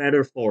now I'm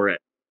better for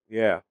it.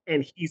 Yeah.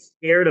 And he's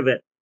scared of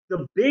it.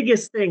 The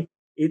biggest thing,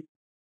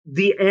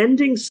 the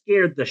ending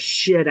scared the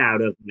shit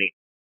out of me.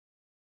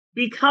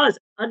 Because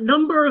a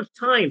number of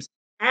times,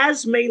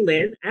 as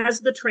Maylin, as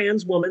the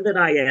trans woman that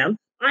I am,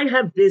 I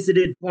have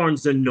visited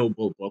Barnes and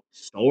Noble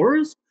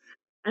bookstores,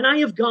 and I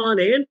have gone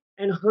in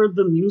and heard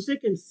the music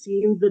and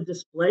seen the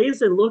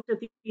displays and looked at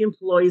the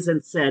employees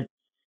and said,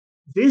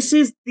 this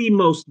is the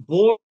most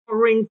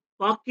boring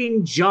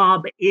fucking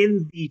job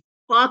in the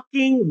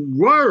fucking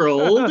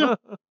world.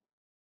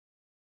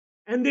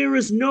 And there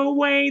is no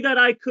way that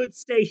I could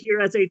stay here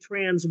as a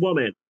trans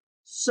woman.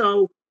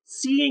 So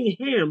seeing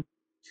him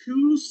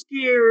too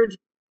scared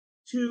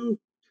to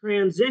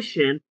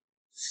transition,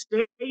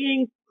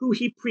 staying who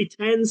he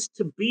pretends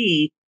to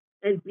be,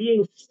 and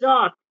being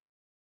stuck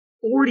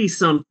 40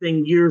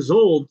 something years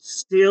old,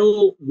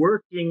 still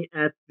working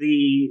at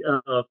the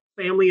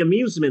family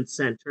amusement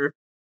center.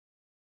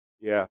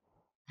 Yeah.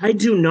 I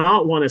do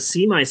not want to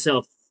see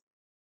myself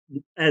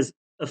as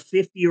a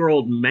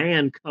 50-year-old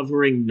man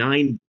covering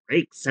 9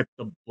 breaks at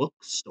the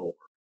bookstore.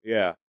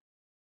 Yeah.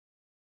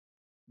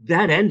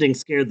 That ending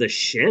scared the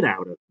shit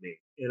out of me.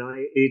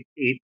 And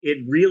it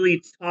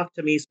really talked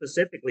to me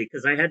specifically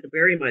because I had to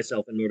bury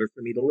myself in order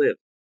for me to live.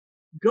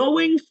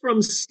 Going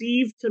from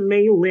Steve to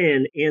Mei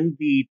Lin in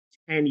the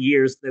 10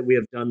 years that we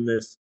have done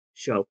this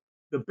show,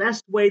 the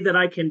best way that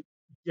I can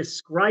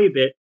describe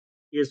it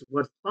is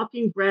what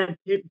fucking Brad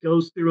Pitt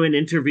goes through an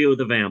interview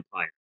with a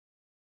vampire.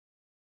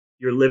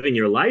 You're living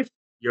your life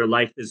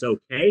is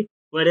okay,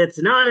 but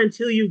it's not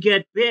until you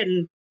get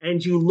bitten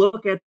and you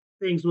look at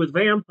things with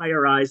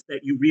vampire eyes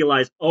that you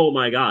realize, oh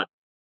my God,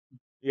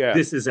 yeah,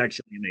 this is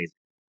actually amazing.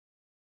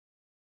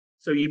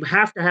 So you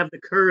have to have the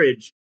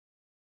courage.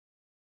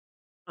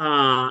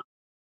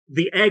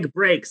 The egg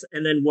breaks,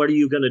 and then what are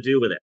you going to do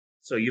with it?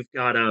 So you've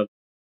got to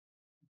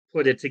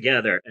put it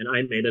together, and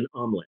I made an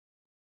omelet.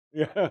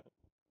 Yeah.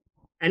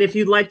 And if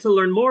you'd like to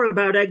learn more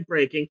about egg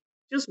breaking,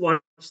 just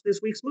watch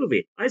this week's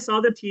movie. I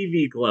saw the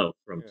TV Glow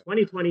from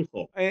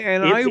 2024.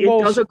 And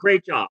it does a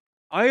great job.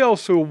 I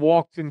also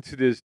walked into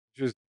this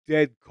just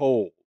dead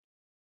cold.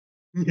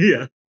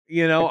 Yeah.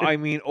 You know, I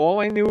mean, all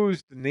I knew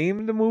was the name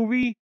of the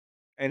movie,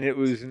 and it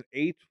was an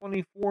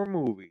A24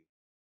 movie.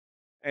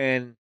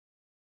 And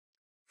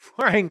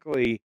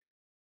frankly,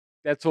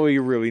 that's all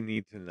you really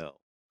need to know.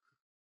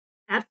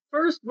 At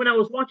first, when I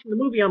was watching the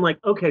movie, I'm like,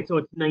 okay, so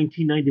it's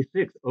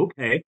 1996.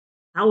 Okay.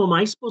 How am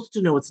I supposed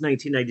to know it's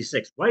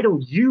 1996? Why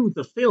don't you,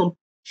 the film,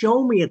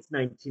 show me it's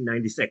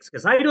 1996?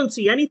 Because I don't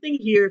see anything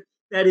here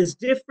that is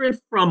different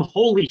from,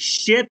 holy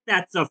shit,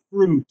 that's a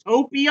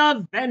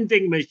Fruitopia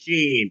vending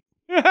machine.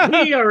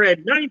 We are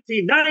in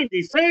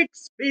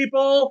 1996,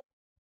 people.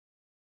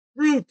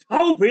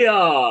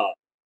 Fruitopia.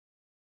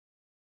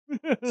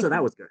 So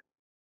that was good.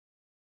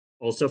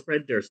 Also,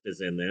 Fred Durst is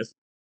in this.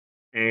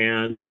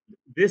 And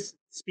this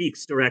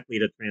speaks directly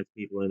to trans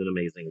people in an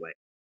amazing way.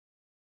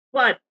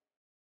 But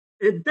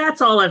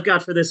that's all I've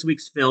got for this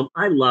week's film.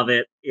 I love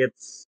it.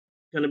 It's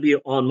going to be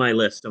on my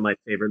list of my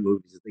favorite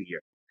movies of the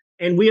year.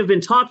 And we have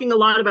been talking a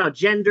lot about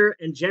gender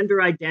and gender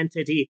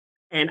identity.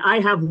 And I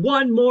have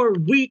one more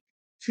week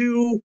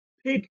to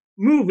pick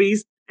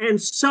movies.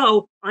 And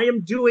so I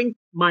am doing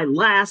my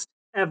last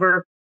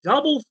ever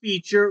double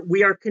feature.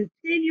 We are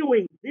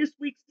continuing this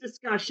week's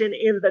discussion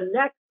in the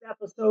next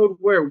episode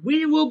where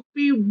we will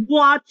be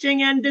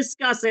watching and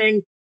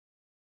discussing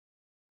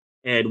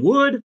Ed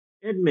Wood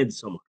and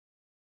Midsommar.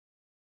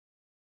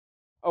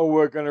 Oh,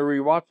 we're going to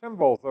rewatch them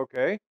both,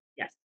 okay?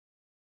 Yes.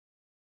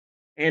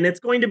 And it's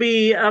going to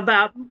be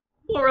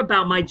more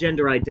about my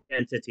gender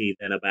identity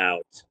than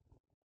about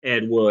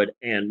Ed Wood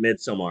and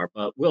Midsommar,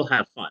 but we'll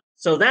have fun.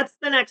 So that's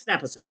the next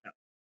episode.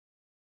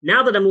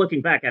 Now that I'm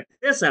looking back at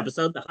this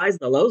episode, the highs,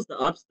 the lows, the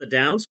ups, the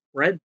downs,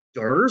 Fred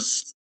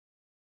Durst,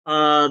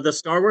 the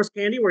Star Wars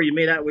candy where you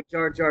made out with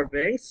Jar Jar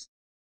Binks,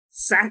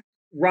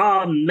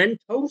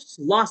 Sacramentos,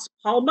 Las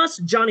Palmas,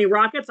 Johnny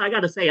Rockets. I got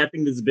to say, I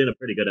think this has been a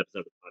pretty good episode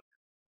of the podcast.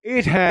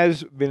 It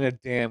has been a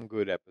damn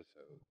good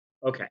episode.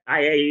 Okay,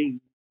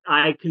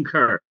 I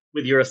concur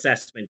with your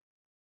assessment.